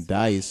better than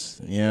Dice.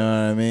 You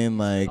know what I mean?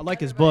 Like, I like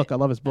his book. I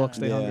love his book.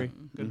 Stay Yeah. hungry.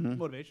 Good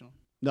Mm-hmm. motivational.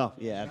 No,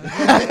 yeah.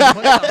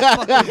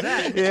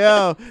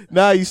 yeah.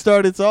 Nah, you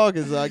started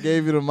talking, so I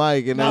gave you the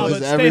mic, and No, that was but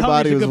Stay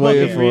everybody Hungry's a was good book.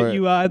 waiting If for it.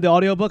 you the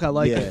audio book, I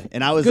like it.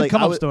 And I was Good like,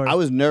 come-up story. I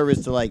was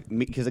nervous to like,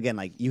 because again,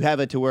 like you have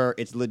it to where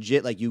it's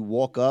legit. Like you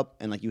walk up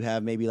and like you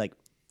have maybe like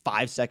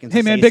 5 seconds. Hey,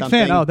 to man, say big fan.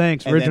 something, Oh,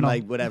 thanks, and original. Then,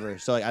 like whatever.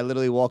 So like I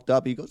literally walked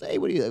up. He goes, "Hey,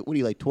 what are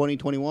you like 20,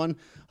 21?"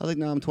 I was like,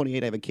 "No, I'm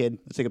 28. I have a kid.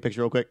 Let's take a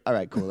picture real quick." All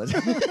right, cool. And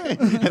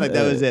like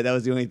that was it. That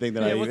was the only thing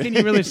that I. What can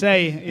you really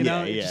say? You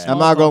know, yeah. I'm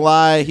not gonna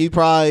lie. He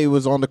probably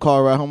was on the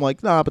car ride home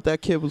like, nah, but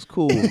that kid was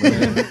cool,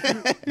 man.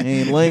 He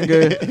ain't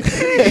linger.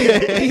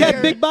 He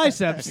had big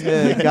biceps.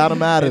 Yeah, got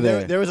him out of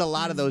there. There was a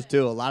lot of those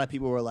too. A lot of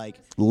people were like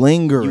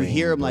lingering. You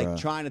hear them like bruh.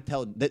 trying to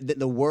tell.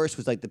 The worst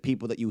was like the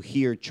people that you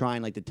hear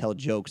trying like to tell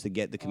jokes to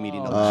get the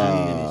comedian to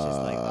laugh, and it's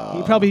just like.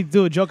 He'd probably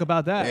do a joke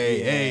about that.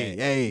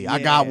 Hey, I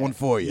got one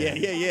for you.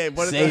 Yeah.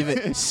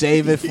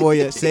 Save it for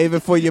you. Save it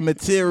for your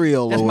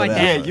material. That's or my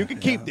whatever. dad. You can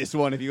keep this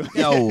one if you.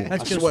 Yo,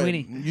 That's I Joe swear,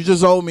 Sweeney. you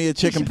just owe me a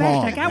chicken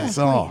Sebastian, palm. I got one That's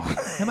for all. you.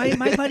 And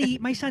my buddy,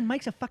 my son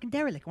Mike's a fucking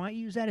derelict. Why don't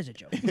you use that as a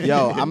joke?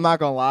 Yo, I'm not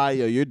gonna lie,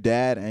 your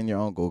dad and your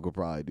uncle could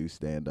probably do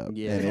stand up.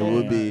 Yeah. And it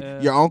would be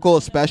your uncle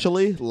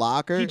especially,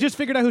 Locker. He just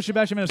figured out who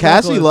Sebastian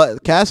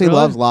Maniscalco Cassie is.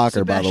 loves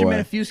Locker, by the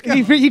way.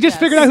 He just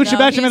figured out who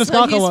Sebastian he's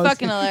Maniscalco was. He's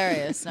fucking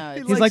hilarious. No,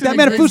 He's like, that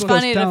Manafusco's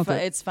talented.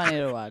 It's funny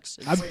to watch.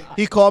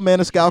 He called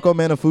Maniscalco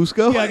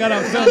Manafusco. Yeah, I got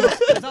on film.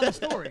 It's on the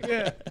story.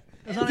 Yeah.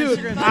 It's on Dude,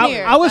 Instagram.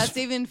 I was That's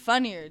even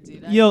funnier,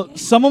 dude. Yo,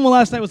 someone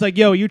last night was like,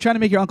 "Yo, you trying to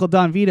make your Uncle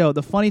Don Vito?"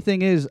 The funny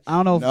thing is,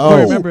 I don't know if No.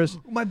 Corey remembers.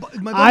 My buddy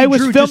I was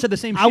Drew film- just said the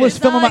same I was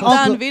shit. filming my Not like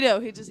uncle. Don Vito.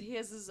 He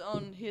has his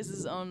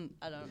own.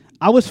 I don't.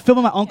 I was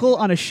filming my uncle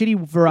on a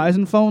shitty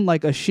Verizon phone,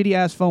 like a shitty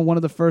ass phone, one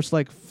of the first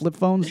like flip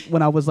phones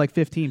when I was like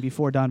 15,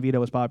 before Don Vito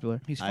was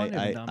popular. He's funnier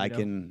than Don I Vito.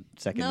 can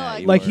second No, that. I-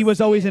 You Like were. he was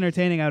always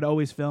entertaining. I would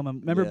always film him.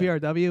 Remember Yeah.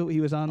 BRW? He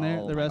was on there.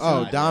 Oh The my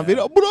restaurant. Oh, Don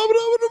Vito.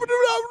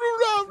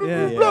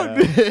 You know,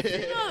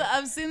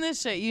 I've seen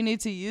this shit. You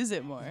need to use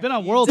it more. Been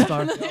on World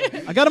Star.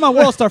 I got him on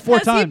World Star 4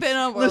 Has times. he been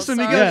on World Listen,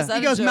 he Star? goes- Is that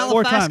he a goes joke?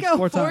 Four times. Malafasco?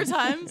 4 Four times.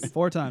 times?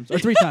 4 times. Or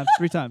 3 times.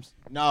 3 times.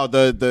 No,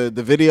 the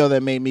video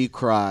that made me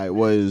cry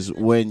was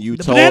when you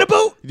told banana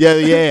boat?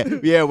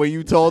 Yeah. When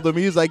you told him,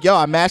 he was like, "Yo,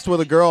 I matched with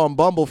a girl on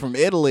Bumble from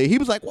Italy." He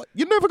was like, "What?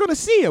 You're never gonna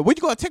see her? What,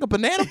 you gonna take a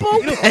banana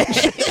boat?"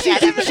 She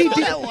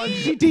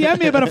DM'd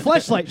me about a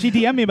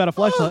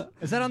fleshlight.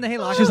 Is that on the Hey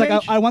Locker She's like,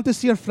 page? I want to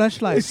see your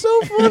fleshlight. It's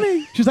so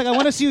funny. She's like, I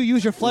want to see you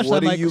use your fleshlight.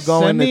 What are like, you send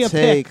going me to a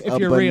pic take if a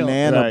you're real.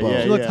 banana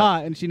boat? She looked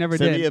hot, and she never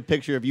Send did. me a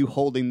picture of you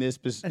holding this.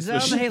 Is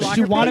that on the Hey She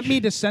Locker wanted page? me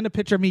to send a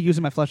picture of me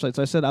using my fleshlight,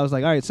 so I was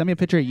like, all right, send me a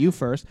picture of you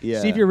first.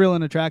 Yeah. See if you're real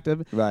and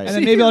attractive. Right. And See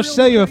then if maybe you're I'll real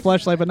sell you a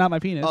fleshlight, but not my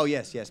penis. Oh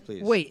yes,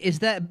 please. Wait, is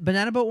that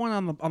Banana Boat one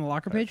on the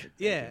Locker page?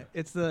 Yeah,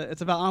 it's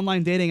about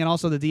online dating and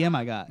also the DM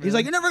I got. He's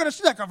like, you're never gonna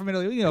see that girl from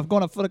Italy. You know,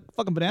 going on a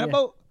fucking banana Yeah.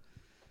 boat.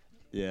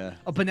 Yeah.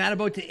 A Banana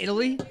Boat to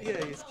Italy?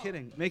 Yeah, he's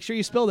kidding. Make sure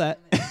you spill that.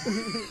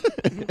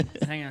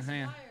 Hang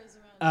on.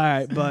 All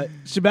right, but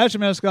Sebastian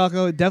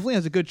Maniscalco definitely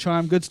has a good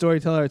charm, good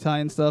storyteller,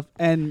 Italian stuff,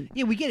 and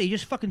Yeah, we get it. He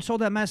just fucking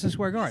sold out Madison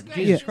Square Garden.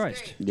 Jesus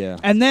Christ. Yeah.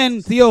 and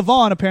then Theo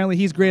Vaughn, apparently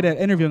he's great at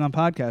interviewing on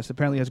podcasts.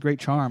 Apparently has great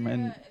charm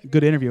and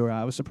good interviewer.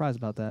 I was surprised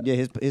about that. Yeah,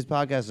 his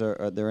podcasts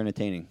are they're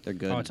entertaining. They're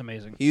good. Oh, it's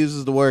amazing. He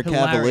uses the word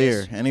Hilarious.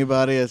 cavalier.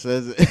 Anybody that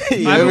says it,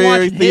 you I've ever been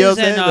hear watching Theo his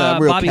say and that?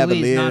 I'm real Bobby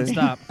Lee's cavalier.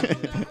 nonstop.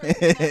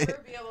 You'll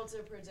never be able to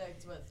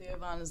predict what Theo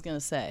Von is gonna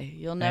say.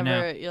 You'll I know.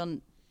 never. You'll.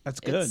 That's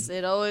good.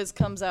 It always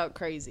comes out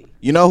crazy.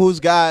 You know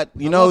who's got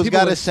love people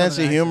a with sense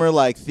of Southern humor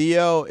like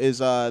Theo is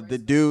the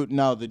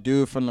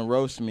dude from the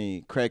Roast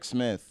Me, Craig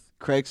Smith.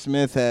 Craig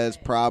Smith has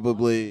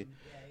probably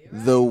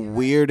the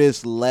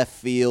weirdest left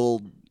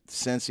field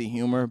sense of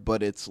humor,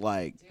 but it's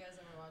like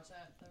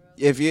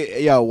if you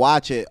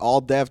watch it,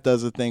 All Def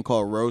does a thing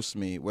called Roast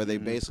Me, where they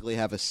basically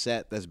have a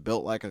set that's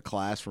built like a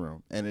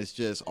classroom, and it's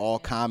just all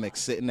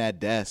comics sitting at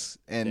desks,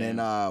 and then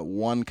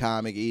one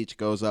comic each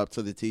goes up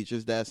to the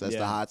teacher's desk. That's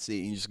the hot seat,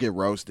 and you just get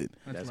roasted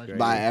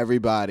by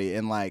everybody.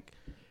 And like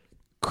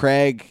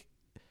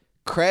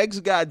Craig's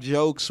got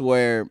jokes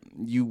where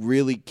you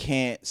really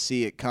can't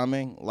see it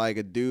coming. Like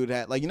a dude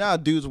had, like, you know how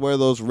dudes wear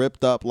those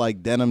ripped up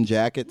like denim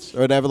jackets or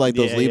whatever, like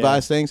those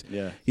Levi's things.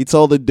 Yeah. He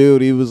told the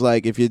dude, he was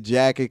like, if your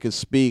jacket could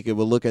speak, it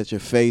would look at your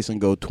face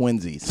and go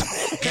twinsies.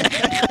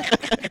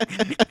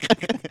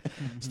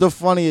 It's the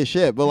funniest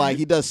shit. But like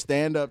he does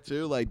stand up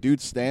too. Like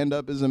dude, stand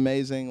up is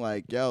amazing.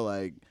 Like yo,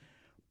 like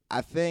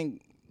I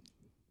think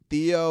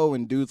Theo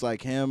and dudes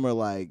like him are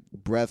like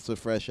breaths of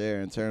fresh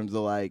air in terms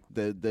of like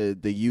the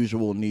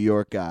usual New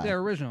York guy. They're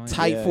original.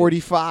 Tight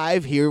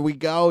 45, here we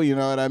go. You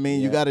know what I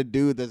mean? You got a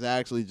dude that's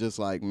actually just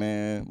like,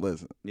 man,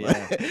 listen.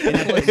 Yeah,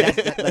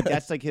 and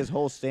that's like his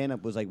whole stand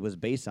up was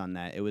based on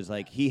that. It was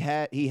like he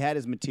had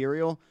his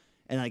material,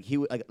 and like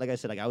like I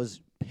said, like I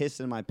was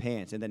pissing my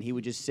pants, and then he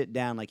would just sit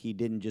down like he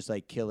didn't just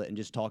like kill it and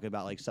just talk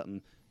about like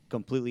something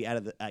completely out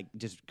of the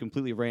just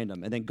completely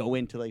random, and then go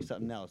into like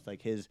something else.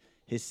 Like his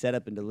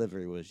setup and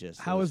delivery was just.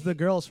 How was the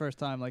girl's first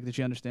time? Like, did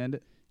she understand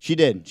it? She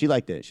did. She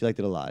liked it. She liked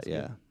it a lot.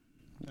 Yeah,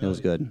 it was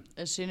good.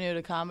 Is she new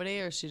to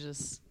comedy, or is she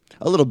just?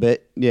 A little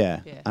bit.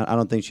 Yeah. Yeah. I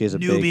don't think she has a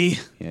Newbie.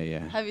 Big,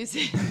 yeah. Have you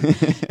seen?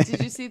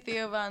 Did you see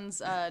Theo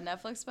Von's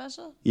Netflix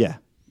special? Yeah.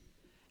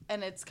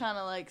 And it's kind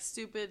of like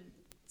stupid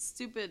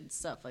stupid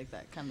stuff like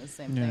that, kind of the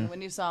same Yeah. thing.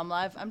 When you saw him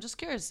live, I'm just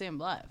curious to see him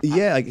live.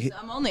 Yeah,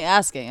 I'm only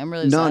asking. I'm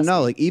really just no,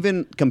 asking. like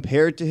even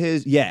compared to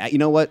his, you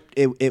know what?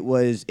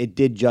 It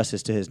did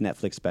justice to his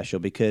Netflix special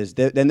because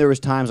then there was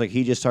times like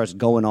he just starts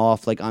going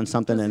off like on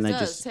something and He then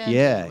does, just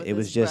tangent with it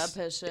was his just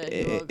Brad Pitt shit,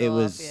 he will it go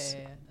was. off.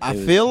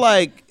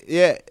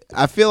 Yeah.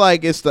 I feel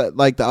like it's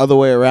the other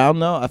way around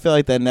though. I feel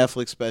like that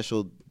Netflix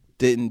special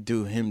didn't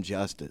do him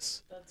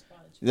justice.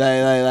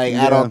 Like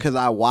at all, because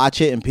I watch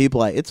it and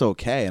people like it's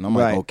okay, and I'm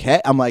like okay.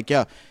 I'm like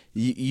yo,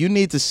 you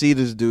need to see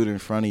this dude in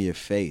front of your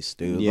face,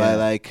 dude.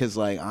 Yeah. Because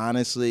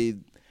honestly,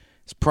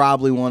 it's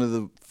probably one of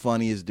the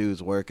funniest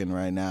dudes working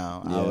right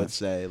now. I Yeah. would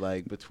say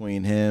like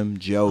between him,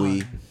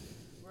 Joey.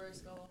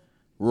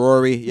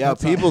 Rory,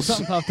 people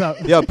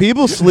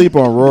sleep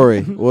on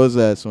Rory. What was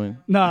that, Swing?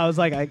 No, I was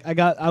like,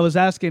 I was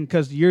asking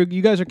because you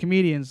guys are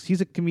comedians.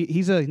 He's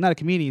not a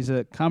comedian. He's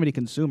a comedy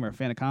consumer, a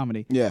fan of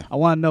comedy. Yeah. I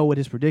want to know what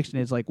his prediction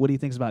is. Like, what he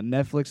thinks about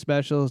Netflix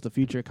specials, the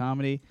future of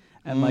comedy,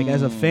 and like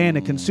as a fan,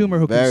 a consumer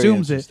who very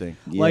consumes it, interesting.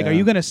 like, are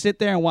you gonna sit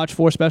there and watch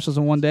 4 specials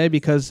in one day?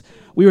 Because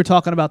we were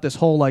talking about this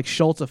whole like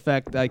Schultz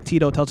effect. Like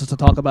Tito tells us to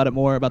talk about it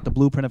more about the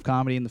blueprint of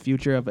comedy and the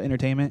future of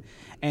entertainment,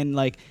 and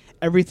like.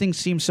 Everything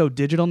seems so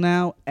digital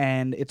now,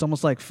 and it's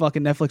almost like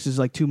fucking Netflix is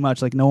like too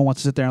much. Like no one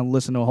wants to sit there and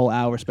listen to a whole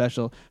hour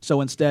special. So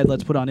instead,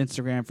 let's put on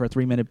Instagram for a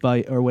 3-minute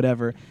bite or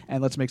whatever,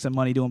 and let's make some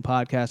money doing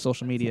podcasts,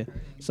 social media.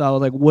 So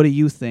like, what do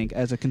you think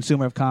as a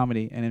consumer of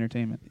comedy and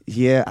entertainment?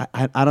 Yeah,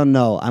 I don't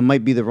know. I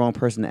might be the wrong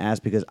person to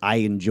ask because I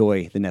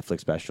enjoy the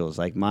Netflix specials.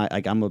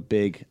 I'm a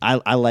big.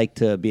 I like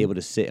to be able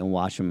to sit and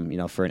watch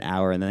them, for an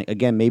hour. And then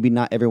again, maybe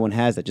not everyone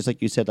has that. Just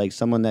like you said, like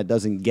someone that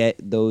doesn't get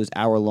those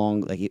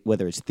hour-long, like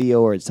whether it's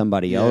Theo or it's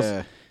somebody else.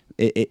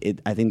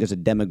 I think there's a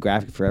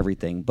demographic for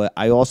everything, but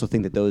I also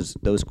think that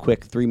those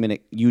quick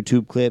 3-minute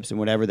YouTube clips and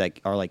whatever that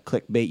are like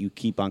clickbait, you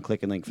keep on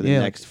clicking like for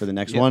the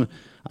next one.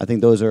 I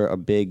think those are a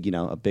big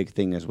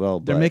thing as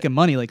well. They're making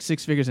money, like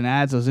 6 figures in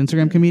ads. Those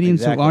Instagram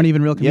comedians who aren't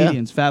even real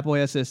comedians.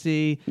 Fatboy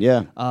SSD.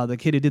 Yeah. The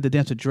kid who did the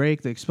dance with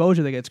Drake. The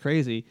exposure that gets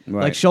crazy.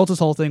 Right. Like Schultz's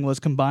whole thing was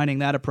combining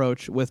that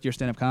approach with your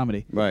stand-up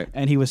comedy. Right.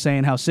 And he was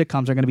saying how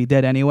sitcoms are going to be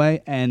dead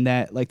anyway, and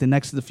that like the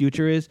next to the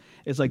future is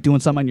like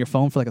doing something on your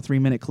phone for like a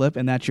 3-minute clip,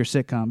 and that's your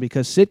sitcom.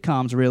 Because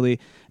sitcoms really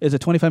is a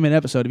 25-minute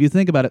episode. If you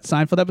think about it,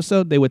 Seinfeld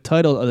episode, they would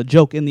title a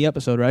joke in the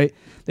episode, right?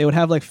 They would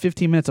have like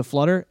 15 minutes of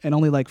flutter and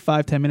only like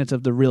 5-10 minutes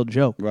of the real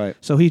joke. Right.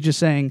 So he's just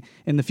saying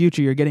in the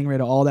future you're getting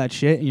rid of all that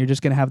shit and you're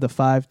just going to have the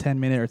 5-10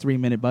 minute or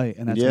 3-minute bite,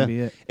 and that's going to be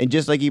it. And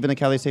just like even like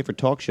how they say for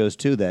talk shows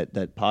too, that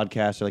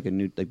podcasts are like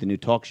the new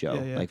talk show.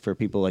 Yeah, yeah. Like for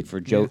people like for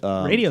Joe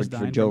Radio's for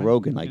dying Joe from it,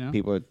 Rogan, like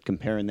people are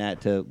comparing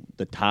that to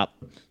the top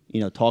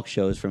talk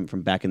shows from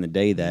back in the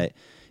day. That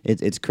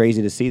it's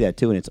crazy to see that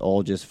too, and it's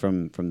all just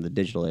from the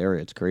digital era.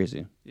 It's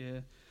crazy. Yeah.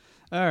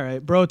 All right,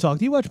 Bro Talk.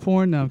 Do you watch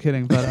porn? No, I'm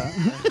kidding.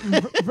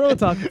 But Bro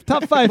Talk.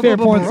 Top 5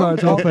 favorite porn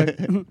stars real quick.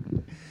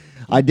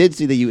 I did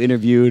see that you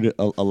interviewed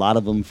a lot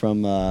of them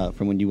from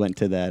when you went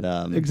to that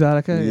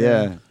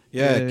Exotica.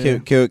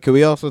 Yeah. Can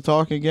we also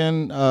talk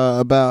again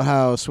about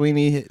how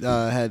Sweeney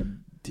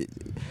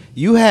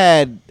you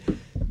had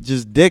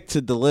just dick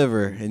to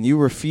deliver and you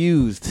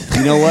refused?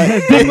 You know what?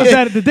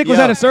 The dick was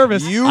out of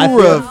service. You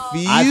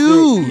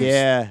refused.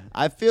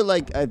 I feel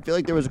like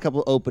there was a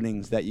couple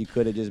openings that you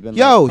could have just been.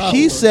 Yo, like,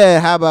 she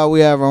said, "How about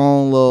we have our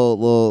own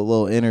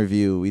little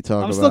interview? We talk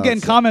about." I'm still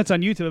getting comments on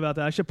YouTube about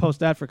that. I should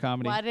post that for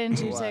comedy. Why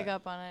didn't you take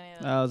up on any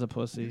of that? I was a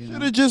pussy.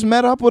 Should have just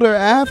met up with her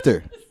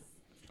after.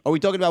 Are we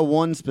talking about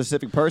one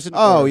specific person?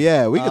 Oh or?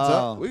 yeah, we could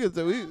talk. We could.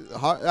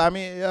 I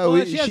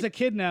mean, she has a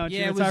kid now. And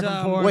she retired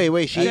from porn.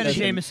 Wait. Jenna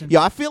Jameson.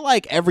 Yeah, I feel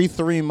like every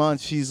 3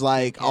 months she's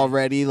like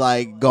already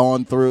like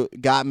going through.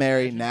 Got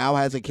married, now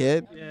has a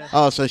kid. Yeah.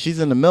 Oh, so she's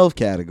in the MILF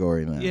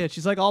category now. Yeah,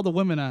 she's like all the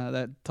women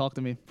that talk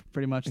to me.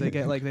 Pretty much, they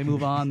get like they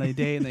move on, they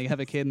date, and they have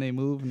a kid, and they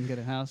move and get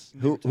a house.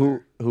 Who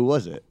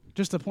was it?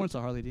 Just a porn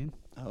star, Harley Dean.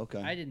 Oh,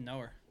 okay. I didn't know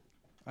her.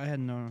 I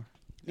hadn't known her.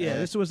 Yeah,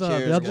 this was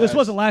cheers, this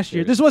wasn't last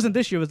year. Cheers. This wasn't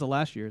this year. It was the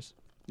last year's.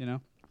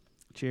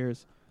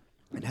 Cheers.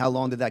 And how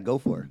long did that go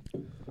for?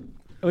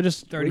 It was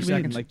just 30 what do you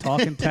mean, seconds. like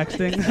talking,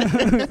 texting.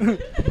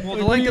 Well,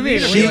 the length of the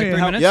She- interview, like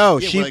 3 minutes.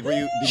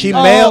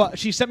 Yo,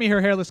 she sent me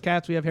her hairless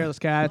cats. We have hairless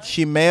cats.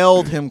 She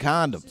mailed him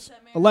condoms.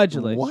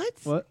 Allegedly. What?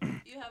 What?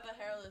 You have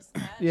a hairless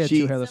cat. Yeah,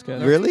 She- 2 hairless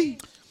cats. Really?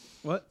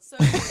 What?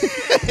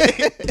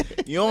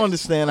 You don't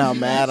understand how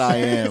mad I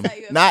am.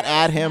 Not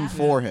at him,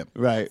 for him.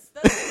 Right.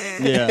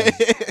 Yeah.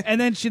 And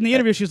then in the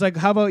interview, she was like,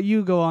 "How about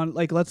you go on?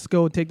 Like, let's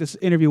go take this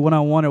interview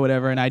 1-on-1 or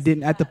whatever." And I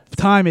didn't at the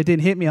time. It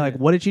didn't hit me. Like,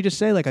 what did she just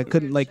say? Like, I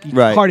couldn't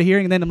Right. hard of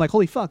hearing. And then I'm like,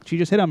 "Holy fuck!" She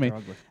just hit on me.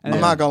 And I'm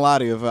then, not gonna lie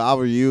to you. If I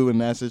were you in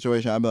that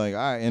situation, I'd be like, "All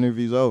right,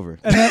 interview's over."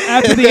 and then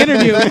after the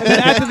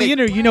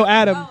interview,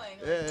 Adam.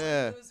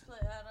 Yeah.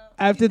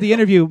 after the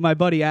interview, my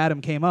buddy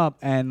Adam came up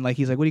and like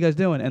he's like, "What are you guys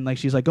doing?" And like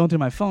she's like going through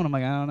my phone. I'm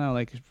like, "I don't know."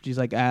 Like she's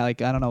like, I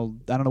don't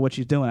know what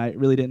she's doing. I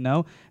really didn't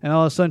know. And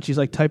all of a sudden she's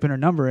like typing her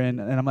number in,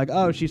 and I'm like,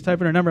 "Oh, she's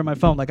typing her number in my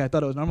phone." Like I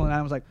thought it was normal. And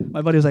I was like,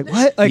 my buddy was like,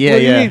 "What? Like Yeah, what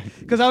do you yeah. mean?"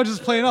 Because I was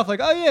just playing off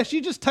like, "Oh yeah,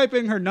 she's just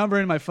typing her number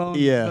in my phone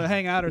Yeah. to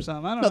hang out or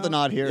something." I don't Nothing know.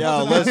 odd here.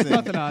 Yo, Nothing listen.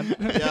 Nothing odd.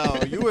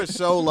 Yo, you were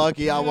so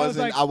lucky. I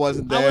wasn't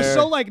there. I was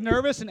so like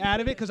nervous and out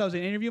of it because I was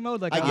in interview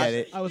mode. Like I get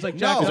it. I was like, No.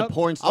 jacked As a up.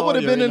 porn I would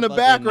have you're been in the fucking-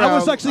 background. I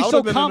was actually I so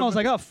would've been in calm. the- I was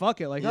like, "Oh fuck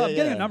it!" Like, Yeah, I'm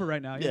getting yeah. a number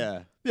right now.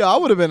 Yeah. Yeah, I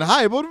would have been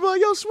hype. I would have been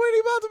like, yo, Sweeney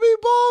about to be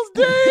Balls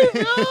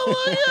Dave. Yo,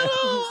 like, you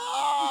know.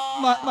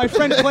 My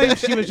friend claims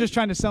she was just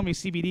trying to sell me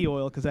CBD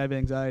oil because I have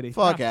anxiety.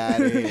 Fuck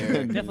out of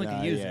here. Definitely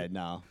could use yeah, it.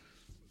 no.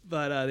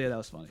 But yeah, that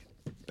was funny.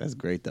 That's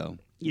great though.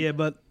 Yeah,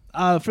 but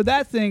for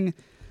that thing,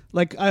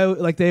 like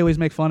they always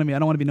make fun of me. I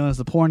don't want to be known as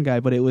the porn guy,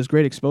 but it was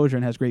great exposure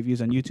and has great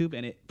views on YouTube,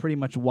 and it pretty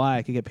much why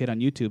I could get paid on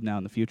YouTube now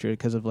in the future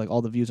because of like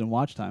all the views and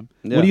watch time.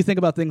 Yeah. What do you think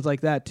about things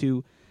like that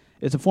too?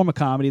 It's a form of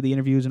comedy, the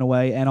interviews in a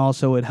way, and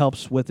also it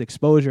helps with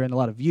exposure and a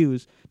lot of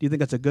views. Do you think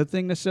that's a good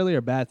thing necessarily or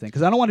a bad thing?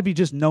 Because I don't want to be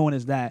just known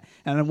as that.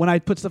 And when I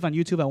put stuff on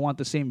YouTube, I want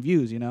the same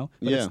views, you know?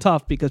 But Yeah. it's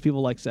tough because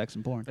people like sex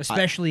and porn.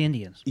 Especially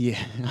Indians. Yeah.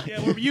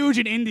 Yeah, we're huge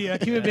in India.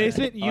 Cuban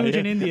Basement, huge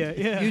in India.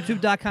 Yeah.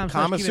 YouTube.com.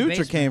 Kama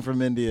Sutra came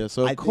from India,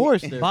 so of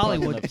course they're Bollywood.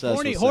 fucking obsessed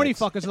Horny, with horny sex.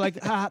 fuckers are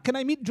like, can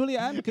I meet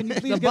Julianne? Can you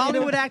please The get me to-"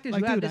 Bollywood actors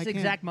like, who have dude, this I can't.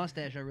 exact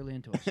mustache are really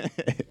into us.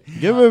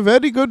 Give her a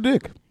very good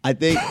dick. I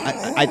think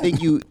I think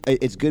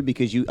it's good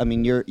because you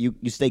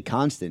stay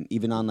constant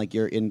even on like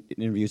your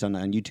interviews on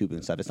YouTube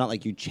and stuff. It's not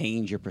like you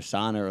change your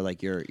persona or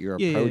like your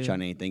Yeah, approach yeah.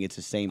 on anything. It's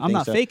the same I'm thing.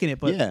 not So, faking it,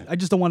 but yeah. I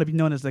just don't want to be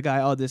known as the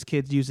guy. Oh, this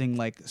kid's using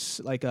like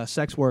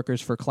sex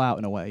workers for clout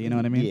in a way. You know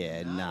what I mean?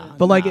 Yeah, nah.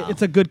 But like nah.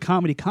 it's a good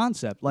comedy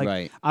concept. Like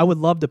Right. I would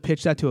love to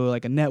pitch that to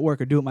like a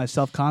network or do it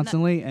myself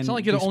constantly. And It's not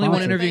like you're the be only one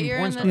sponsored. interviewing But you're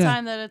porn in the stars. Yeah.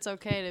 time that it's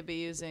okay to be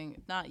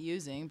using, not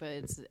using, but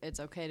it's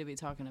okay to be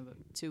talking about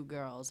two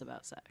girls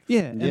about sex.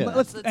 Yeah, and Yeah.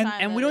 let's That's the and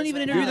time And we that don't it's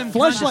even okay. interview them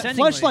Fleshlight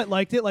condescendingly.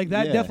 liked it. Like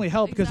that Yeah. definitely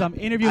helped because I'm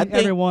interviewing I think-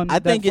 everyone I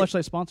that think it-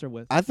 Fleshlight sponsored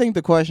with. I think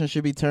the question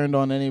should be turned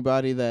on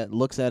anybody that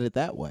looks at it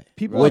that way.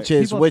 People- which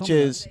people is have which told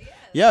me is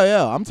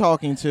yeah, I'm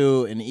talking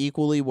to an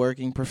equally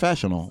working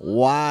professional.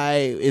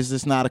 Why is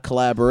this not a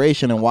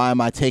collaboration and why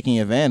am I taking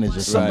advantage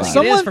of somebody?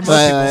 Someone, for most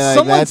So, people. like,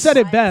 someone that's- said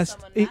it Why is best.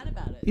 someone mad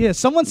about it? Yeah,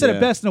 someone said Yeah. it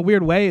best in a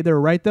weird way. They're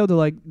right though. They're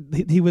like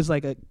he was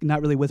like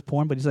not really with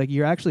porn, but he's like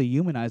you're actually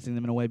humanizing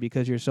them in a way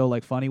because you're so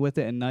like funny with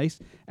it and nice,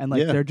 and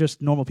like Yeah. they're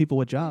just normal people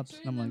with jobs.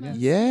 And I'm like,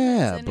 yeah.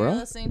 Yeah, And you're bro.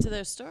 listening to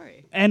their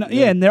story. And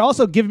and they're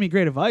also giving me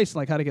great advice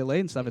like how to get laid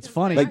and stuff. It's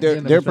funny. Like their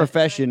And their respect.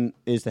 profession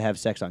is to have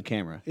sex on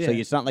camera. So Yeah.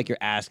 it's not like you're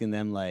asking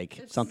them like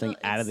It's something still-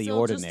 out it's of the still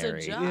ordinary.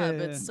 Just a job. Yeah.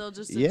 It's still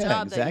just a Yeah,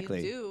 job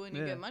exactly. that you do and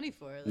you Yeah. get money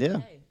for it. Yeah.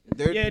 Like, hey.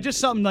 Yeah, just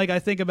something like I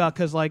think about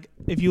because like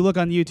if you look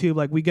on YouTube,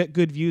 like we get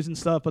good views and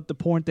stuff, but the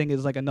porn thing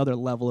is like another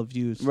level of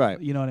views. Right.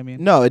 You know what I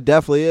mean? No, it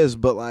definitely is,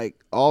 but like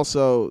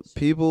also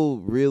people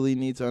really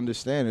need to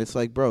understand it's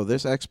like, bro,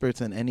 there's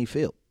experts in any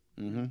field.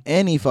 Mm-hmm.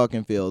 Any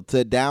fucking field,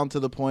 down to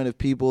the point of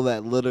people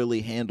that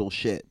literally handle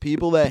shit.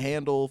 People that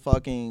handle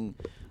fucking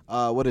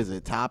what is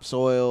it,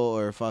 topsoil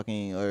or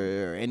fucking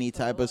or any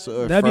type of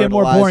or That'd be a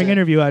more fertilizer. boring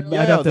interview. I'd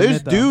Yeah, have to there's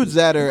admit, though. dudes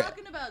that are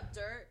Talking about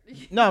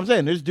dirt. no, I'm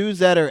saying there's dudes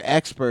that are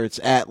experts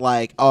at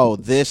like, oh,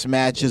 this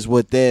matches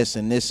with this,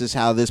 and this is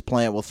how this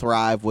plant will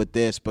thrive with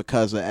this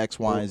because of X,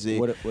 Y, and Z.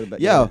 What about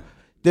Yo,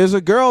 there's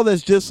a girl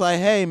that's just like,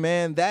 hey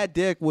man, that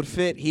dick would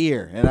fit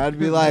here, and I'd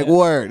be like,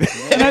 word.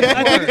 And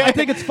I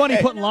think it's funny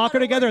putting Locker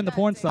together and the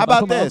porn stuff. How I about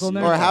put my this? uncle in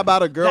Or there. how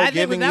about a girl That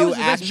giving was you the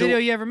best actual video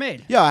you ever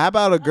made. Yo, how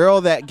about a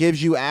girl that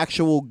gives you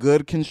actual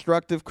good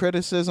constructive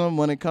criticism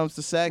when it comes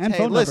to sex? And Hey,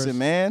 phone listen, numbers.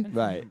 man.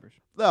 Right.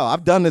 No,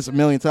 I've done this a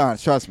million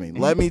times. Trust me.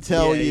 Let me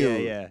tell Yeah, you. yeah,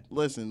 yeah.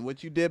 Listen,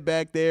 what you did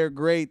back there,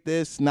 great.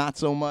 This, not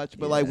so much.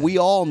 But like, we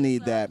all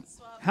need that.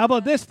 How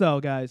about this though,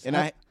 guys? And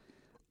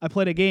I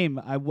played a game.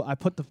 I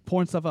put the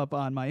porn stuff up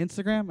on my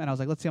Instagram, and I was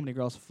like, let's see how many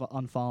girls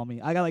unfollow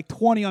me. I got like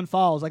 20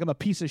 unfollows. Like I'm a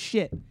piece of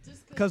shit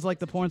because like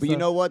the porn But stuff. you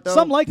know what, though?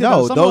 Some liked it.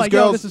 No, though. Some were those like,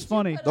 yo, girls- this is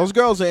funny. Those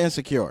girls are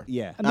insecure.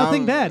 Yeah.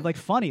 Nothing bad, like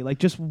funny, like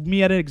just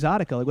me at an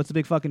Exotica. Like what's the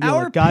big fucking deal?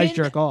 Like, guys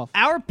jerk off.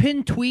 Our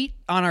pinned tweet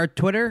on our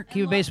Twitter,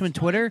 Keep It Basement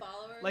Twitter,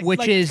 which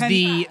like is 10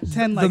 the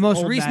like, most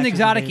old recent matches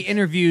Exotica and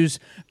interviews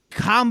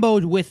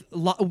comboed with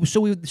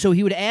so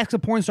he would ask a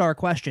porn star a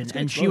question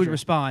and she would exposure.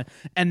 respond,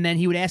 and then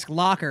he would ask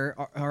Locker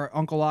or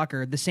Uncle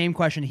Locker the same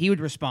question, he would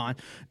respond,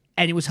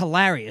 and it was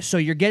hilarious. So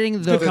you're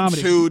getting the good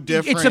comedy. Two it's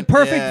different. a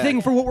perfect yeah.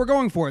 thing for what we're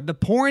going for. The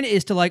porn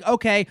is to like,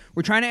 okay,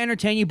 we're trying to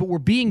entertain you, but we're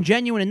being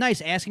genuine and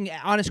nice, asking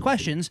honest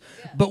questions,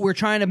 but we're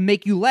trying to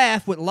make you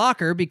laugh with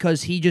Locker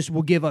because he just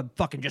will give a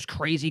fucking just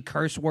crazy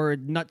curse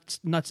word nuts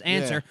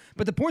answer. Yeah.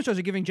 But the porn stars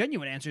are giving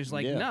genuine answers,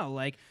 like Yeah. no,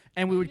 like,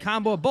 and we would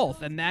combo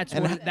both, and that's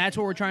what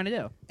we're trying to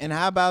do. And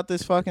how about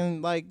this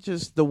fucking like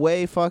just the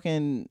way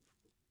fucking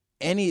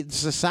any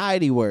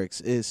society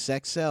works is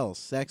sex sells.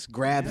 Sex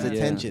grabs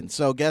attention.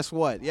 So guess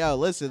what? Yo,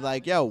 listen,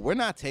 like, yo, we're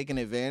not taking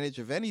advantage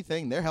of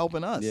anything. They're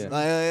helping us. Yeah.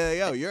 Like,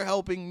 yo, you're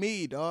helping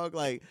me, dog.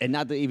 Like, and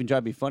not to even try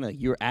to be funny,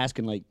 like you were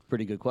asking like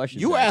pretty good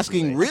questions. You were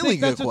asking actually. really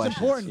good that's what's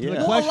questions. important. Yeah.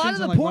 The Well, a lot questions of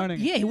the and like point. learning.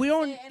 Yeah, we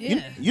don't.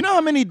 Yeah. You know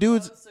how many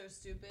dudes?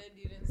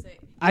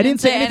 I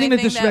didn't say anything to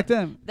disrespect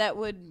them. That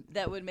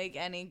would make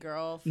any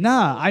girl. Feel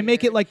Nah, I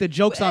make it like the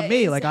joke's on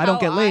me. Like I don't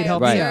get laid.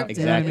 Help me out. You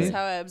know what I That's mean?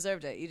 how I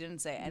observed it. You didn't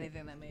say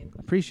anything that made.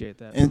 Appreciate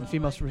that And-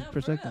 from a female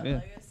perspective.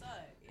 Yeah.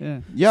 Yeah.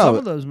 Yo, Some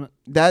of those.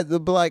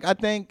 but like I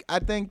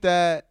think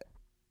that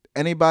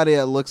anybody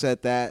that looks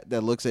at that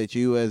looks at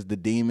you as the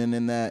demon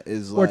in that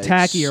is Or like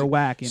tacky or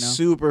whack, you know?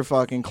 super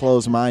fucking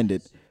close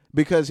minded.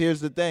 Because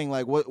here's the thing,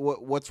 like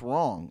what's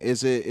wrong?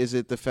 Is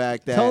it the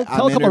fact that Tell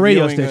I'm a couple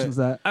radio interviewing stations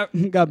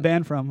that got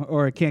banned from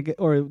or can't get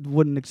or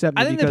wouldn't accept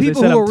me I think the because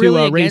people they said who I'm are too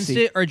really against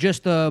racy. it are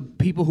just the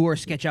people who are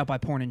sketched out by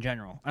porn in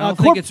general. I don't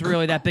Corp- think it's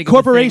really that big.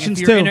 corporations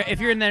of a thing. too. If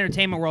you're in the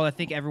entertainment world, I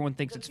think everyone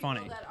thinks it's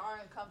funny.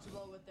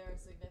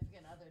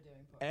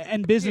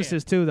 And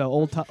businesses too, though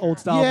old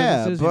style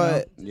Yeah, businesses.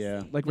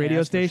 but like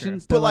radio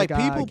stations. But they're like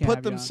I people can't put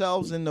have you on.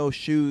 themselves in those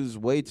shoes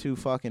way too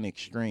fucking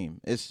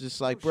extreme. It's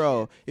just like,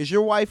 bro, is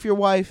your wife your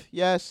wife?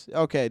 Yes.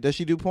 Okay. Does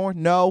she do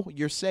porn? No.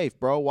 You're safe,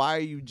 bro. Why are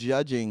you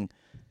judging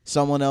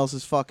someone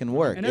else's fucking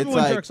work? And it's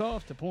everyone like, jerks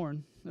off to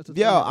porn. That's the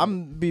yo, thing.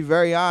 I'm be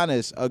very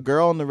honest. A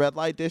girl in the red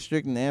light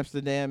district in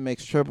Amsterdam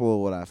makes triple of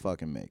what I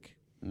fucking make.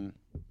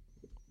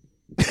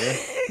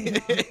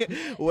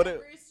 What?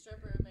 Every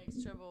stripper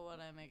makes triple what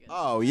I make.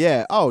 Oh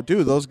yeah. Oh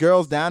dude, those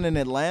girls down in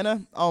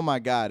Atlanta. Oh my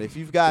God. If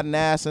you've got an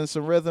ass and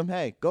some rhythm,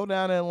 hey, go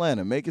down to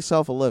Atlanta, make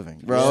yourself a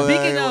living, bro.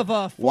 Speaking of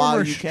while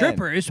former you can.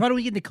 strippers, why don't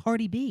we get into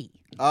Cardi B?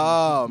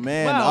 Oh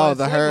man! Wow, oh,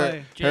 the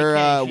her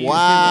JK,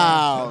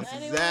 wow,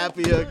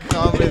 Zappia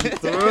coming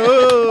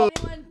through.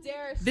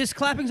 This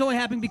clapping's only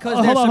happening because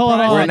Oh, they're hold on.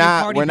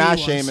 surprised. We're not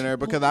shaming her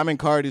because I'm in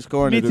Cardi's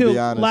corner. Me to too. be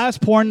honest.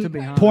 Last porn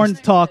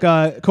talk.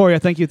 Corey, I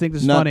think you think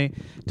this is No. funny.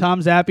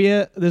 Tom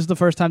Zappia. This is the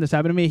first time this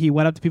happened to me. He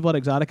went up to people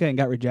at Exotica and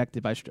got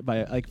rejected by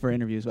like for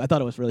interviews. I thought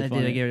it was really I did,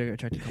 funny. I gave it a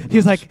try a couple He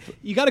was times. like,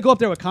 "You got to go up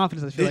there with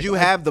confidence." I feel Did like. you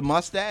have the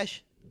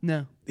mustache?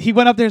 No. He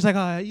went up there. He's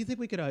like, "You think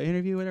we could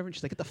interview whatever?" And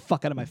she's like, "Get the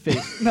fuck out of my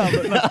face." No,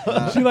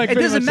 but she like. It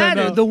pretty doesn't much said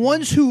matter. no. The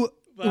ones who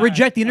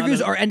reject the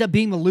interviews I don't know. end up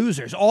being the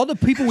losers. All the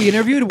people we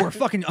interviewed were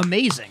fucking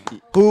amazing.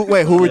 Who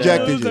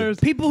rejected you?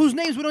 People whose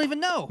names we don't even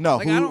know. No,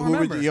 like, who, I don't who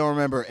remember. you don't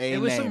remember a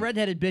It was name? some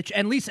redheaded bitch,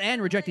 and Lisa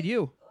Ann rejected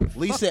you.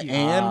 Lisa Fuck you.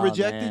 Ann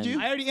rejected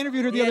you? I already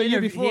interviewed her the He other had year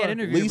interview- before. he had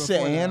interviewed her Lisa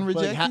before Ann that.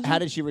 rejected you? How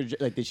did she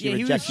reject? Like, did she Yeah,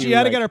 he reject was- you? She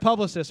had to like- get her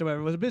publicist or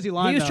whatever. It was a busy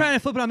line. He was though. trying to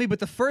flip it on me, but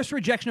the first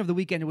rejection of the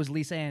weekend was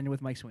Lisa Ann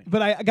with Mike Sweeney.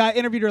 But I got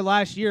interviewed her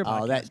last year.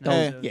 Oh, that. podcast.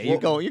 No, yeah, you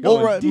go. You We'll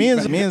go. run- me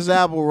and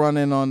Zab will run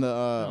in on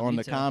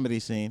the too. comedy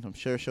scene. I'm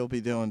sure she'll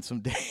be doing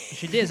some days.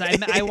 She did.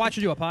 I watched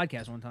her do a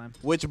podcast one time.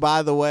 Which,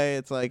 by the way,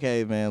 it's like,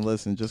 hey man,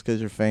 listen, just because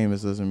you're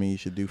famous doesn't mean you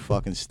should do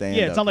fucking stand up.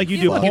 Yeah, it's not like you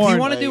do Look, porn. if you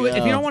want to do it,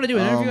 if you don't want to do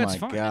an Oh interview, my that's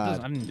fine.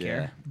 God. I didn't Yeah.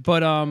 care.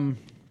 But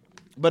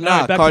But All nah,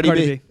 right, back to Cardi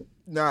Cardi B. B.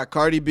 Nah,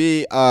 Cardi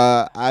B.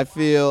 I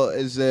feel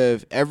as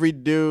if every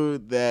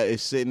dude that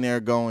is sitting there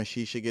going,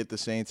 she should get the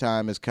same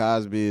time as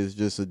Cosby is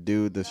just a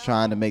dude that's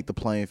trying to make the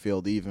playing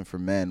field even for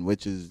men,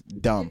 which is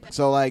dumb.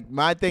 So like,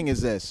 my thing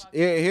is this.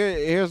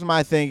 Here's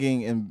my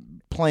thinking,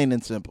 and plain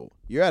and simple.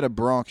 You're at a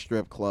Bronx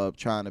strip club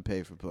trying to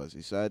pay for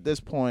pussy. So at this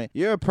point,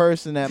 you're a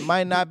person that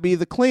might not be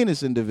the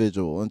cleanest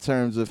individual in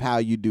terms of how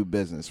you do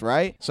business,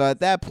 right? So at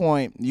that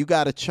point, you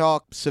got to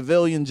chalk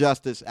civilian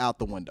justice out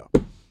the window.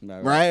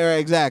 Right,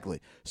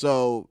 exactly.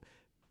 So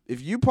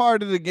if you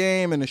part of the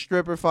game and a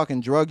stripper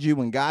fucking drugged you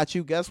and got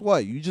you, guess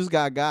what? You just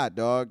got,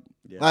 dog.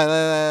 Yeah.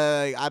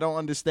 Like, I don't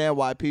understand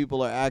why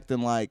people are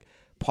acting like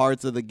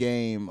parts of the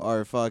game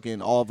are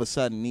fucking all of a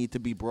sudden need to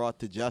be brought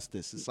to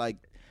justice. It's like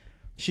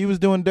she was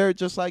doing dirt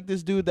just like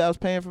this dude that was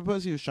paying for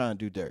pussy was trying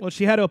to do dirt. Well,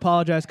 she had to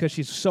apologize because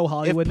she's so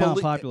Hollywood now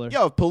and popular.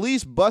 Yo, if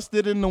police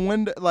busted in the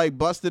window, like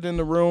busted in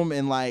the room,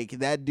 and like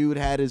that dude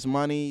had his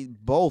money,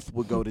 both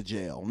would go to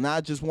jail,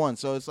 not just one.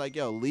 So it's like,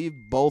 yo, leave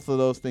both of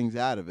those things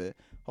out of it.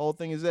 Whole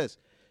thing is this,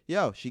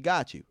 yo, she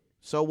got you.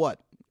 So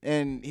what?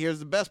 And here's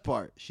the best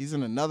part: she's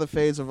in another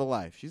phase of her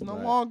life. She's no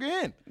longer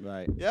in.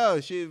 Right. Yo,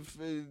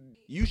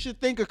 you should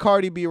think of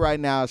Cardi B right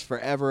now as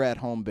forever at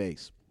home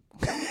base.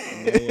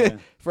 Yeah.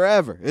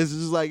 Forever. It's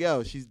just like,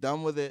 yo, she's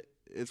done with it.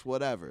 It's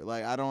whatever.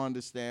 Like, I don't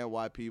understand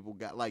why people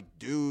got, like,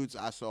 dudes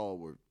I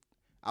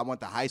went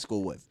to high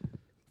school with.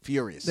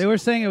 Furious. They were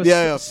saying it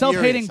was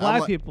self-hating furious.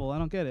 black people. I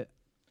don't get it.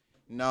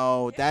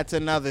 No, that's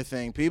another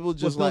thing. People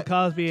just With Bill like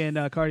Cosby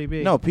and Cardi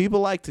B. No,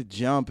 people like to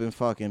jump and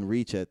fucking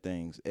reach at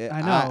things.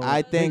 I know,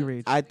 I big think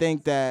reach. I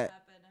think that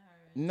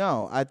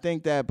I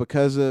think that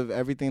because of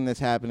everything that's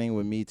happening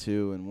with Me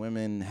Too and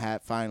women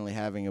finally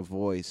having a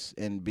voice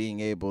and being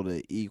able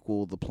to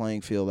equal the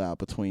playing field out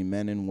between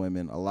men and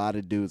women, a lot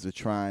of dudes are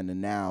trying to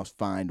now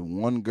find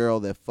one girl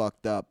that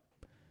fucked up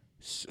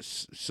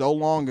so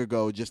long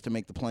ago just to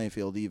make the playing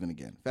field even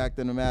again. Fact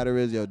of the matter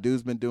is, yo,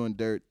 dude's been doing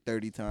dirt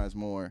 30 times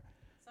more.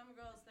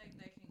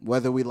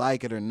 Whether we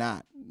like it or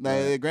not.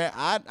 Like,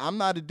 I'm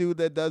not a dude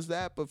that does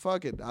that, but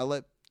fuck it.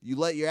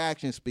 Let your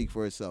actions speak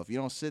for itself. You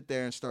don't sit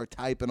there and start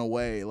typing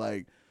away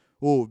like,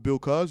 oh, if Bill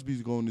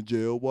Cosby's going to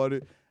jail,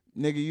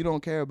 nigga, you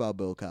don't care about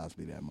Bill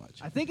Cosby that much.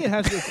 I think it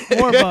has it's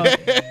more of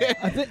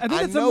a. I think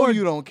it's know a more.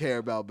 You don't care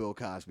about Bill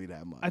Cosby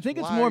that much. I think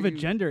it's more of a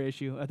gender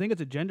issue. I think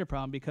it's a gender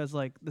problem because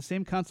like the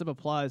same concept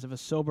applies if a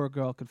sober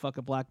girl could fuck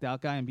a blacked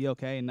out guy and be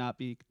okay and not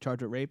be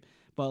charged with rape.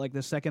 But like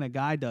the second a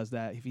guy does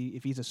that,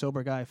 if he's a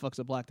sober guy fucks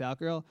a blacked out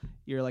girl,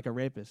 you're like a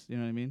rapist. You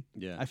know what I mean?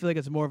 Yeah. I feel like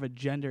it's more of a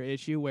gender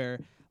issue where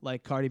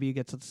like Cardi B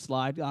gets a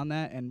slide on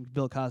that and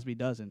Bill Cosby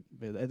doesn't.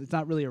 It's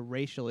not really a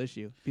racial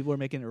issue. People are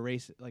making it a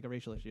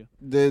racial issue.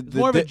 It's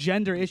more of a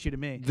gender issue to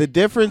me. The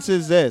difference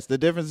is this.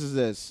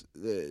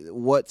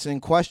 What's in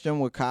question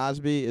with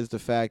Cosby is the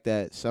fact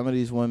that some of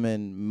these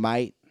women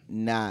might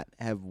not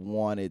have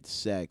wanted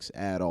sex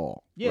at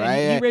all. Yeah,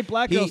 right? he raped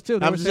black girls too.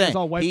 They were saying it's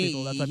all white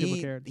people. That's why people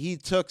cared. He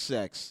took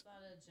sex.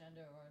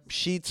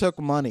 She took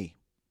money.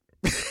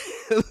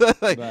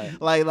 like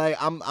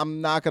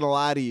I'm not gonna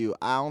lie to you.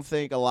 I don't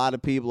think a lot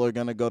of people are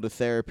gonna go to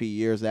therapy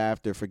years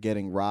after for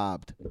getting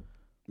robbed.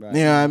 Right.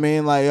 You know what I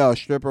mean? Like, yo,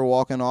 stripper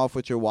walking off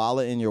with your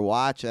wallet and your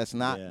watch. That's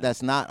not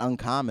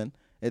uncommon.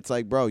 It's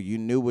like, bro, you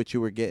knew what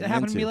you were getting That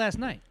happened into. to me last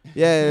night.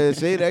 Yeah,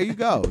 see, there you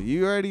go.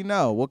 You already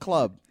know what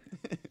club.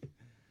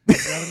 I'd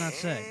rather not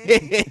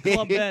say.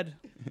 Club bed.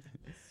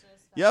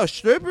 Yo,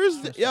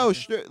 strippers,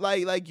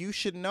 like you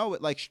should know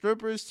it. Like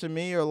strippers to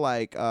me are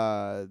like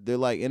they're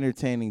like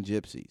entertaining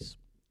gypsies.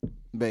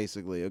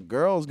 Basically, a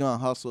girl's gonna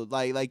hustle.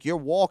 Like you're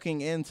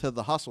walking into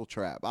the hustle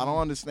trap. I don't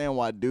understand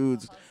why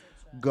dudes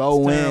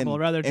go in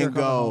and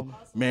go,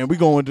 man, we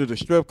going to the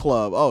strip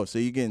club. Oh, so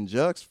you getting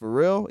juxed for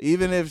real?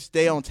 Even if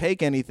they don't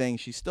take anything,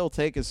 she's still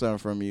taking something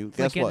from you. It's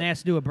Guess like getting what?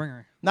 asked to do a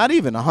bringer. Not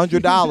even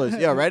 $100.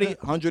 Yo, ready?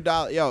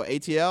 $100. Yo,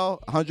 ATL,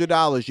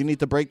 $100. You need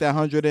to break that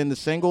 100 into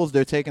singles.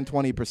 They're taking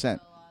 20%.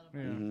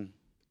 Mm-hmm.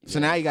 So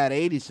now you got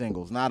 80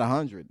 singles, not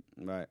 100.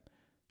 Right.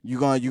 You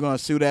gonna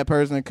sue that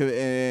person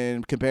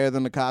and compare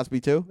them to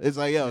Cosby too? It's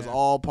like, yo, it's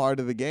all part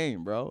of the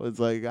game, bro. It's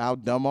like, how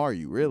dumb are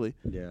you, really?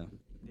 Yeah.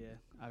 Yeah,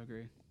 I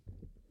agree.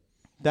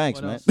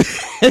 Thanks, What man.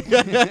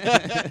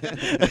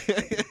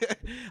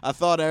 I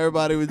thought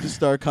everybody would just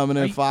start coming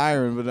in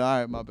firing, but all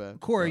right, my bad.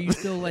 Corey, are you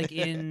still like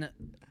in?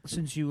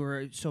 Since you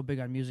were so big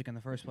on music in the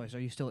first place, are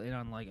you still in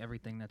on like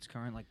everything that's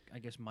current? Like I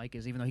guess Mike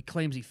is, even though he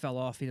claims he fell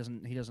off, he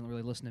doesn't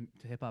really listen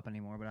to hip hop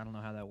anymore. But I don't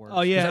know how that works.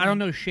 Oh yeah, 'Cause I don't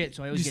know shit,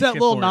 so I always you get see that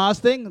shit Lil for it. Nas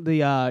thing?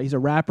 He's a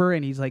rapper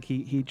and he's like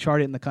he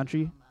charted in the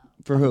country.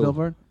 For on who?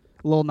 Billboard.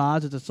 Lil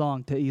Nas, it's a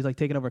song. He's like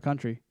taking over a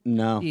country.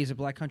 No. He's a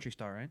black country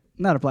star, right?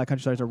 Not a black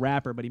country star. He's a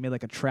rapper, but he made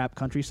like a trap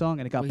country song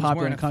and it got Well, he's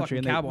popular in wearing the a country.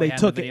 And fucking cowboy they hat in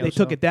took the it. video, They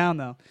took so- it down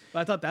though. But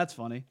I thought that's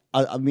funny.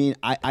 I mean,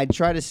 I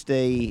try to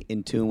stay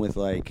in tune with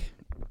like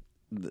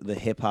the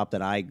hip hop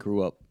that I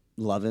grew up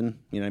loving.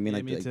 You know what I mean? Yeah,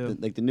 like me like, too.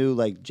 like the new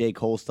like J.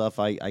 Cole stuff.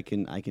 I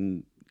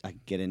can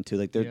get into.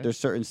 Like there's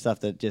certain stuff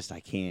that just I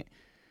can't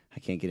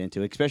get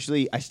into.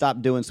 Especially I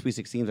stopped doing Sweet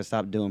 16s. I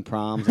stopped doing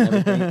proms and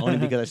everything only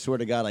because I swear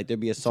to God, like there'd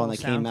be a song that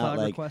came out SoundCloud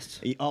like,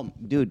 requests?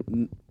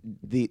 Dude,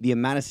 the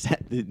amount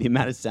of the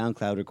amount of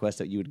SoundCloud requests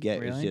that you would get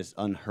is Really? just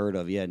unheard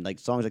of. Yeah, and like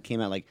songs that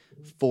came out like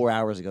 4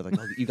 hours ago. Like,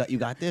 oh, you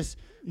got this?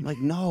 I'm like,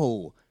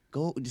 no.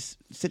 Go just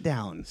sit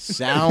down.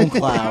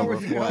 SoundCloud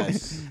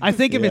requests. I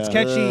think if it's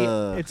catchy,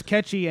 Ugh. it's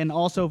catchy, and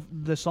also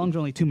the songs are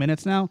only 2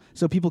 minutes now,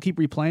 so people keep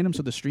replaying them,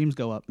 so the streams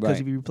go up. Because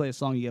Right. if you replay a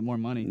song, you get more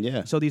money.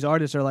 Yeah. So these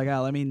artists are like,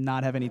 let me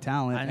not have any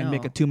talent I and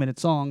make know. a 2-minute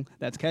song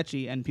that's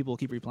catchy, and people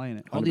keep replaying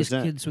it. All these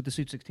 100%. kids with the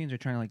Sweet 16s are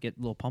trying to like get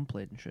Lil Pump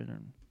played and shit.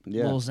 And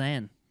Yeah. Lil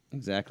Xan.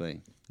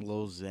 Exactly.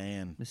 Lil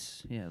Xan.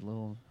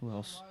 Lil who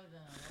else?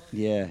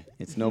 Yeah,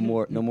 it's no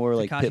more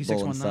like Tekashi Pitbull and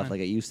 619. stuff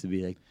like it used to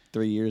be like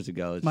 3 years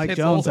ago. It's Mike just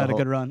Jones the had a whole-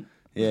 good run.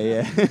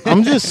 Yeah.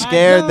 I'm just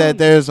scared that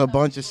there's a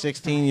bunch of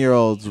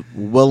 16-year-olds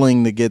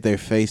willing to get their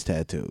face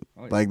tattooed.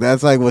 Like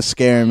that's like what's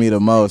scaring me the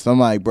most. I'm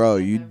like, bro,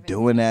 you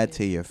doing that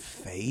to your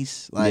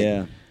face? Like,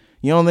 Yeah.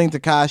 you don't think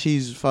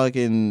Tekashi's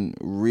fucking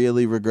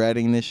really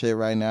regretting this shit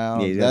right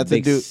now? Yeah, he's got a That's a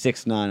big dude.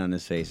 6'9" on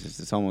his face.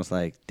 It's almost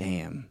like,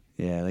 damn.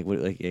 Yeah, like what?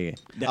 Like yeah.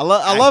 I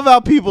love how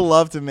people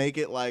love to make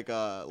it like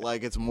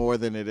it's more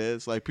than it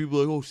is. Like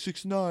people are like, oh,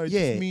 6'9".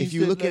 Yeah, just means if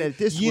you that, look at like, it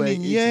this yin way,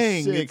 and it's a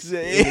yang. six.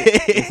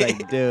 It's- It's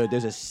like, dude,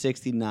 there's a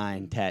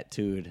 69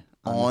 tattooed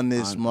On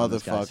this guy's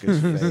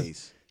motherfucker's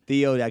face.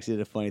 Theo actually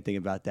did a funny thing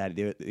about that.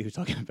 He was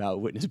talking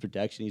about witness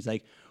protection. He's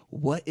like,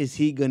 what is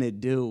he gonna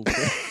do?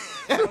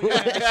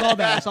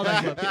 I saw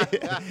that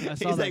clip. I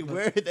saw He's that like, clip.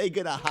 where are they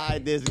gonna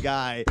hide this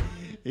guy?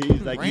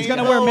 He's like, He's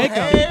gotta wear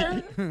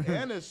makeup.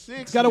 And a 6'9".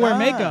 He's got to wear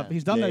makeup.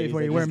 He's done that he's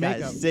before. like, You wear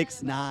this guy's makeup.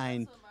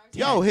 6'9".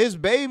 Yo, his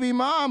baby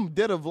mom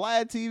did a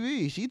Vlad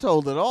TV. She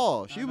told it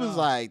all. She was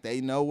like, they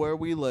know where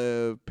we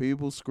live.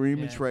 People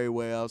screaming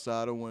Treyway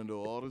outside the window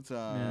all the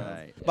time.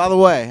 Right. By the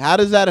way, how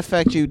does that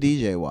affect you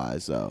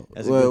DJ-wise, though?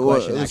 That's a good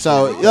question,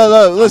 So, actually.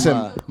 look,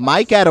 listen,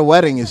 Mike at a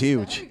wedding is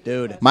huge.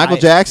 Dude, Michael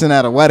Jackson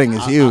at a wedding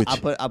is huge.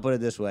 I'll put it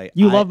this way.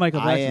 You love Michael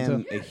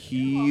Jackson, I am a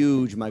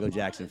huge Michael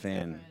Jackson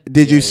fan.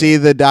 Did you see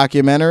the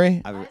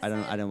documentary? I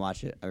didn't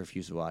watch it. I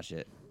refuse to watch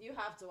it. You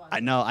have to watch I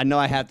know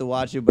I have to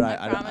watch it, but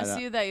I promise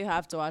don't. you that you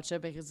have to watch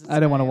it because it's I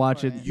didn't want to very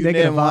watch it. important. You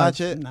Negative didn't watch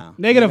vibes. it? No.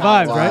 Negative You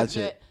gotta vibes, right? watch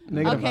it.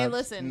 Negative Okay, vibes.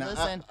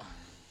 listen.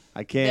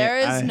 I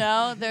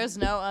can't.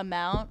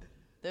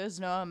 There's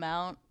no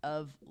amount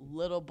of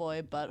little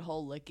boy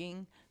butthole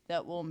licking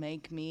that will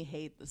make me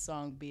hate the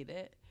song Beat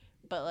It.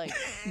 But like,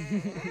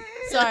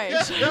 sorry.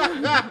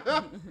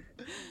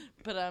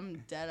 But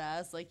I'm dead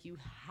ass. Like, you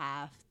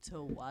have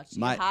to watch it.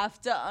 You have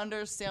to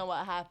understand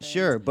what happened.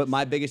 Sure, but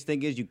my biggest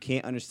thing is you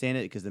can't understand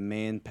it because the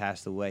man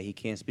passed away. He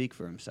can't speak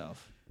for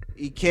himself.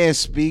 He can't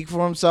speak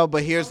for himself,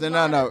 but here's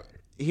the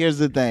here's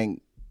the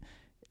thing.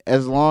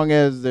 As long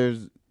as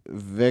there's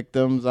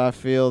victims, I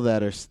feel,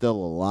 that are still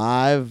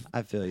alive,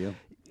 I feel you.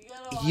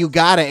 You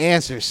gotta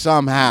answer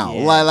somehow.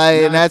 Yeah.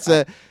 Like, and that's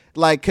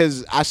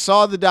cause I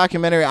saw the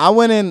documentary. I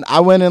went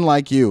in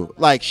like you.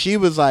 Like, she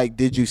was like,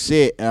 "Did you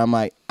see it?" And I'm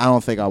like, "I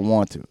don't think I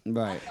want to."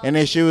 Right. And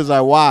then she was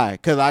like, "Why?"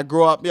 Cause I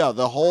grew up,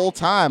 the whole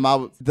time.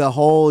 The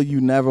whole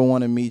you never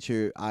want to meet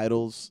your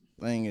idols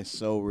thing is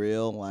so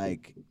real.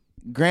 Like,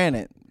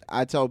 granted,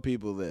 I tell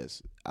people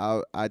this.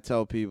 I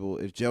tell people,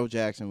 if Joe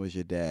Jackson was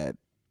your dad,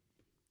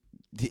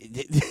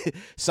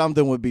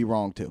 something would be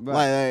wrong too.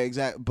 Right. Like,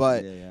 exactly.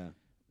 But Yeah.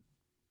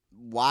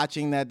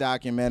 watching that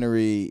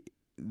documentary,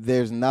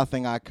 there's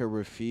nothing I could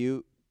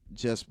refute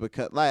just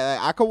because like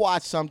I could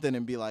watch something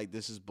and be like,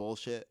 this is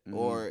bullshit,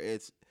 or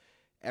it's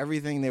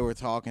everything they were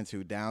talking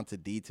to down to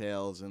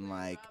details and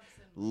like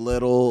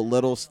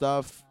little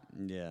stuff.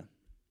 Yeah.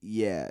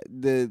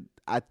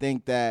 I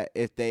think that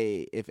if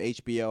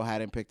HBO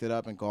hadn't picked it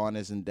up and gone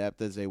as in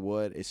depth as they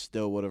would, it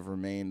still would have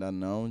remained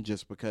unknown,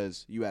 just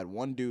because you had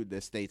one dude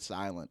that stayed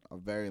silent a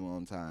very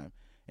long time,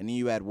 and then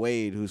you had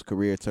Wade, whose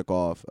career took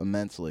off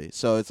immensely.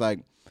 So it's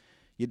like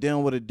you're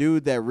dealing with a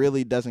dude that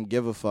really doesn't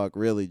give a fuck,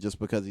 really, just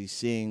because he's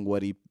seeing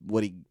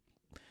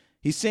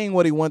he's seeing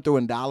what he went through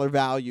in dollar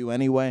value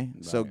anyway.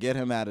 Right. So get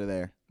him out of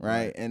there,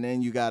 right? And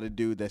then you got a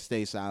dude that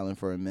stays silent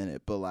for a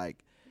minute, but like,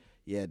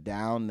 yeah,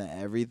 down to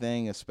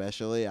everything,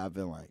 especially, I've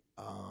been like,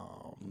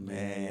 oh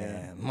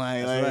man, That's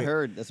what I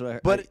heard. That's what I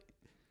heard. But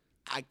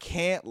I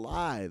can't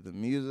lie, the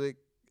music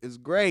is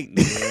great.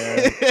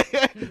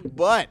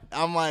 But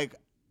I'm like,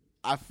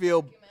 I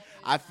feel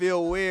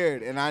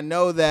weird, and I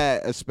know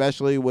that,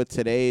 especially with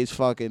today's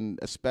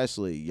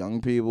especially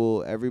young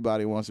people,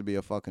 everybody wants to be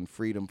a fucking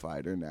freedom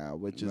fighter now,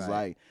 which is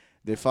like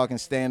they're fucking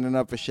standing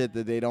up for shit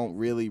that they don't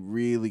really,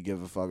 really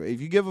give a fuck.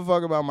 If you give a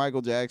fuck about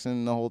Michael Jackson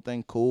and the whole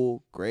thing,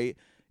 cool, great.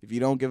 If you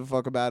don't give a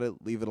fuck about it,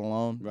 leave it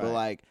alone. Right. But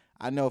like,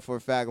 I know for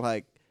a fact,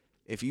 like,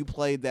 if you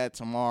played that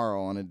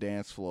tomorrow on a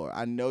dance floor,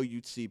 I know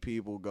you'd see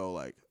people go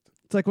like,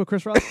 It's like what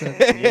Chris Rock said.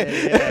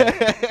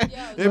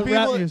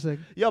 Rap music.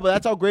 Yeah, but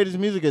that's how great his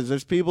music is.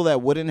 There's people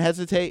that wouldn't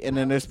hesitate, and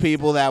then there's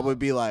people that would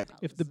be like,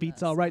 If the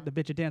beat's all right, the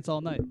bitch will dance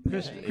all night.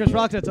 Chris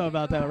Rock said something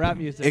about that. Rap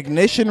music.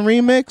 Ignition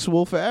remix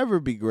will forever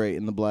be great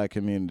in the black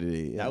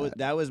community.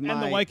 That was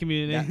my the white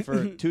community.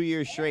 for 2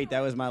 years straight.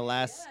 That was my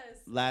last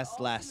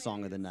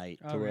song of the night.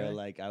 To where really?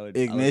 like I would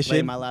Ignition?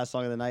 play my last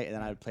song of the night, and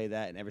then I'd play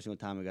that, and every single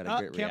time I got a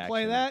great Can't reaction.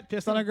 play that.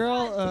 Pissed on a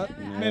girl.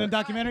 Made a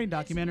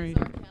documentary.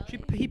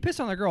 He pissed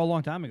on a girl a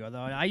long time ago, though.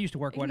 I used to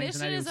work weddings,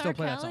 and I would still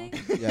play that song.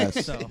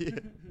 Yes. So.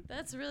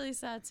 That's really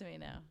sad to me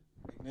now.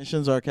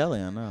 Ignition's R. Kelly,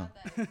 I know.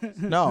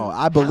 No,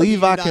 I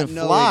believe I can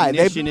fly.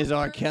 Ignition is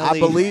R. Kelly. I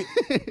believe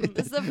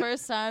This is the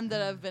first time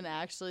that I've been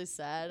actually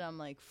sad. I'm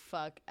like,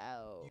 fuck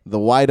out. the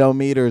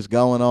white-o-meter is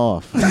going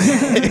off.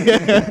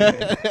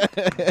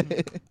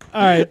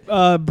 All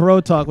right,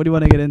 bro talk. What do you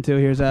want to get into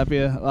here,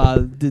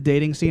 Zappia? The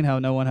dating scene. How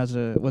no one has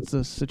what's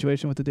the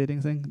situation with the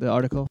dating thing? The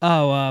article.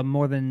 Oh,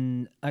 more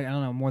than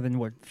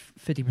what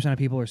 50% of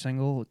people are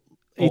single.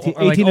 18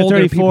 or like to older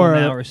 34 people are-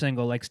 now are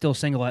single, like still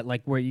single at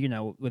like where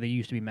where they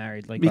used to be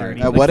married, like 30.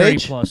 At like what 30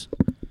 age? plus.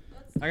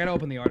 I gotta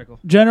open the article.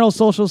 General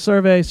social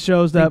survey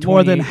shows that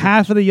more than 28.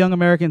 half of the young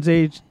Americans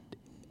aged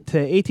to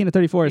 18 to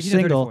 34 are 18 to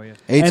single. 34, yeah.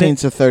 And 18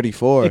 to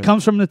 34. It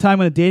comes from the time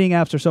when the dating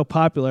apps are so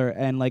popular,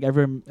 and like if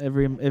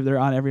they're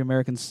on every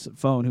American's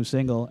phone who's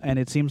single, and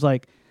it seems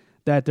like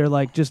that they're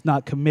like just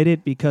not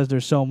committed because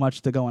there's so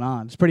much going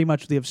on. It's pretty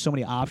much they have so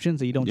many options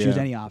that you don't choose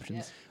any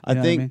options. I You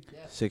know what think mean?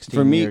 16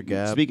 for me, year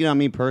gap. speaking on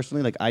me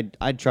personally, like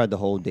I tried the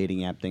whole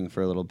dating app thing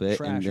for a little bit,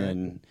 Trash, right?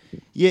 and then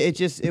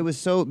it was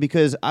so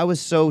because I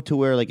was so to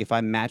where like if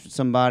I matched with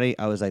somebody,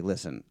 I was like,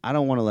 listen, I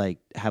don't want to like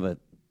have a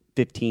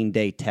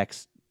 15-day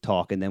text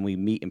talk and then we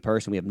meet in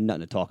person, we have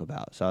nothing to talk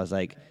about. So I was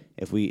like,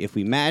 if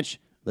we match,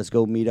 let's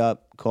go meet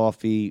up,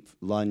 coffee,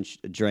 lunch,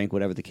 a drink,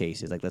 whatever the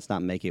case is. Like, let's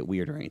not make it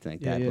weird or anything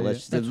like Yeah, that. yeah, But yeah.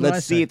 let's That's what I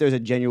see said. if there's a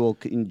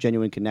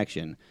genuine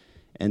connection.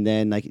 And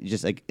then like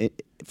just like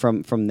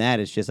from that,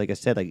 it's just like I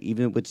said, like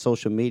even with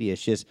social media,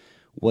 it's just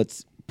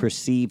what's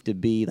perceived to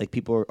be like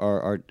people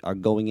are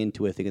going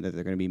into it thinking that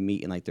they're going to be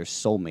meeting like their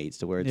soulmates,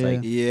 to where it's like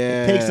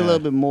it takes a little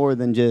bit more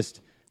than just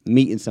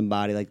meeting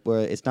somebody, like where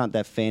it's not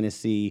that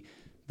fantasy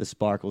the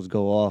sparkles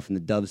go off and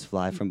the doves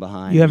fly from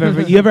behind. You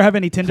ever have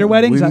any Tinder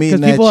weddings? Because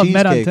people have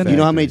met on Tinder. You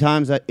know how many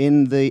times that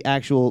in the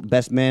actual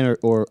best man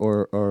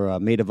or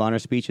maid of honor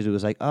speeches, it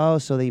was like, oh,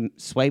 so they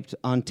swiped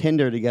on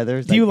Tinder together.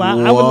 It's Do you like,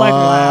 laugh? I would like to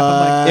laugh.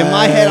 I'm like, in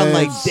my head, I'm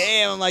like,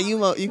 damn. I'm like,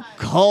 you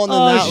calling them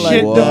out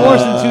shit, like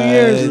divorce in 2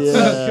 years.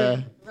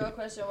 Yeah. Real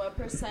question: what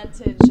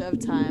percentage of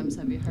times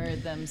have you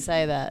heard them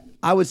say that?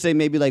 I would say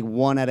maybe like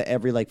 1 out of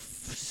every like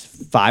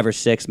 5 or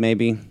 6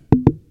 maybe.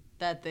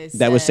 That they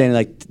That was said- saying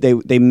like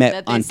they met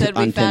that they on said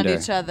on we found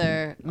Tinder. each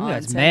other Ooh, on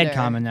that's Tinder. mad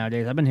common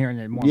nowadays. I've been hearing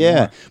it more. And Yeah,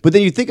 more. but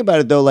then you think about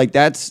it though, like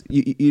that's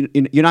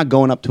you're not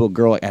going up to a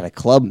girl at a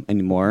club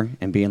anymore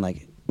and being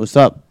like, "What's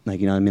up?" Like,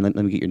 you know what I mean? Let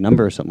me get your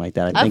number or something like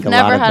that. I think I've a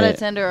lot never of had it, a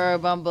Tinder or a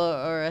Bumble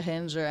or a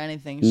Hinge or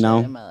anything No.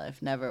 shit in my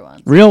life. Never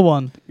once. Real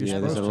one. Yeah,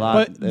 there's a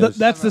lot. But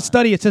that's the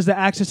study. It says the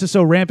access is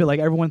so rampant. Like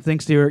everyone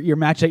thinks you're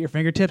matched at your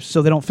fingertips,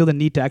 so they don't feel the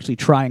need to actually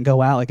try and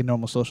go out like a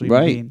normal social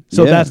human Right. being.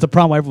 So Yeah. that's the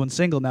problem why everyone's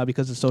single now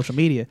because of social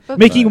media, But-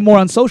 making you more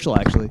unsocial.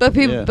 Actually,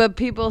 But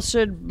people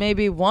should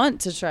maybe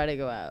want to try to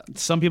go out.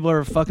 some people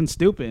are fucking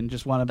stupid and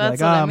just want to be That's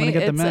like, what I I'm mean.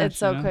 gonna get the match. It's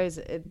so you know?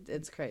 crazy.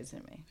 It's crazy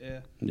to me.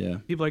 Yeah.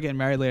 People are getting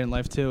married later in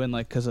life too, and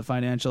like because of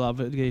financial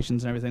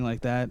obligations and everything like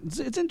that.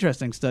 It's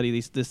interesting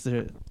study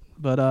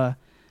but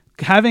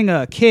having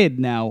a kid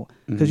now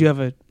because you have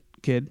a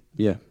kid.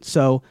 Yeah.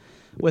 So,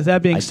 with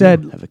that being I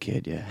said, do have a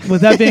kid. Yeah.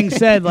 With that being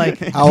said, like,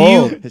 How do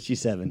old? you,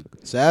 She's 7.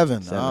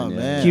 7. Seven, Oh yeah.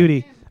 man,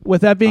 cutie.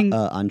 With that being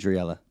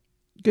Andriella.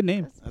 good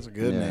name. That's a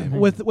good Yeah. name.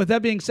 With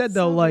that being said,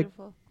 though, like,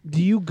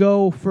 do you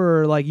go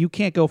for like you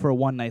can't go for a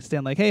one night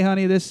stand? Like, hey,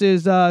 honey, this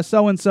is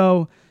so and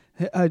so.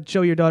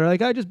 Show your daughter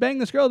like I just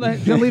banged this girl that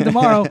she's gonna leave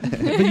tomorrow,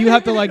 but you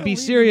have to like be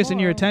serious in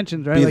your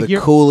attentions, right? Be like the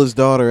coolest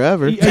daughter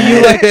ever.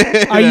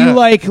 Are you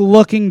like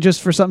looking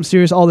just for something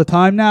serious all the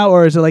time now,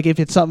 or is it like if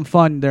it's something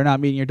fun, they're not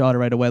meeting your daughter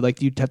right away? Like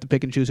you have to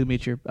pick and choose who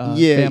meets your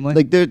family.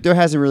 Like there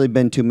hasn't really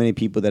been too many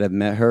people that have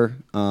met her.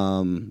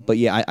 But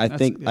yeah, I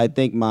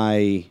think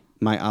my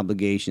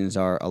obligations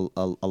are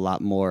a lot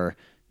more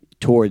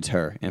towards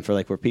her, and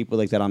for people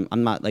like that, I'm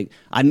not like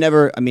I've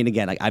never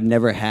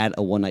had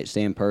a one night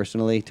stand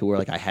personally to where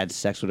like I had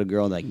sex with a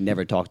girl and like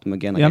never talked to them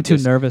again. Like, Yeah, I'm too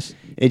nervous.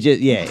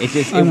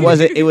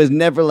 It was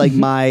never like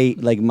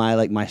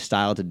my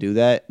style to do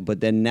that. But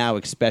then now,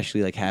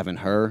 especially like having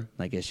her,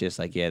 like it's just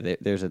like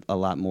there's a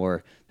lot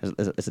more.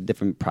 It's a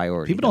different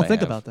priority. People don't I think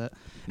have. about that.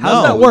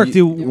 How does that work,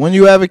 dude? When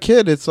you have a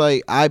kid, it's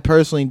like I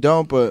personally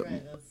don't, but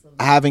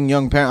having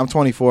young parents, I'm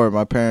 24.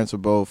 My parents are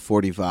both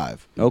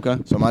 45. Okay.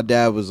 So my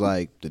dad was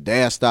like, the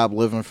day I stopped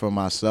living for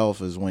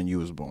myself is when you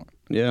was born.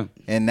 Yeah.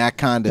 And that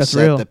kind of That's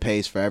set real. the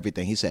pace for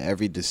everything. He said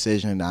every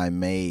decision I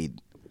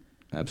made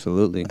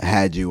absolutely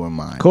had you in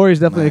mind. Corey's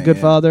definitely a Man, good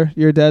yeah. father.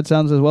 Your dad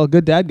sounds as well.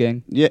 Good dad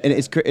gang. Yeah, and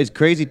it's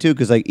crazy too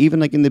because like even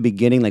like in the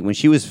beginning, like when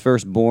she was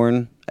first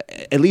born,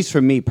 at least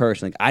for me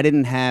personally, like, I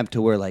didn't have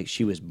to where like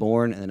she was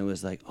born and then it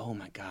was like, oh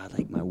my god,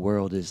 like my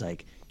world is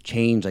like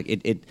changed. Like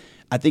it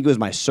I think it was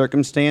my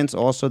circumstance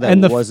also that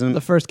And wasn't.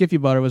 the first gift you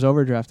bought her was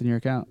overdraft in your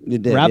account.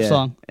 It did, Rap yeah.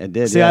 song. It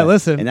did. See, yeah. I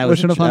listened. And that was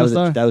Wishing a, upon that a was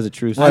star. that was a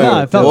true I story. know,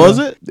 I felt Was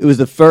it. it? It was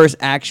the first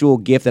actual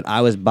gift that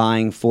I was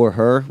buying for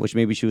her, which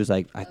maybe she was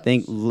like, I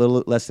think a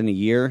little less than a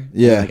year.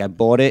 Yeah. And, like I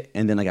bought it,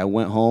 and then like I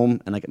went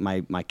home, and like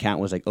my account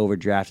was like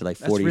overdrafted like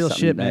That's 40 real something,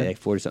 shit, man. like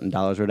 $40-something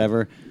or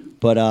whatever.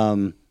 But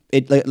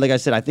it like I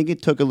said, I think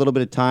it took a little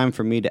bit of time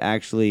for me to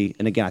actually,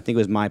 and again, I think it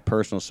was my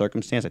personal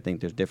circumstance. I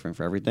think there's different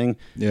for everything.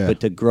 Yeah. But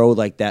to grow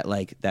like that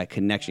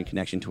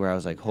connection to where I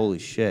was like, holy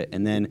shit.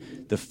 And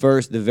then the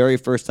very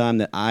first time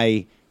that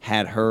I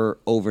had her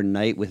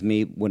overnight with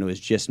me when it was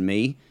just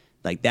me,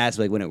 like that's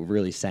like when it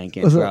really sank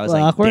in. Was Where it I was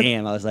like, awkward?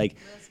 damn. I was like,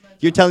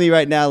 you're telling me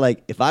right now,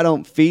 like if I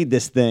don't feed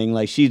this thing,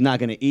 like she's not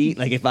gonna eat.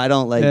 Like if I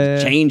don't like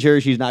Yeah. change her,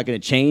 she's not gonna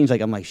change.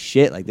 Like I'm like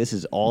shit. Like this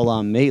is all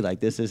on me. Like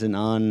this isn't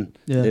on.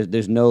 Yeah.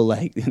 There's no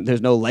like there's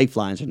no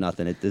lifelines or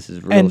nothing. This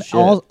is real And shit.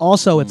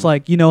 also, it's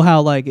like you know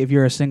how like if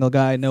you're a single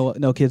guy, no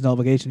kids, no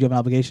obligations. You have an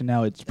obligation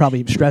now. It's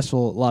probably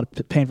stressful, a lot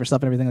of pain for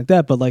stuff and everything like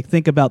that. But like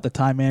think about the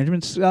time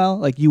management style.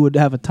 Like you would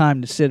have a time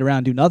to sit around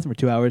and do nothing for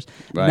 2 hours.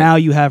 Right. Now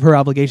you have her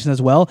obligations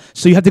as well,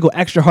 so you have to go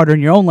extra harder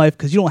in your own life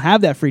because you don't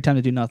have that free time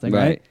to do nothing,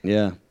 right?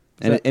 Yeah.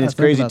 So And I it's think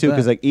crazy about too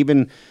because that. like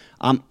even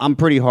I'm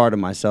pretty hard on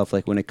myself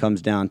like when it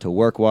comes down to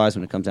work wise,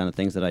 when it comes down to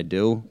things that I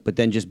do. But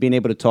then just being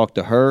able to talk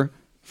to her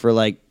for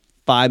like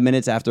 5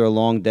 minutes after a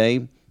long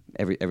day,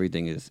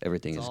 everything is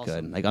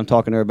good. Like I'm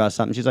talking to her about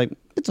something, she's like,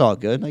 it's all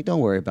good. Like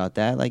don't worry about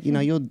that. Like you know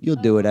you'll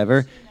do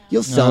whatever.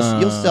 You'll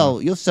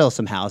sell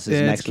some houses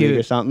Yeah, next it's week cute.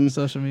 or something.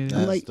 Social media.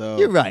 I'm like,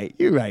 you're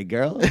right,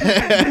 girl.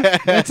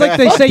 It's like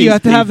they Fuck say you these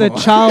have to have the people.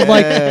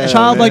 childlike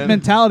man.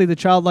 mentality, the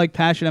childlike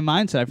passion and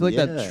mindset. I feel like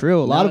that's Yeah.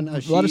 true. A lot No,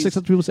 of she's-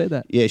 successful people say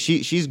that. Yeah,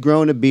 she's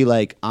grown to be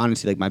like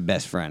honestly like my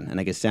best friend, and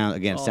like it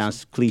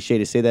sounds cliche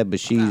to say that,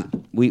 but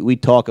we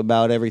talk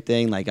about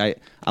everything. Like I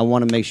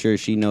want to make sure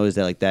she knows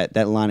that like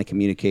that line of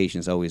communication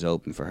is always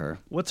open for her.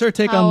 What's her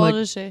take How on old like?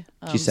 is she?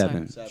 Oh, She's I'm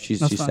sorry. 7. She's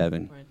That's fine.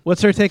 7.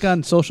 What's her take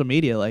on social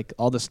media? Like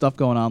all the stuff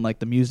going on, like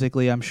the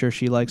Musically. I'm sure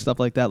she likes stuff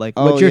like that. Like,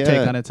 Oh, what's your yeah.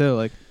 take on it too?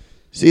 Like,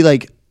 See,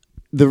 like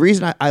the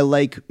reason I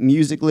like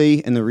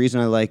Musically and the reason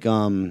I like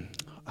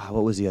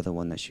what was the other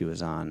one that she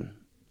was on?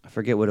 I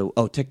forget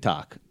what.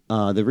 TikTok.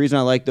 The reason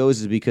I like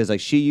those is because like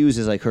she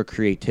uses like her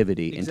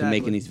creativity into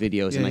making these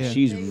videos, and like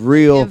she's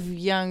real. Give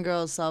young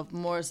girls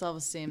more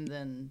self-esteem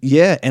than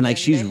and like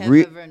she's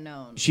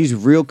she's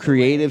real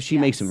creative. She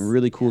makes some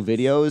really cool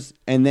videos,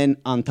 and then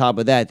on top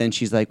of that, then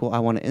she's like, "Well, I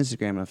want an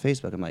Instagram and a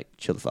Facebook." I'm like,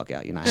 "Chill the fuck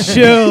out. You're not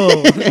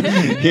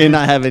having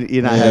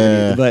you're not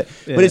having it." But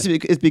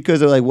it's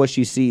because of like what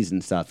she sees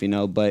and stuff, you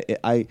know. But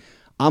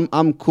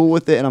I'm cool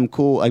with it, and I'm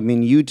cool. I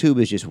mean,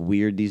 YouTube is just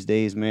weird these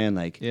days, man.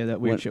 Like,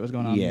 that weird shit was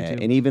going on. Yeah, on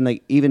YouTube. and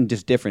even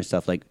just different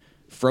stuff. Like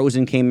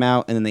Frozen came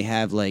out, and then they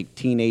have like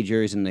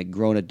teenagers and like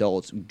grown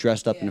adults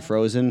dressed up in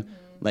Frozen,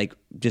 like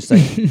just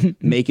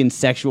like making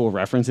sexual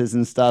references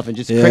and stuff, and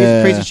just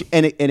crazy shit.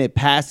 And it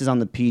passes on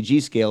the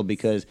PG scale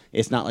because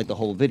it's not like the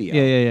whole video.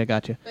 Yeah,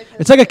 gotcha.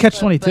 It's like a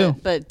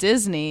catch-22. But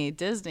Disney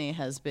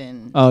has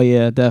been. Oh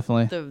yeah,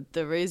 definitely.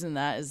 The reason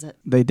that is that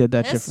they did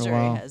that shit for a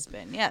while. Has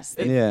been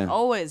they've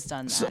always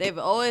done that. They've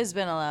always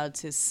been allowed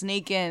to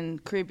sneak in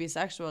creepy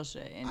sexual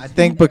shit. I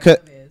think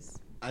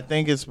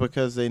it's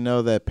because they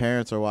know that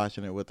parents are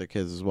watching it with their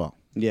kids as well.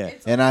 Yeah,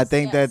 and I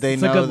think that they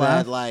know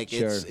that like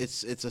Sure.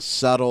 it's a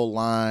subtle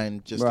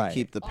line just to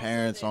keep the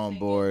parents on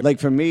board. Like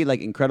for me, like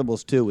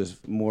Incredibles 2 was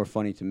more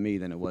funny to me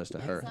than it was to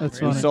her.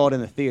 That's We funny. saw it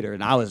in the theater,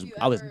 and I was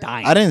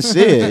dying. I didn't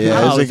see it.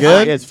 Yeah, is it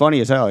good? It's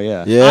funny as hell.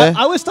 Yeah. Yeah.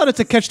 I always thought it's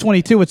a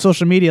catch-22 with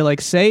social media. Like,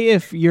 say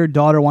if your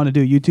daughter wanted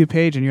to do a YouTube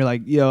page, and you're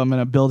like, "Yo, I'm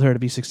gonna build her to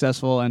be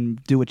successful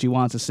and do what she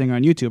wants, a singer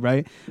on YouTube,"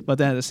 right? But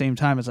then at the same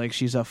time, it's like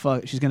she's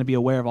gonna be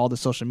aware of all the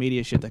social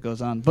media shit that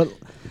goes on. But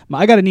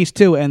I got a niece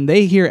too, and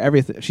they hear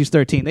everything. She's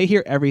 13. They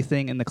hear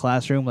everything in the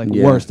classroom, like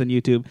worse than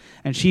YouTube.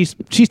 And she's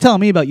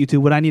telling me about YouTube,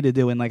 what I need to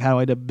do, and like how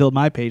I to build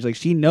my page. Like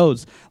she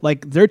knows,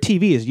 like their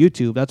TV is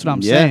YouTube. That's what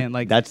I'm saying.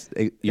 Like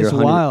you're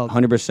wild.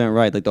 100%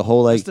 right. Like the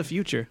whole like that's the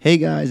future. Hey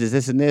guys, is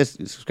this and this?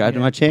 Subscribe to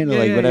my channel,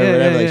 like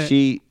whatever. Like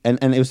she and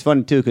it was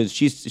funny too because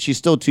she's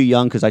still too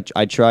young because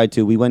I tried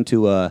to. We went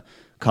to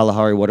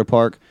Kalahari Water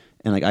Park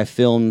and like I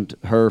filmed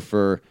her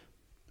for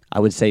I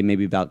would say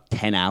maybe about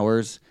 10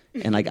 hours.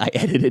 And like I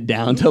edited it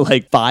down to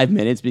like 5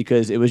 minutes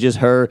because it was just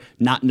her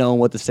not knowing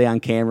what to say on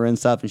camera and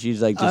stuff, and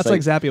she's like, that's like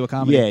Zappy with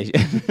comedy. Yeah,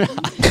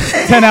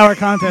 10-hour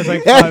content,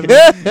 like 5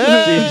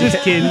 minutes.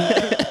 Just kidding.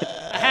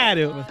 I had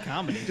it with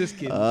comedy. Just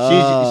kidding.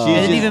 It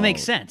didn't even make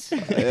sense.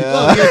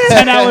 Well, you're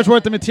 10 hours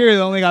worth of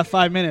material, only got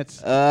 5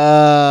 minutes.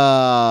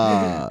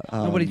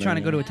 Nobody's trying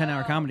to go to a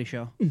 10-hour comedy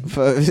show.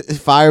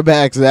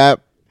 Fireback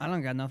Zap. I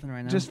don't got nothing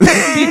right now. Just be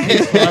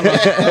peaceful.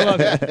 I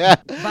love it.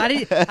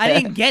 But I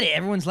didn't get it.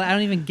 Everyone's like, I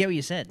don't even get what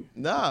you said.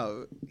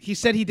 No. He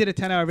said he did a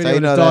 10-hour video So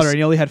with you his know daughter, that's- and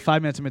he only had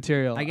 5 minutes of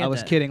material. I get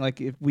was that. kidding.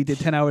 Like if we did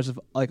 10 hours of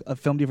like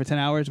filmed you for 10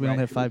 hours, we only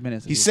had 5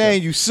 minutes. He's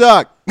saying you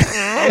suck.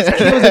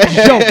 It was a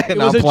joke. It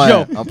No, was I'm a playing.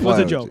 joke. I'm It was a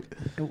playing joke. with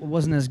It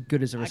wasn't as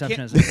good as a reception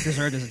as it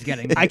deserved as it's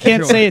getting. I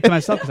can't say it to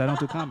myself because I don't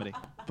do comedy.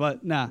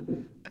 But nah,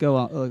 go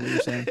on. Look what you're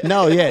saying.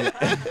 No, yeah.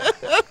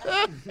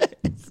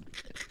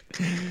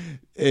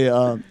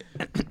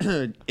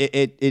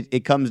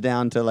 It comes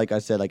down to, like I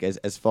said, like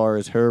as far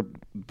as her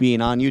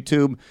being on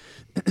YouTube,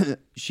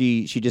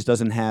 she just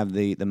doesn't have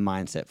the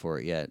mindset for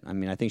it yet. I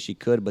mean, I think she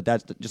could, but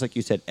that's just like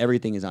you said,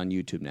 everything is on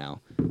YouTube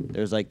now.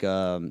 There's like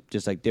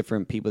just like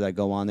different people that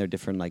go on there,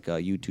 different like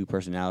YouTube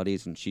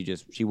personalities, and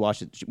she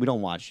watches. We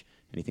don't watch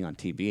anything on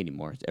TV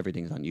anymore.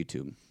 Everything's on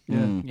YouTube.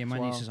 Yeah, my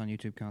niece is on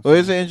YouTube constantly. Well,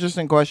 here's an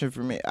interesting question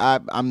for me.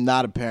 I'm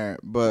not a parent,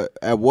 but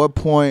at what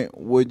point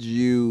would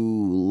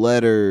you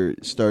let her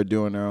start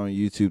doing her own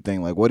YouTube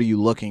thing? Like, what are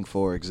you looking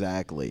for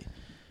exactly?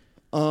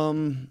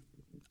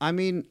 I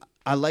mean,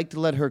 I like to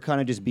let her kind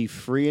of just be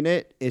free in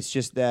it. It's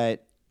just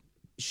that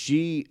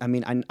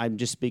I'm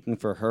just speaking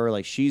for her.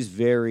 Like, she's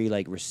very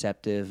like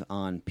receptive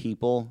on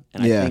people,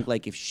 and I think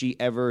like if she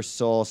ever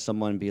saw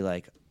someone be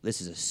like, this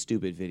is a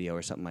stupid video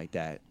or something like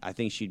that, I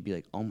think she'd be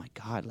like, oh my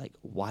God, like,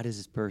 why does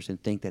this person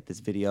think that this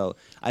video?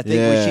 I think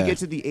when she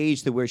gets to the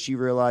age to where she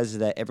realizes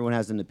that everyone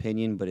has an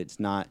opinion, but it's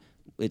not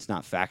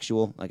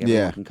factual. Like,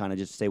 everyone can kind of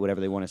just say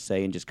whatever they want to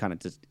say and just kind of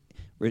just,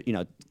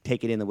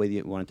 take it in the way that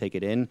you want to take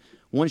it in.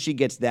 Once she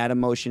gets that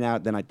emotion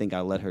out, then I think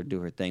I'll let her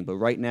do her thing. But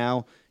right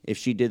now, if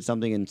she did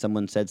something and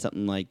someone said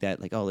something like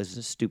that, like, oh, this is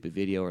a stupid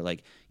video, or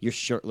like, your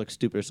shirt looks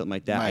stupid or something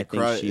like that, I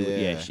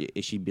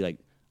think she'd be like,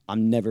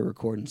 I'm never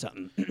recording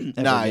something.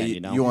 Nah,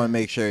 again, you want to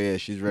make sure,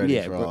 she's ready.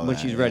 Yeah, for all when that.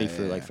 she's ready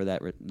for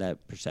that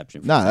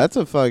perception. Nah, that's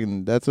a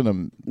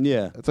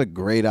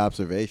great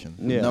observation.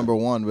 Yeah. Number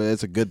one, but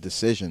it's a good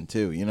decision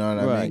too. You know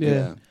what I mean?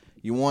 Yeah.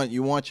 You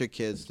want your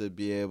kids to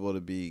be able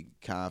to be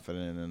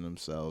confident in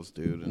themselves,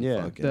 dude. And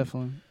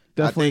Definitely.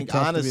 I think tough to be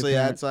a honestly,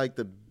 parent. that's like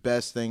the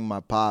best thing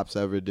my pops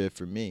ever did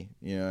for me.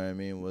 You know what I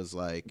mean? Was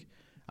like,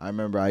 I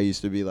remember I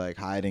used to be like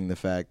hiding the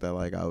fact that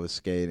like I was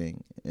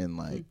skating and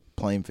like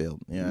playing field.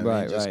 You know what I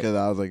Right, mean? Just right. because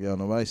I was like, yo,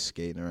 nobody's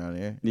skating around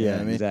here. You know Yeah,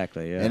 what I mean?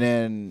 exactly, yeah. And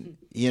then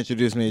he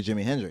introduced me to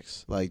Jimi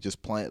Hendrix.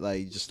 Just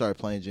started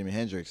playing Jimi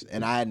Hendrix.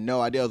 And I had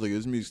no idea. I was like,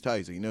 this music's tight.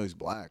 He's like, he's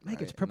black. Mike,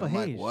 right? it's Purple And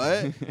I'm Haze.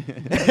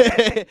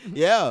 like, what?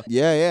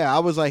 Yeah. I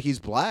was like, he's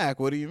black.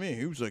 What do you mean?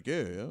 He was like,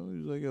 yeah. He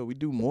was like, yo, we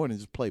do more than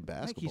just play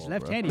basketball. He's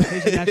left-handed. He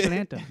plays the national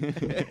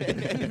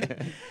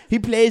anthem. He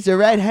plays the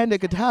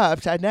right-handed guitar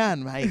upside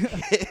down, Mike.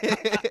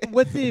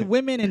 With the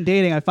women in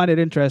dating, I find it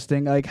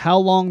interesting. Like, how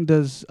long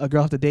does a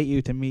girl have to date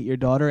you to meet your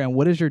daughter? And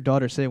what does your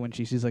daughter say when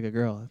she sees like a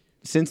girl?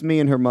 Since me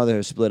and her mother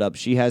have split up,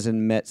 she hasn't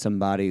met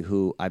somebody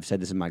who I've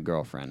said this is my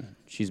girlfriend.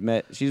 She's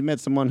met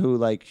someone who,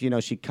 like,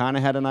 she kind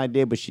of had an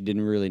idea, but she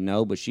didn't really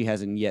know. But she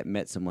hasn't yet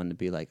met someone to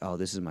be like, oh,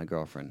 this is my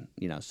girlfriend.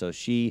 So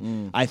she,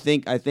 I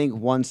think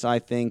once I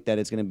think that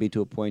it's gonna be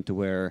to a point to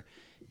where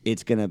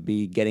it's gonna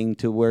be getting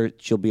to where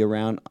she'll be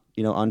around,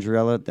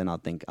 Andriella, then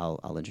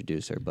I'll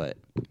introduce her. But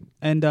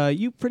And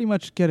you pretty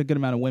much get a good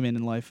amount of women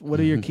in life. What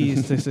are your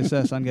keys to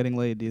success on getting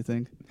laid, do you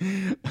think?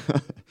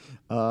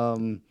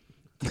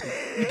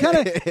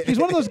 He's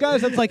one of those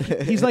guys that's like,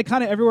 he's like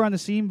kind of everywhere on the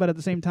scene, but at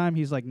the same time,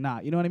 he's like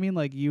not. You know what I mean?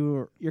 Like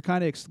you're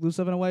kind of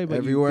exclusive in a way, but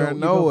Everywhere and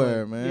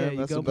nowhere, man. Yeah,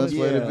 That's the best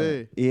way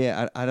to be.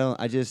 Yeah, I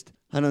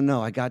don't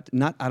know. I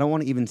don't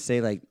want to even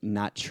say like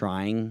not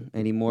trying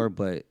anymore,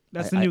 but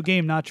That's the new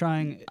game, not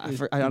trying. I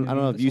don't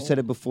know if you said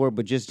it before,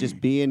 but just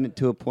being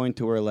to a point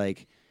to where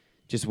like,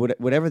 just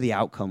whatever the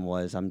outcome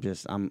was,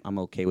 I'm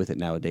okay with it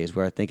nowadays.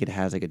 Where I think it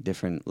has like a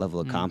different level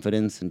of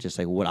confidence and just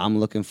like what I'm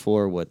looking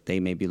for, what they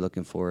may be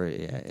looking for.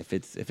 Yeah, if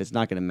it's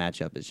not going to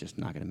match up, it's just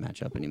not going to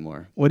match up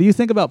anymore. What do you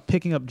think about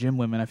picking up gym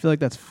women? I feel like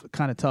that's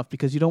kind of tough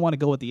because you don't want to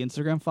go with the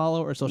Instagram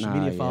follow or social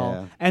media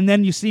follow, yeah. and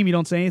then you see them, you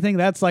don't say anything.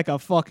 That's like a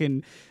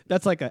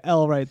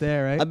L right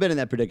there, right? I've been in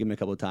that predicament a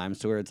couple of times,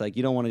 to where it's like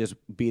you don't want to just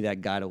be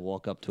that guy to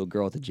walk up to a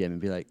girl at the gym and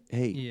be like,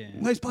 "Hey,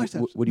 nice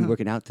biceps. What are you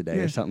working out today?"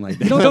 Yeah. or something like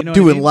that.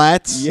 Doing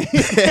lats.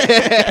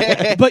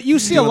 But you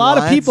see a Doing lot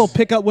of lats. people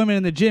pick up women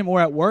in the gym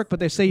or at work, but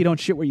they say you don't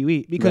shit where you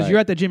eat because Right. you're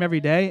at the gym every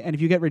day, and if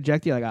you get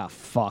rejected, you're like, ah,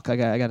 fuck, I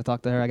got to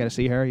talk to her, I got to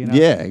see her. You know?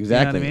 Yeah, You know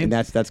exactly. what I mean?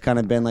 And that's kind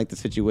of been like the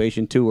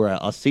situation too, where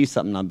I'll see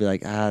something, and I'll be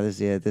like,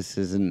 this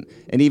isn't.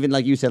 And even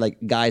like you said, like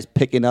guys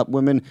picking up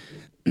women,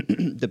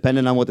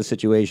 depending on what the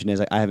situation is,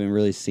 like, I haven't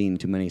really seen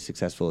too many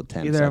successful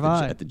attempts Neither have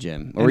I. at the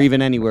gym, or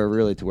even anywhere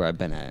really to where I've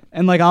been at.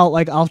 And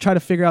I'll try to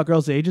figure out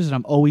girls' ages, and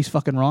I'm always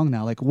fucking wrong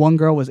now. Like one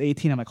girl was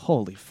 18, I'm like,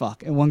 holy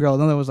fuck, and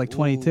another was like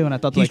 22, and I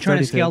thought He's like trying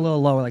 32. to scale a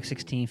little lower, like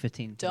 16,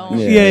 15. Don't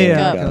Yeah, pick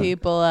yeah, up yeah.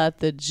 people at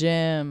the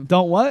gym.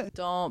 Don't what?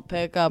 Don't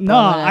pick up. No,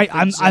 women at the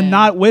I'm gym.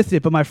 not with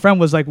it, but my friend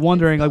was like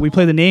wondering, like we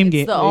play the name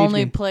game. It's the age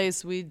only game.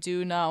 place we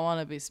do not want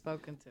to be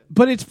spoken to.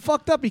 But it's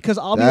fucked up because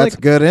I'll be That's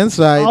like, good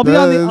insight. I'll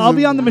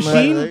be on the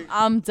machine.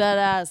 I'm dead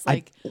ass.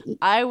 Like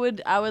I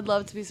would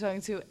love to be spoken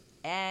to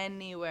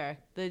anywhere.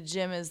 The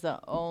gym is the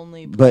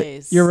only But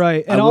place. You're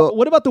right. And I will-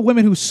 what about the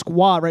women who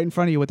squat right in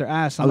front of you with their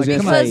ass? I'm I was like,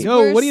 gonna come on, say- because yo,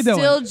 we're what are you doing?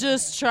 still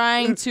just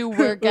trying to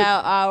work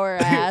out our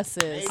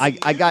asses. I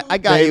got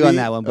you on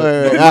that one,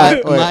 but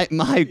Wait.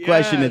 my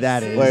question to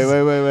that is,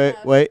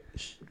 Wait.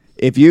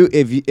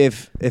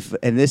 if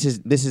and this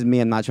is me,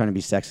 I'm not trying to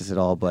be sexist at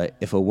all, but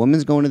if a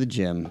woman's going to the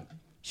gym,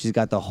 she's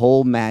got the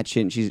whole match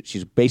and she's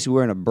basically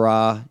wearing a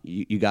bra,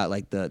 you got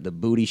like the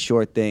booty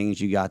short things,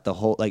 you got the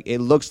whole, like, it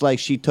looks like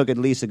she took at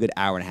least a good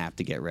hour and a half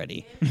to get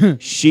ready.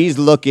 She's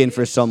looking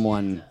for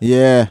someone.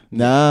 Yeah,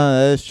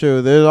 nah, that's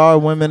true. There are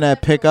women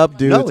that pick up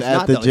dudes No, it's at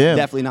not, the though. It's gym.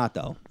 definitely not,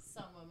 though.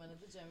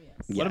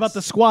 What about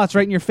the squats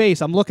right in your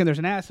face? I'm looking. There's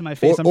an ass in my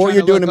face. I'm Or trying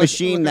you're to look doing a like-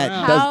 machine look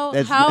that around.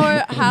 does.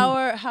 How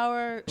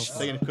are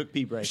Taking a quick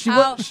pee break.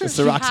 How,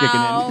 Ciroc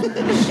kicking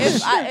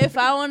in. if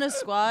I want to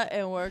squat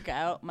and work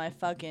out my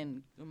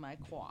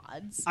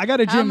quads, I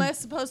got a How gym- am I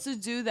supposed to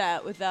do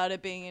that without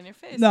it being in your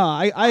face? No,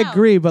 I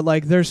agree, but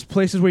like there's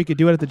places where you could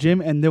do it at the gym,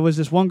 and there was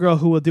this one girl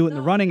who will do it in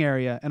the running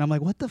area, and I'm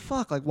like, what the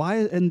fuck? Like why?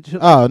 And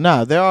Oh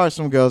no, there are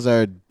some girls that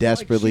are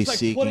desperately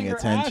she's, like, putting seeking her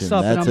attention. ass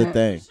up, and That's I'm the like-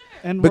 thing.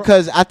 and we're-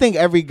 Because I think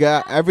every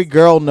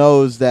girl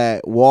knows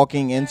that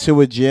walking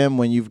into a gym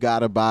when you've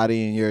got a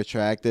body and you're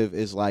attractive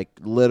is like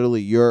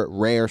literally your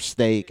rare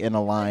steak in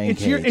a lion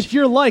it's cage.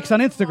 your likes on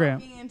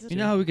Instagram. You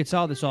know how we could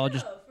solve this all?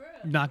 Just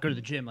not go to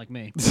the gym like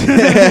me.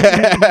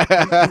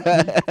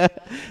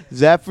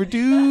 Zephyr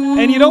dude.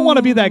 And you don't want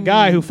to be that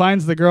guy who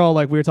finds the girl,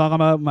 like we were talking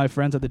about my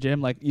friends at the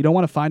gym. Like you don't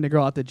want to find a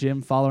girl at the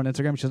gym, follow her on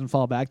Instagram, she doesn't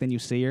follow back, then you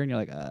see her and you're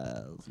like,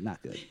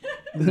 not good.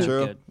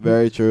 True. Good.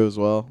 Very true as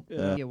well.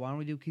 Yeah. Yeah. Why don't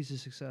we do keys to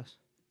success?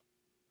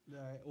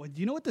 Well, do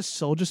you know what the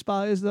Soja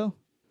Spa is though?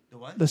 The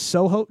what? The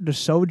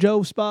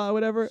Sojo Spa or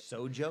whatever.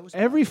 Sojo spa?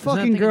 Every Isn't that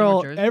fucking thing in North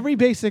girl, Jersey? every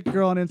basic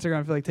girl on Instagram,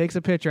 I feel like takes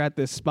a picture at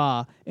this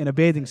spa in a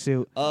bathing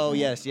suit. Oh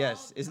yes.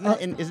 Isn't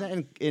that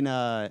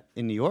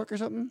in New York or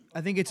something? I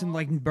think it's in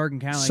like Bergen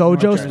County, like Sojo North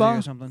Jersey Spa?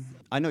 or something.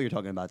 I know what you're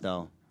talking about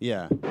though.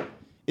 Yeah.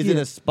 Is it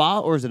a spa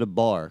or is it a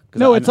bar? 'Cause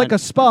No, I- it's like I- a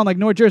spa in like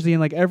North Jersey, and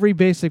like every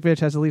basic bitch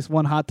has at least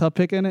one hot tub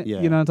pick in it. Yeah.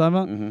 You know what I'm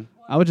talking about? Mhm.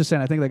 I was just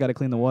saying, I think they got to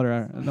clean the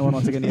water. No one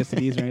wants to get any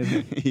STDs or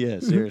anything. Yeah,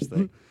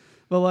 seriously.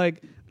 But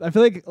like, I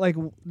feel like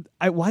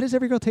why does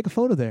every girl take a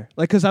photo there?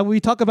 Like, because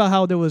we talk about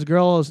how there was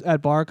girls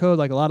at Barcode,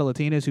 like a lot of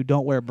Latinas who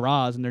don't wear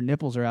bras and their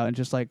nipples are out, and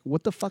just like,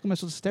 what the fuck am I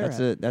supposed to stare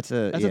at? That's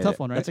a tough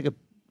one, right? That's like a.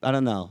 I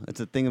don't know. It's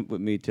a thing with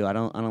me too. I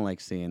don't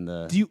like seeing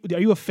the. Are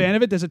you a fan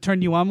of it? Does it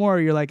turn you on more, or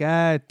you're like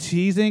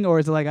teasing, or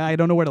is it like I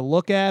don't know where to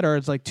look at, or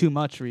it's like too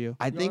much for you?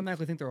 I You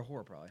automatically think they're a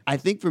whore, probably. I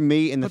think for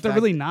me, but they're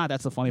really not.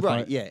 That's the funny right,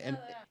 part. Yeah, and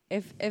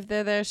If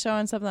they're there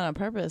showing something on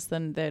purpose,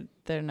 then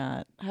they're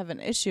not have an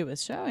issue with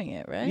showing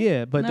it, right?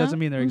 Yeah, but it No? doesn't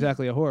mean they're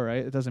exactly a whore,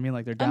 right? It doesn't mean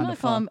like they're down I'm to not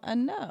fuck.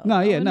 calling. No. No,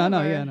 I yeah, would no,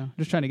 never. no.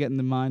 Just trying to get in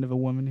the mind of a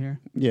woman here.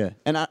 yeah,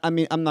 and I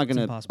mean, I'm not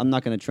gonna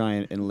impossible. try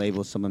and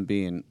label someone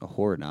being a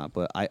whore or not,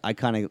 but I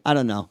kind of I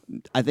don't know.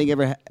 I think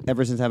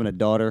ever since having a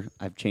daughter,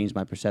 I've changed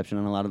my perception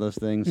on a lot of those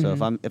things. So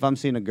Mhm. if I'm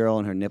seeing a girl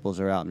and her nipples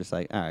are out, I'm just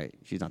like, all right,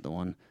 she's not the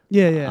one.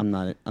 Yeah, yeah. I'm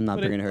not But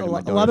bringing her to my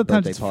daughter's a lot of times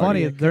birthday it's party.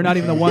 funny. They're not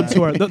even the ones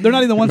who are. They're not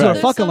even the ones who are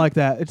Right. fucking like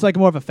that. It's like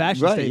more of a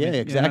fashion Right? statement. Yeah, you know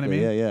what I exactly.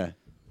 mean? Yeah.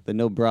 The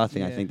no bra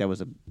thing, I Yeah. think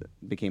that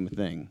became a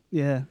thing.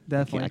 Yeah,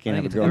 definitely. I can't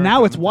have a girl. And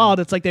now it's wild.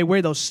 It's like they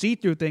wear those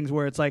see-through things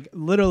where it's like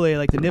literally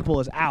like the nipple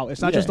is out. It's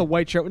not just Yeah. a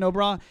white shirt with no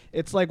bra.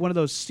 It's like one of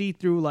those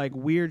see-through like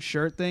weird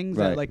shirt things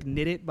that Right. like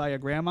knitted by a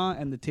grandma,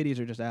 and the titties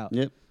are just out.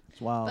 Yep.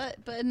 It's wild.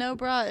 But no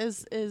bra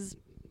is That's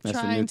the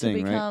trying new to thing,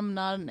 right? become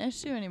not an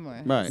issue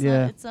anymore. Right. It's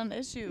Yeah. Not, it's not an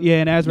issue.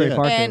 Yeah, in Asbury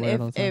Park they And wear it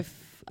all the time. if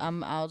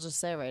I'll just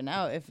say right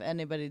now, if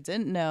anybody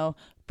didn't know,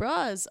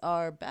 bras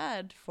are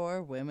bad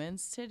for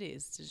women's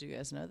titties. Did you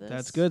guys know this?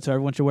 That's good. So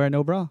everyone should wear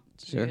no bra.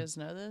 Did you guys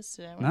know this?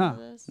 Did anyone Nah.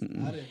 know this? I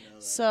didn't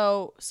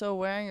know So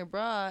wearing a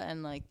bra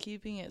and like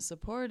keeping it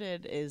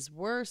supported is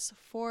worse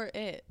for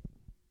it.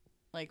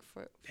 Like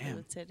for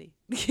the titty.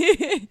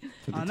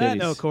 On that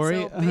note,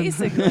 Corey. So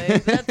basically,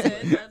 that's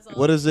it. That's all.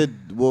 What does it?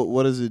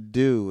 What does it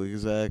do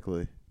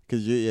exactly?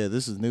 Because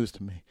this is news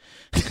to me.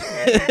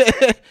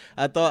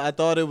 I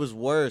thought it was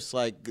worse.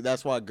 Like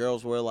that's why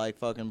girls wear like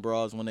fucking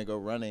bras when they go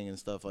running and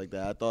stuff like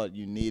that. I thought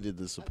you needed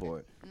the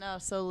support. No,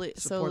 so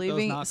Support those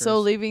leaving knockers.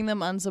 leaving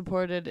them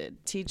unsupported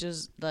it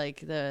teaches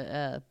like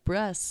the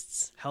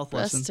breasts, Health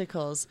lesson.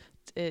 breasticles.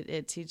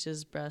 It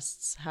teaches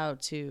breasts how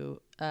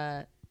to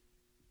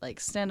like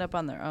stand up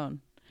on their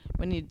own.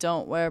 When you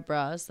don't wear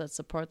bras that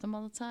support them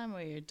all the time,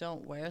 or you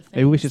don't wear things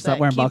Maybe we should stop that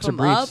wearing keep boxer them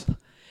briefs. up,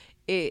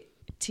 it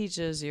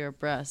teaches your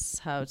breasts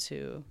how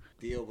to.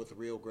 Deal with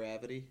real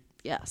gravity.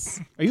 Yes.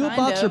 Are you a kind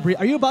boxer of. brief?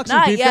 Are you a boxer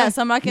Not brief guy? yes.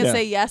 I'm not gonna Yeah.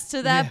 say yes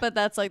to that, but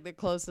that's like the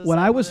closest. When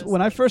I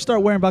I first started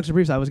wearing boxer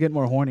briefs, I was getting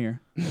more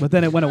hornier, but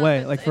then it went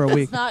away like for a It does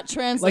week. not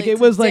translate Like it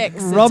to was like dicks.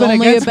 It's rubbing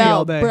only against me about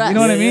all day. You know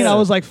what I breasts. mean? I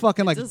was like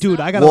fucking like,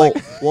 dude, I gotta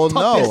Well, tuck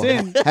no. this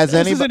in. Has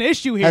this is anybody an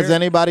issue here. Has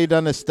anybody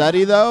done a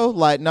study though?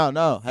 Like no.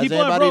 Has People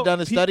have anybody wrote-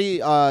 done a study?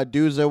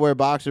 Dudes that wear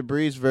boxer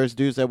briefs versus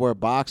dudes that wear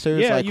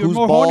boxers. Yeah, like you're whose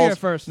more horny balls? at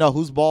first. No,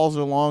 whose balls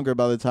are longer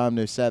by the time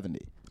they're 70?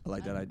 I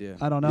like that idea.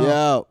 I don't know.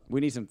 Yeah. We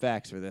need some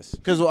facts for this.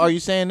 Because are you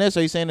saying this?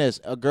 Are you saying this?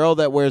 A girl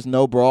that wears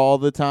no bra all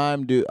the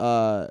time, do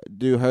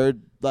her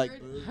like?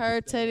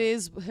 Her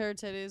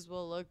titties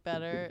will look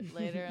better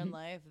later in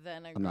life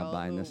than a I'm not girl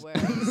buying who this.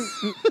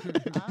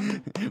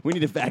 wears. We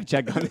need a fact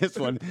check on this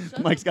one.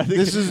 Mike's got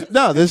This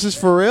is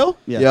for real.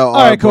 Yeah. Yo, All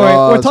right, Corey.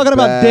 We're talking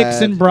about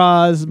dicks and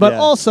bras, but Yeah.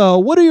 also,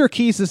 what are your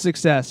keys to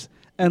success?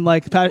 And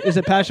like, is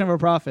it passion over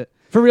profit?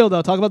 For real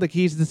though, talk about the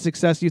keys to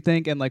success you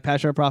think, and like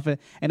passion or profit,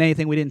 and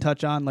anything we didn't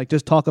touch on. Like,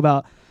 just talk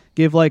about,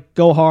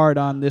 go hard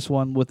on this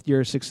one with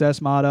your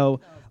success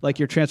motto, like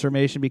your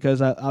transformation,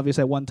 because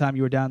obviously at one time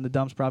you were down in the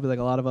dumps, probably like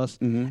a lot of us,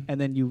 and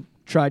then you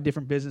tried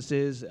different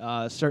businesses,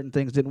 certain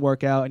things didn't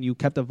work out, and you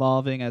kept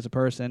evolving as a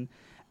person.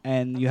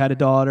 And you had a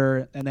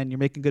daughter, and then you're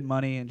making good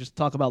money, and just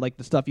talk about like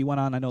the stuff you went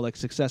on. I know like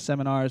success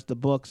seminars, the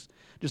books,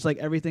 just like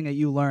everything that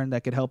you learned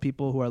that could help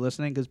people who are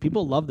listening, because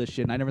people love this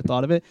shit. And I never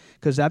thought of it,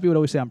 because Zappy would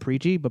always say I'm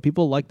preachy, but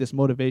people like this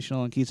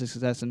motivational and keys to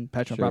success and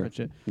passion Sure. and profit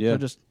shit. Yeah. So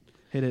just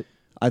hit it.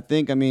 I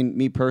think,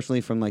 me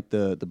personally, from like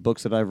the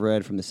books that I've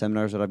read, from the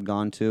seminars that I've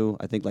gone to,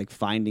 I think like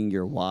finding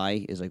your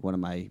why is like one of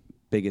my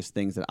biggest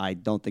things that I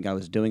don't think I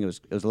was doing. It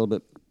was a little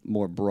bit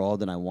more broad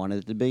than I wanted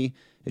it to be.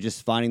 It's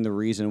just finding the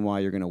reason why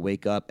you're going to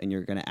wake up and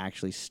you're going to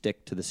actually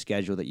stick to the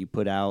schedule that you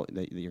put out,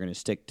 that you're going to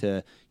stick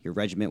to your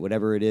regiment,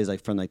 whatever it is,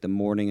 like from like the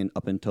morning and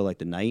up until like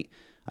the night.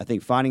 I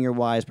think finding your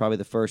why is probably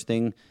the first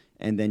thing,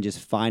 and then just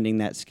finding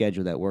that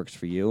schedule that works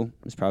for you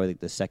is probably like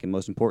the second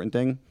most important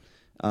thing.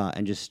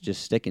 And just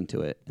sticking to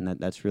it, and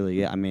that's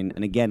really it.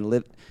 And again,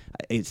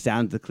 it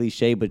sounds the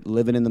cliche, but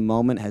living in the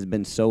moment has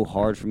been so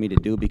hard for me to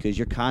do, because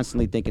you're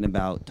constantly thinking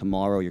about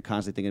tomorrow, you're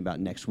constantly thinking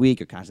about next week,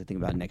 you're constantly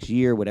thinking about next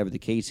year, whatever the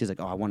case is. Like,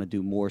 I want to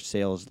do more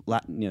sales,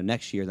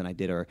 next year than I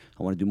did, or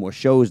I want to do more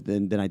shows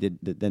than I did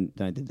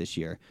this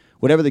year.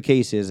 Whatever the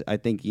case is, I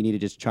think you need to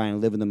just try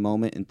and live in the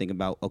moment and think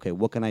about, okay,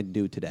 what can I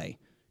do today?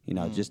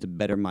 Just to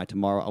better my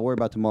tomorrow. I'll worry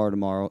about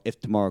tomorrow if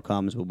tomorrow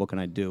comes, but what can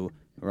I do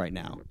right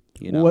now?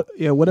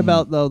 What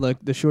about though,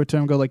 like the short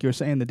term goal, like you were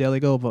saying, the daily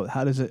goal, but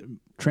how does it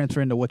transfer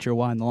into what's your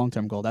why and the long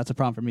term goal? That's a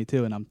problem for me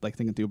too, and I'm like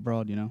thinking too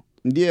broad,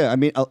 Yeah,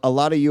 a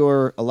lot of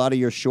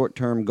your short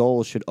term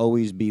goals should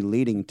always be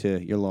leading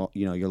to your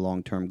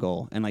long term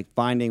goal, and like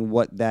finding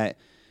what that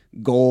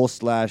goal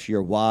 /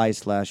 your why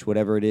 /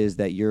 whatever it is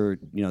that you're,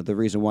 the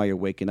reason why you're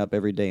waking up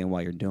every day and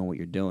why you're doing what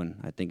you're doing,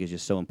 I think is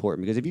just so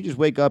important. Because if you just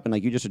wake up and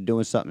like you just are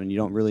doing something and you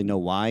don't really know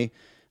why,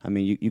 I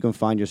mean, you can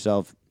find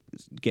yourself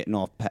getting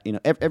off.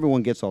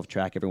 Everyone gets off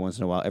track every once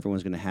in a while.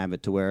 Everyone's going to have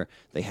it to where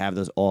they have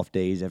those off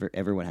days.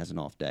 Everyone has an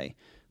off day.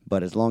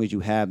 But as long as you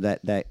have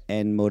that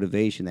end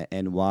motivation, that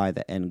end why,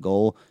 that end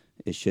goal,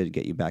 it should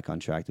get you back on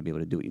track to be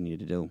able to do what you need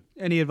to do.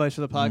 Any advice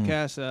for the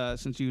podcast,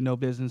 since you know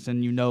business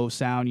and you know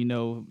sound, you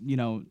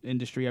know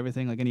industry,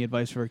 everything? Like any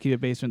advice for Keep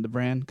It Basement, the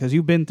brand? Because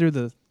you've been through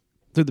the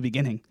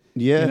beginning.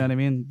 Yeah, you know what I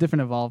mean.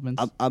 Different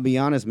involvements. I'll be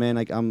honest, man.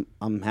 Like I'm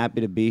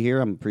happy to be here.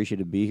 I'm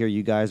appreciative to be here.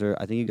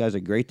 I think you guys are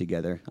great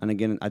together. And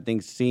again, I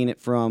think seeing it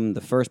from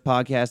the first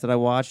podcast that I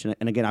watched,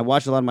 and again, I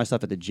watched a lot of my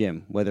stuff at the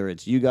gym. Whether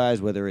it's you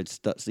guys, whether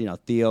it's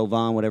Theo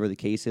Von, whatever the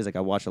case is. Like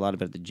I watch a lot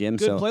of it at the gym.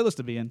 Good so playlist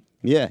to be in.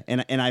 Yeah,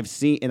 and I've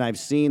seen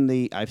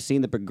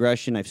the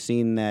progression. I've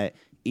seen that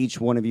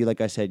each one of you, like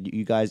I said,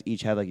 you guys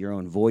each have like your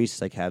own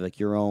voice, like have like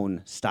your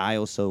own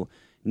style. So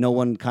no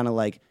one kind of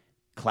like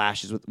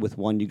clashes with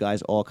one. You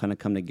guys all kind of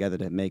come together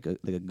to make a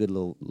good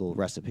little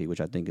recipe,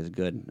 which I think is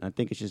good. And I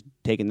think it's just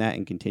taking that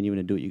and continuing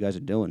to do what you guys are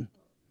doing.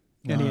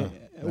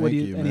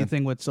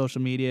 Anything with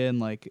social media and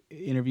like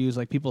interviews?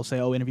 Like people say,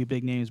 "Oh, interview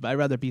big names," but I'd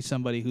rather be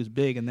somebody who's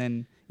big and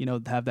then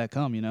have that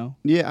come. Yeah,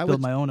 I build would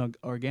my own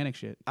organic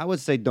shit. I would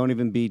say don't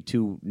even be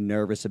too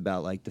nervous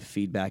about like the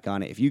feedback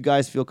on it. If you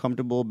guys feel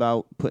comfortable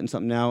about putting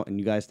something out and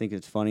you guys think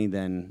it's funny,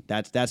 then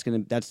that's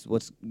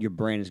what's your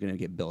brand is gonna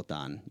get built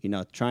on.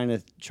 Trying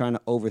to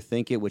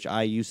overthink it, which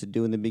I used to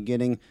do in the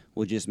beginning,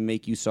 will just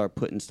make you start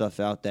putting stuff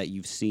out that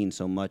you've seen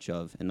so much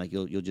of, and like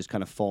you'll just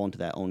kind of fall into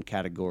that own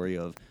category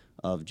of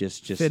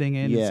just fitting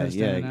in. Yeah,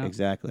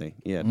 exactly.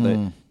 Yeah,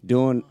 but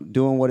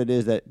doing what it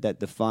is that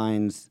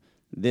defines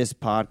this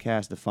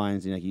podcast,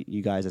 defines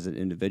you guys as an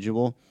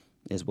individual,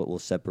 is what will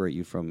separate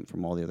you from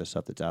all the other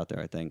stuff that's out there,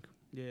 I think.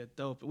 Yeah,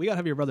 dope. We gotta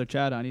have your brother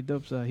Chad on. He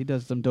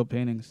does some dope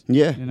paintings.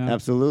 Yeah,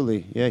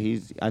 absolutely. Yeah,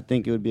 I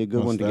think it would be a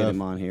good one to Most get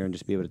him on here and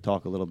just be able to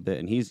talk a little bit.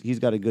 And he's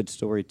got a good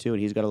story too,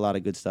 and he's got a lot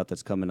of good stuff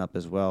that's coming up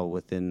as well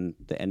within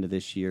the end of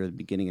this year, the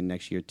beginning of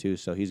next year too.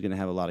 So he's gonna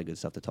have a lot of good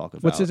stuff to talk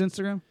about. What's his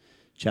Instagram?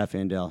 Chad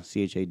Fandel,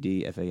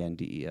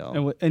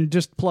 ChadFandel. And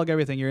just plug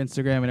everything, your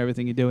Instagram and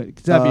everything you do.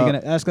 Except you're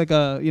gonna ask like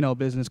a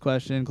business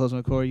question, closing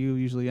the core. You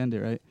usually end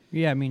it, right?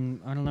 Yeah, I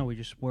mean, I don't know. We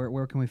just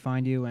where can we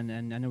find you?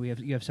 And I know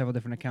you have several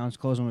different accounts.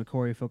 Closing with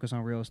Corey, focus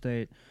on real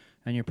estate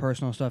and your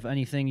personal stuff.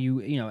 Anything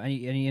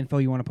any info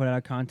you want to put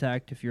out,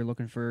 contact if you're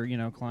looking for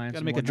clients.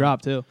 Gotta make a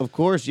drop too. Of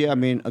course, yeah. I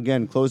mean,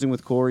 again, Closing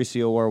with Corey,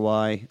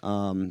 Cory.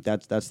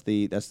 That's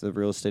the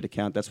real estate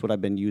account. That's what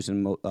I've been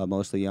using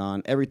mostly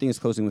on. Everything is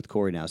Closing with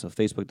Corey now. So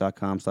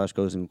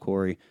Facebook.com/Closing with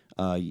Corey.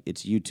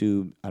 It's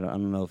YouTube. I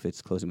don't know if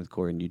it's Closing with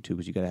Corey on YouTube,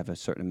 because you got to have a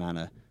certain amount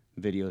of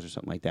videos or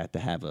something like that to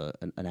have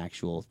an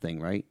actual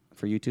thing, right,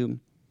 for YouTube.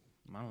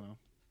 I don't know.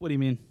 What do you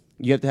mean?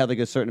 You have to have like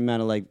a certain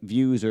amount of like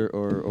views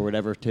or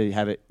whatever to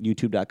have it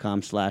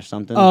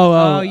youtube.com/something.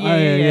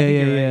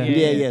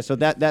 Yeah. So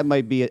that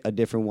might be a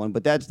different one,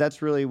 but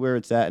that's really where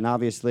it's at. And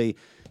obviously,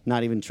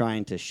 not even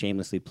trying to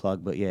shamelessly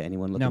plug, but yeah,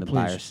 anyone looking to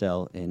buy or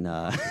sell in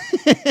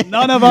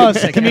none of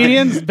us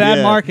comedians,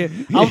 bad market.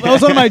 That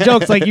was one of my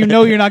jokes. Like you're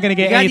not going to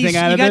get anything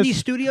out of this. You got these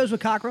studios with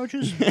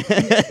cockroaches?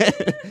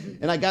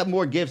 And I got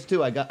more gifts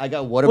too. I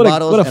got water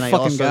bottles. What a and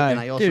fucking guy. And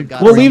I also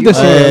got. We'll leave this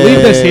here.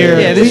 Leave this here.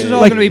 Yeah, this is all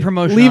going to be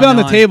promotional. Leave it on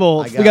the table.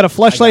 We got a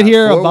fleshlight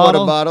here, a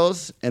bottle. Water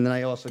bottles, and then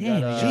I also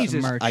got.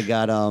 Jesus. I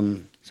got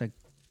It's like.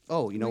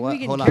 Oh, you know what?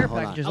 Hold on. I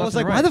was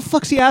like, why the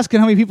fuck's he asking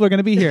how many people are going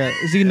to be here?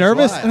 Is he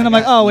nervous? And then I'm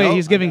like, oh wait,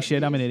 he's giving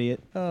shit. I'm an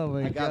idiot. Oh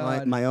my I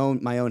got god. my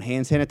own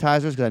hand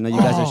sanitizers, because I know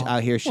you guys are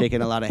out here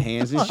shaking a lot of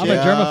hands and shit. I'm a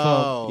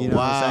germaphobe. You know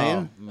what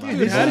I'm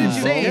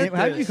saying? Dude,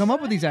 how did you come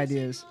up with these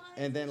ideas?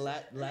 And then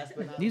last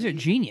but not These are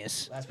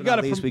genius. We got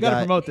to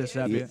promote this,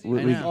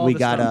 Zappy. We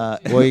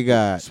got What you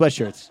got?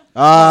 sweatshirts. So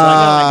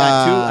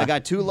I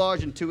got two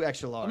large and two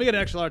extra large. Let me get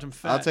an extra large. I'm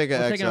fat. I'll take We're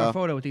an taking our XL.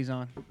 photo with these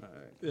on.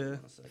 Yeah.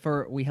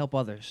 For we help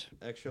others.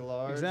 Extra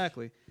large.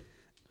 Exactly.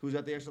 Who's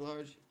got the extra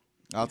large?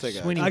 I'll take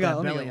it. Sweeney I got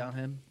got- let me belly go. on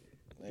him.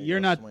 You're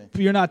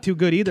not too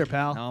good either,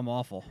 pal. No, I'm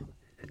awful.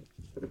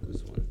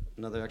 This one.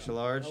 Another extra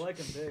large. I like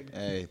him big.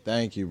 Hey,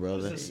 thank you,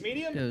 brother. Is this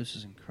medium? Dude, this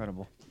is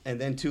incredible. And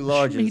then two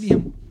larges.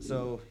 Medium.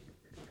 So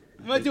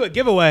We might do a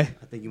giveaway.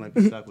 I think you might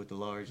be stuck with the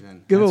large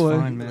then. Giveaway.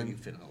 That's fine, I man. think you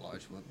fit in a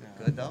large one.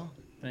 Good though.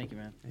 Thank you,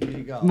 man. Here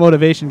you go.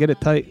 Motivation. Get it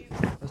tight.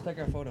 Let's take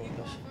our photo with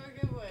us.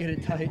 Get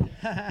it tight.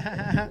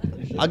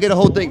 I'll get a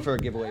whole thing for a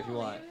giveaway if you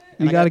want.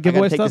 You And got a I gotta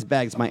giveaway take stuff? this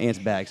bag. It's my aunt's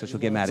bag, so she'll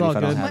get mad It's at me all if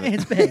I don't good. have My it.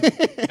 hand's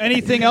big.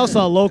 Anything else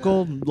on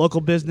local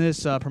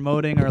business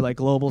promoting or like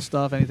global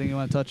stuff? Anything you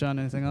want to touch on?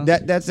 Anything else?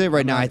 That's it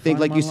right now. I think,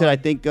 Find like you them said, I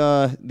online. think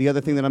the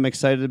other thing that I'm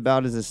excited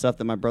about is the stuff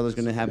that my brother's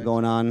going to have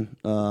going on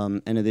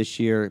end of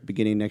this year,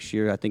 beginning next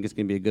year. I think it's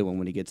going to be a good one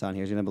when he gets on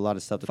here. He's going to have a lot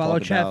of stuff to Follow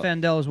talk Chad about.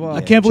 Fandel as well.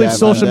 I can't believe Chad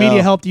social Mandel.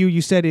 media helped you.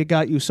 You said it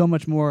got you so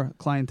much more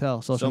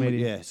clientele. Social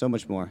media. Yeah, so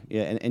much more.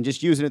 Yeah, and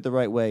just using it the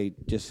right way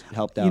just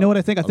helped out. You know what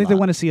I think? I a think they lot.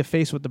 want to see a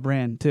face with the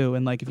brand too.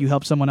 And like if you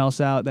help someone else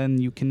out, then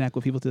you connect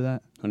with people through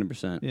that.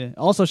 100%. Yeah.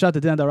 Also, shout out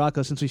to Dan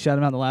Rocco since we shouted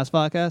him out in the last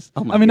podcast.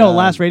 Oh my no, God.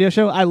 last radio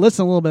show. I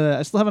listened a little bit of that.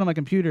 I still have it on my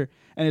computer,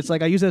 and it's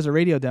like I use it as a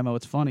radio demo.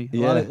 It's funny. A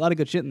lot of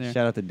good shit in there.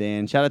 Shout out to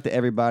Dan. Shout out to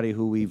everybody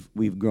who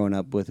we've grown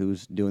up with,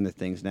 who's doing the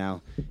things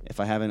now. If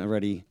I haven't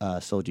already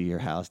sold you your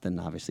house, then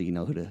obviously you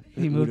know who to.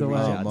 He who moved to away.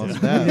 reach out most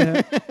to.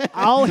 definitely.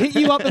 I'll hit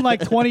you up in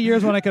like 20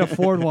 years when I can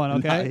afford one.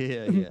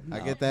 Okay. Yeah. I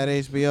get that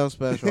HBO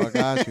special. I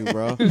got you,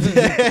 bro.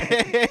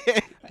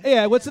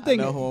 Yeah, what's the thing?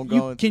 know who I'm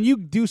going Can you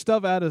do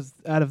stuff out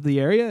of the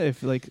area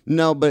if like?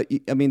 No, but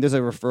I mean, there's a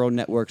referral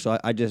network, so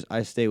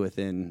I stay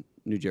within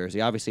New Jersey.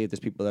 Obviously, if there's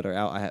people that are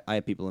out, I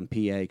have people in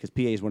PA because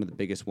PA is one of the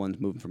biggest ones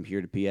moving from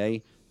here to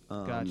PA.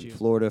 Got you.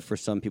 Florida for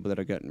some people that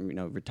are getting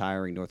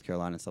retiring, North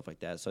Carolina and stuff like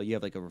that. So you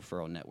have like a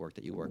referral network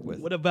that you work with.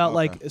 What about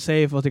like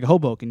say if we'll take a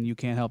Hoboken, you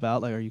can't help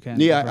out like or you can?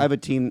 Yeah, I have a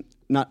team.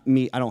 Not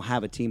me. I don't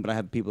have a team, but I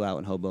have people out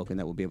in Hoboken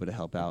that will be able to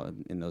help out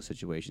in those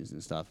situations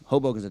and stuff.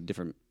 Hoboken's a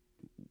different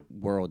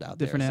world out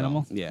Different there. so,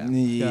 animal? Yeah.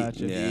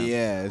 Gotcha.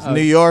 Yeah, it's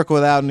New York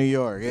without New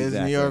York. It's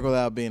Exactly. New York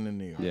without being in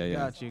New York.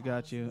 Yeah.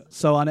 Got you.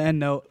 So on an end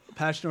note,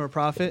 passion over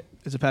profit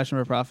is a passion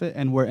over profit,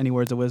 and any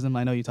words of wisdom.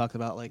 I know you talked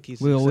about like keys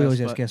to We success, always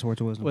but ask guess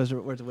words of wisdom.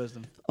 Words of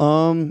wisdom.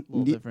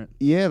 Little different.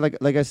 Yeah,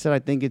 like I said, I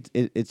think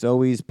it's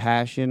always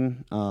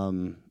passion.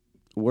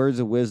 Words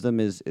of wisdom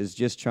is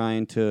just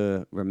trying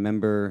to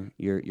remember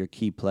your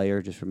key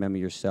player. Just remember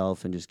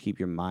yourself and just keep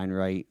your mind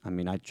right. I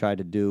mean, I try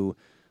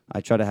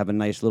to have a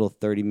nice little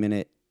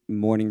 30-minute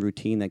morning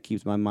routine that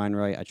keeps my mind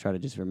right. I try to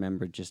just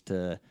remember just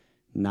to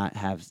not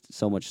have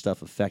so much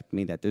stuff affect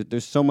me. That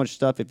there's so much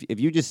stuff. If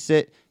you just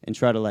sit and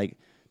try to like,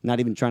 not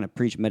even trying to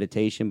preach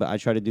meditation, but I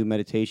try to do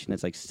meditation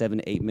that's like 7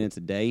 to 8 minutes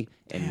a day,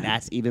 and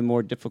that's even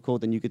more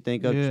difficult than you could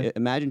think of. Yeah.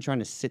 Imagine trying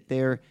to sit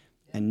there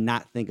and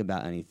not think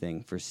about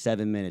anything for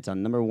 7 minutes.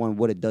 On number one,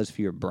 what it does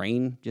for your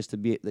brain, just to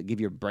give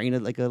your brain a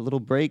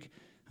little break.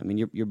 I mean,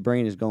 your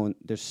brain is going.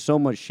 There's so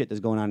much shit that's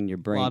going on in your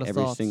brain Lot of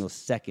every thoughts. single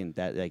second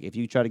that like if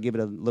you try to give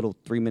it a little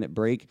 3-minute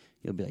break,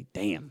 you'll be like,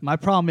 damn. My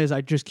problem is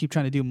I just keep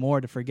trying to do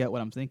more to forget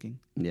what I'm thinking.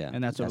 Yeah,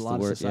 and that's what a lot the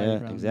of word. society. Yeah,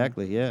 problems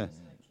exactly. Yeah.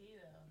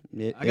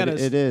 I got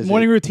it is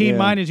morning It- routine. yeah.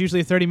 Mine is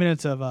usually 30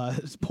 minutes of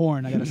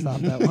porn. I gotta stop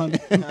that one.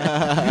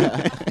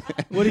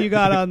 What do you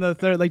got on the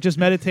third? Like just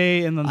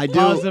meditate and then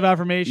positive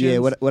affirmations. Yeah,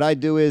 what I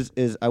do is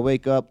I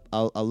wake up.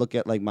 I'll look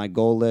at like my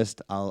goal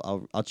list.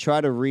 I'll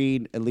try to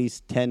read at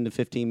least 10 to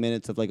 15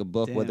 minutes of like a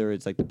book, Damn. whether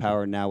it's like The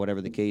Power of Now,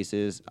 whatever the case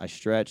is. I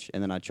stretch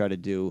and then I try to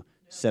do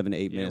 7 to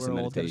 8 minutes of we're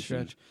old, gotta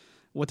meditation. stretch.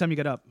 What time you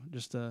get up?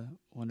 Just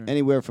wondering.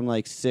 Anywhere from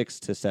like 6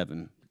 to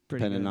 7,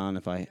 Pretty depending good. on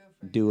if I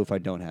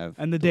don't have.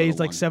 And the little day's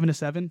like one. 7 to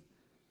 7,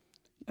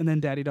 and then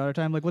daddy daughter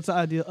time. Like, what's the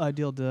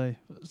ideal day?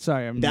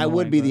 Sorry, I'm That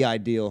would annoying, be but- the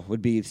ideal.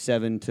 Would be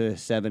 7 to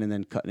 7, and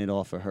then cutting it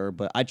off for her.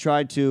 But I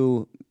tried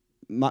to.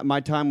 My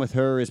time with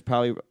her is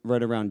probably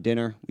right around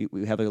dinner.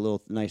 We have like a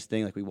little nice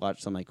thing. Like we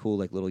watch some like cool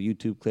like little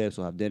YouTube clips.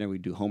 We'll have dinner. We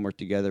do homework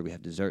together. We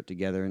have dessert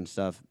together and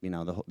stuff. You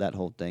know that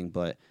whole thing.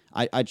 But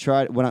I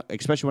try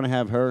especially when I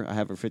have her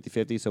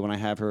 50-50. So when I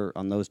have her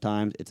on those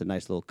times, it's a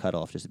nice little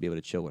cutoff just to be able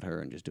to chill with her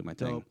and just do my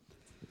thing. Dope.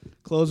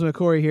 Closing with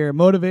Corey here.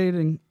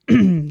 Motivating.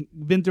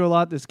 Been through a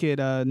lot. This kid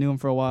knew him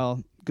for a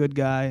while. Good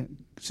guy,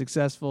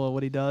 successful at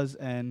what he does,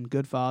 and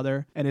good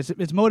father. And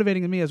it's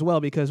motivating to me as well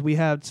because we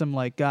have some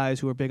like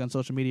guys who are big on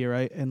social media,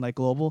 right, and like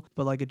global.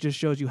 But like it just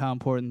shows you how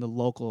important the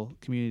local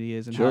community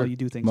is and how Sure. you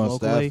do things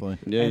Most locally,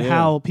 definitely. and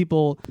how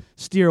people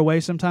steer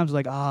away sometimes.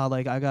 Like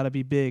like I gotta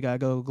be big, I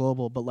go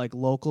global, but like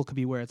local could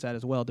be where it's at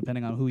as well,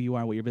 depending on who you are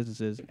and what your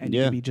business is, and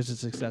you Yeah. can be just as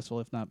successful,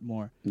 if not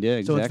more. Yeah, So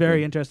it's exactly.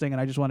 very interesting, and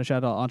I just want to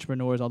shout out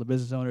entrepreneurs, all the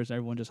business owners,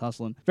 everyone just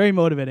hustling. Very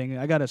motivating.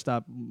 I gotta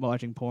stop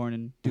watching porn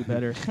and do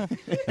better.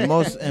 And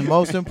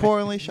most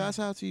importantly, shouts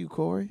out to you,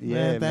 Corey.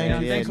 Yeah,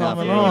 thank you yeah, for no,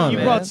 coming for on. You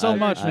man. brought so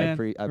much, I man.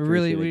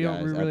 appreciate it, We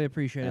guys. really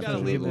appreciate We it. gotta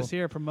So leave people this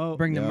here. Promote.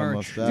 Bring the Yeah, merch.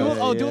 most Do a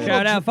definitely. little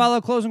Shout out.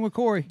 Follow Closing with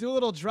Corey. Do a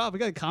little drop. We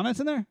got comments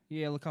in there.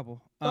 Yeah, a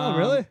couple. Oh,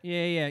 really?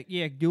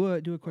 Yeah. Do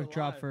a quick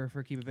drop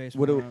for Keep It Basic.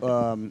 What do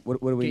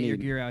we Get your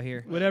need? gear out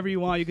here. Whatever you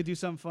want. You could do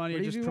something funny or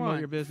Whatever just you promote want.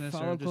 your business.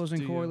 Follow or just Closing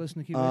do Corey. you.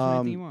 Listen to Keep It Basic.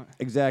 Anything you want.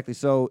 Exactly.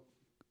 So,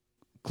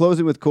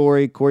 closing with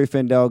Corey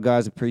Fendel,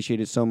 guys, appreciate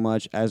it so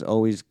much. As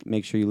always,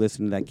 make sure you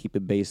listen to that Keep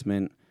It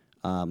Basement.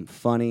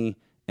 Funny,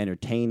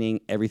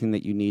 entertaining, everything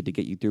that you need to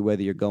get you through,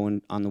 whether you're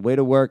going on the way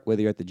to work,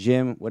 whether you're at the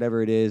gym,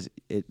 whatever it is,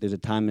 there's a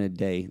time in a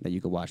day that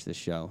you can watch this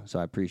show. So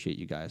I appreciate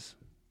you guys,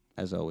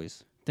 as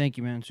always. Thank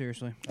you, man.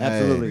 Seriously.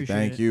 Absolutely. Hey,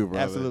 thank you,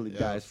 brother. Absolutely, Yeah,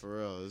 guys. For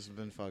real, this has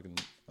been fucking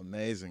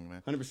amazing,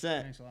 man.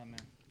 100%. Thanks a lot, man.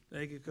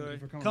 Thank you, Corey.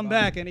 for coming Come by.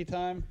 back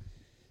anytime.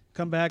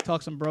 Come back,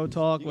 talk some bro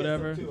talk,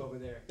 whatever. over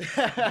there.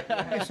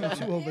 Some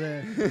two over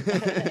there.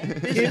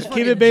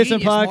 Keep It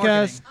Basement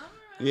podcast.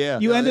 Yeah.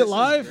 You end it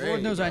live?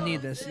 Lord knows I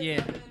need this.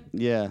 Yeah.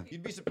 Yeah.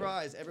 You'd be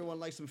surprised. Everyone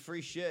likes some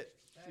free shit.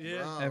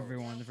 Yeah.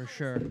 Everyone, for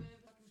sure.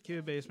 Keep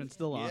It Basement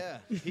still on. Yeah.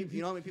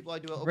 You know how many people I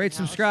do? Open Rate, house?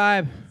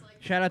 subscribe.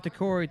 Shout out to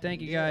Corey.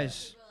 Thank you,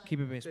 guys.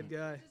 Keep It Basement. Good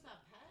guy.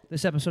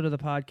 This episode of the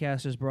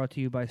podcast is brought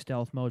to you by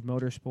Stealth Mode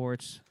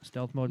Motorsports.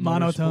 Stealth Mode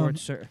Monotone.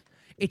 Motorsports.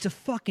 It's a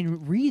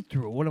fucking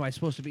read-through. What am I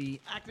supposed to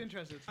be? Act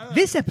interested.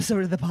 This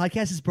episode of the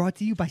podcast is brought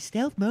to you by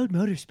Stealth Mode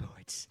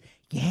Motorsports.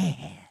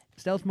 Yeah.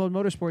 Stealth Mode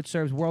Motorsports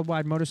serves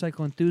worldwide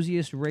motorcycle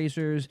enthusiasts,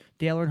 racers,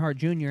 Dale Earnhardt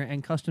Jr.,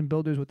 and custom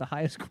builders with the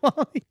highest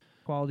quality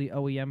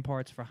OEM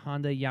parts for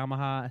Honda,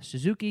 Yamaha,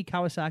 Suzuki,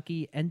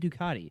 Kawasaki, and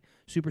Ducati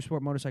Supersport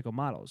motorcycle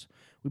models.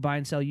 We buy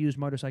and sell used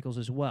motorcycles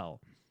as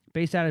well.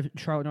 Based out of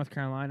Charlotte, North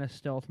Carolina,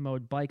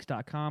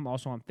 stealthmodebikes.com,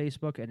 also on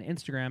Facebook and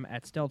Instagram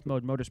at Stealth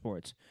Mode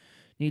Motorsports.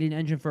 Need an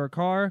engine for a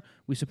car?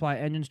 We supply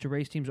engines to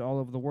race teams all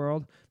over the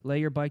world. Lay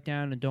your bike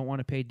down and don't want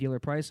to pay dealer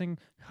pricing?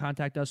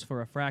 Contact us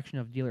for a fraction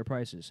of dealer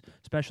prices.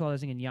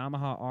 Specializing in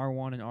Yamaha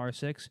R1 and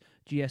R6,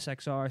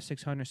 GSXR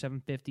 600,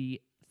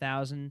 750,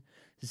 1000,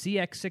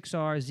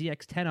 ZX6R,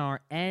 ZX10R,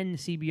 and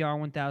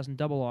CBR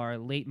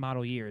 1000RR late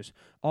model years.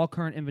 All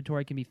current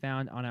inventory can be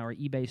found on our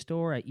eBay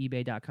store at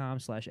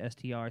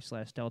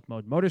ebay.com/str/stealth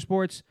mode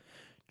motorsports.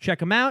 Check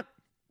them out.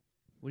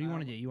 What do you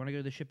want to do? You want to go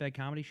to the Shitbag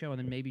Comedy Show and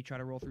then maybe try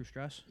to roll through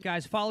stress?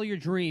 Guys, follow your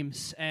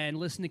dreams and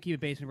listen to Keep It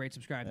Basement, rate,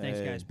 subscribe.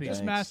 Thanks, guys. Peace.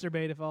 Just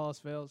masturbate if all else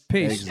fails.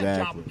 Peace.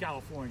 Job in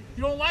California.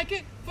 You don't like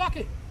it? Fuck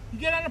it. You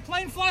get on a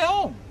plane, fly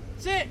home.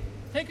 That's it.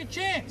 Take a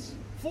chance.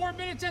 4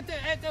 minutes at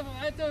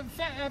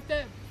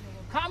the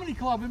comedy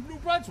club in New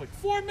Brunswick.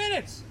 4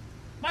 minutes.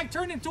 Might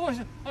turn into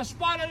a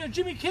spot on a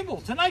Jimmy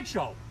Kimmel Tonight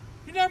Show.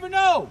 You never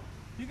know.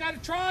 You got to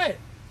try it.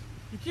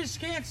 You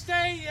just can't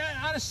stay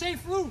on a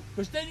safe route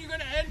because then you're going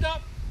to end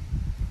up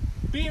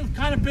being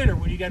kind of bitter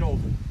when you get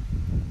older.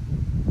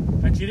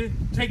 That you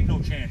didn't take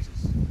no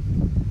chances.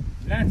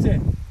 And that's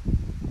it.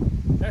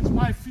 That's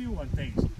my view on things.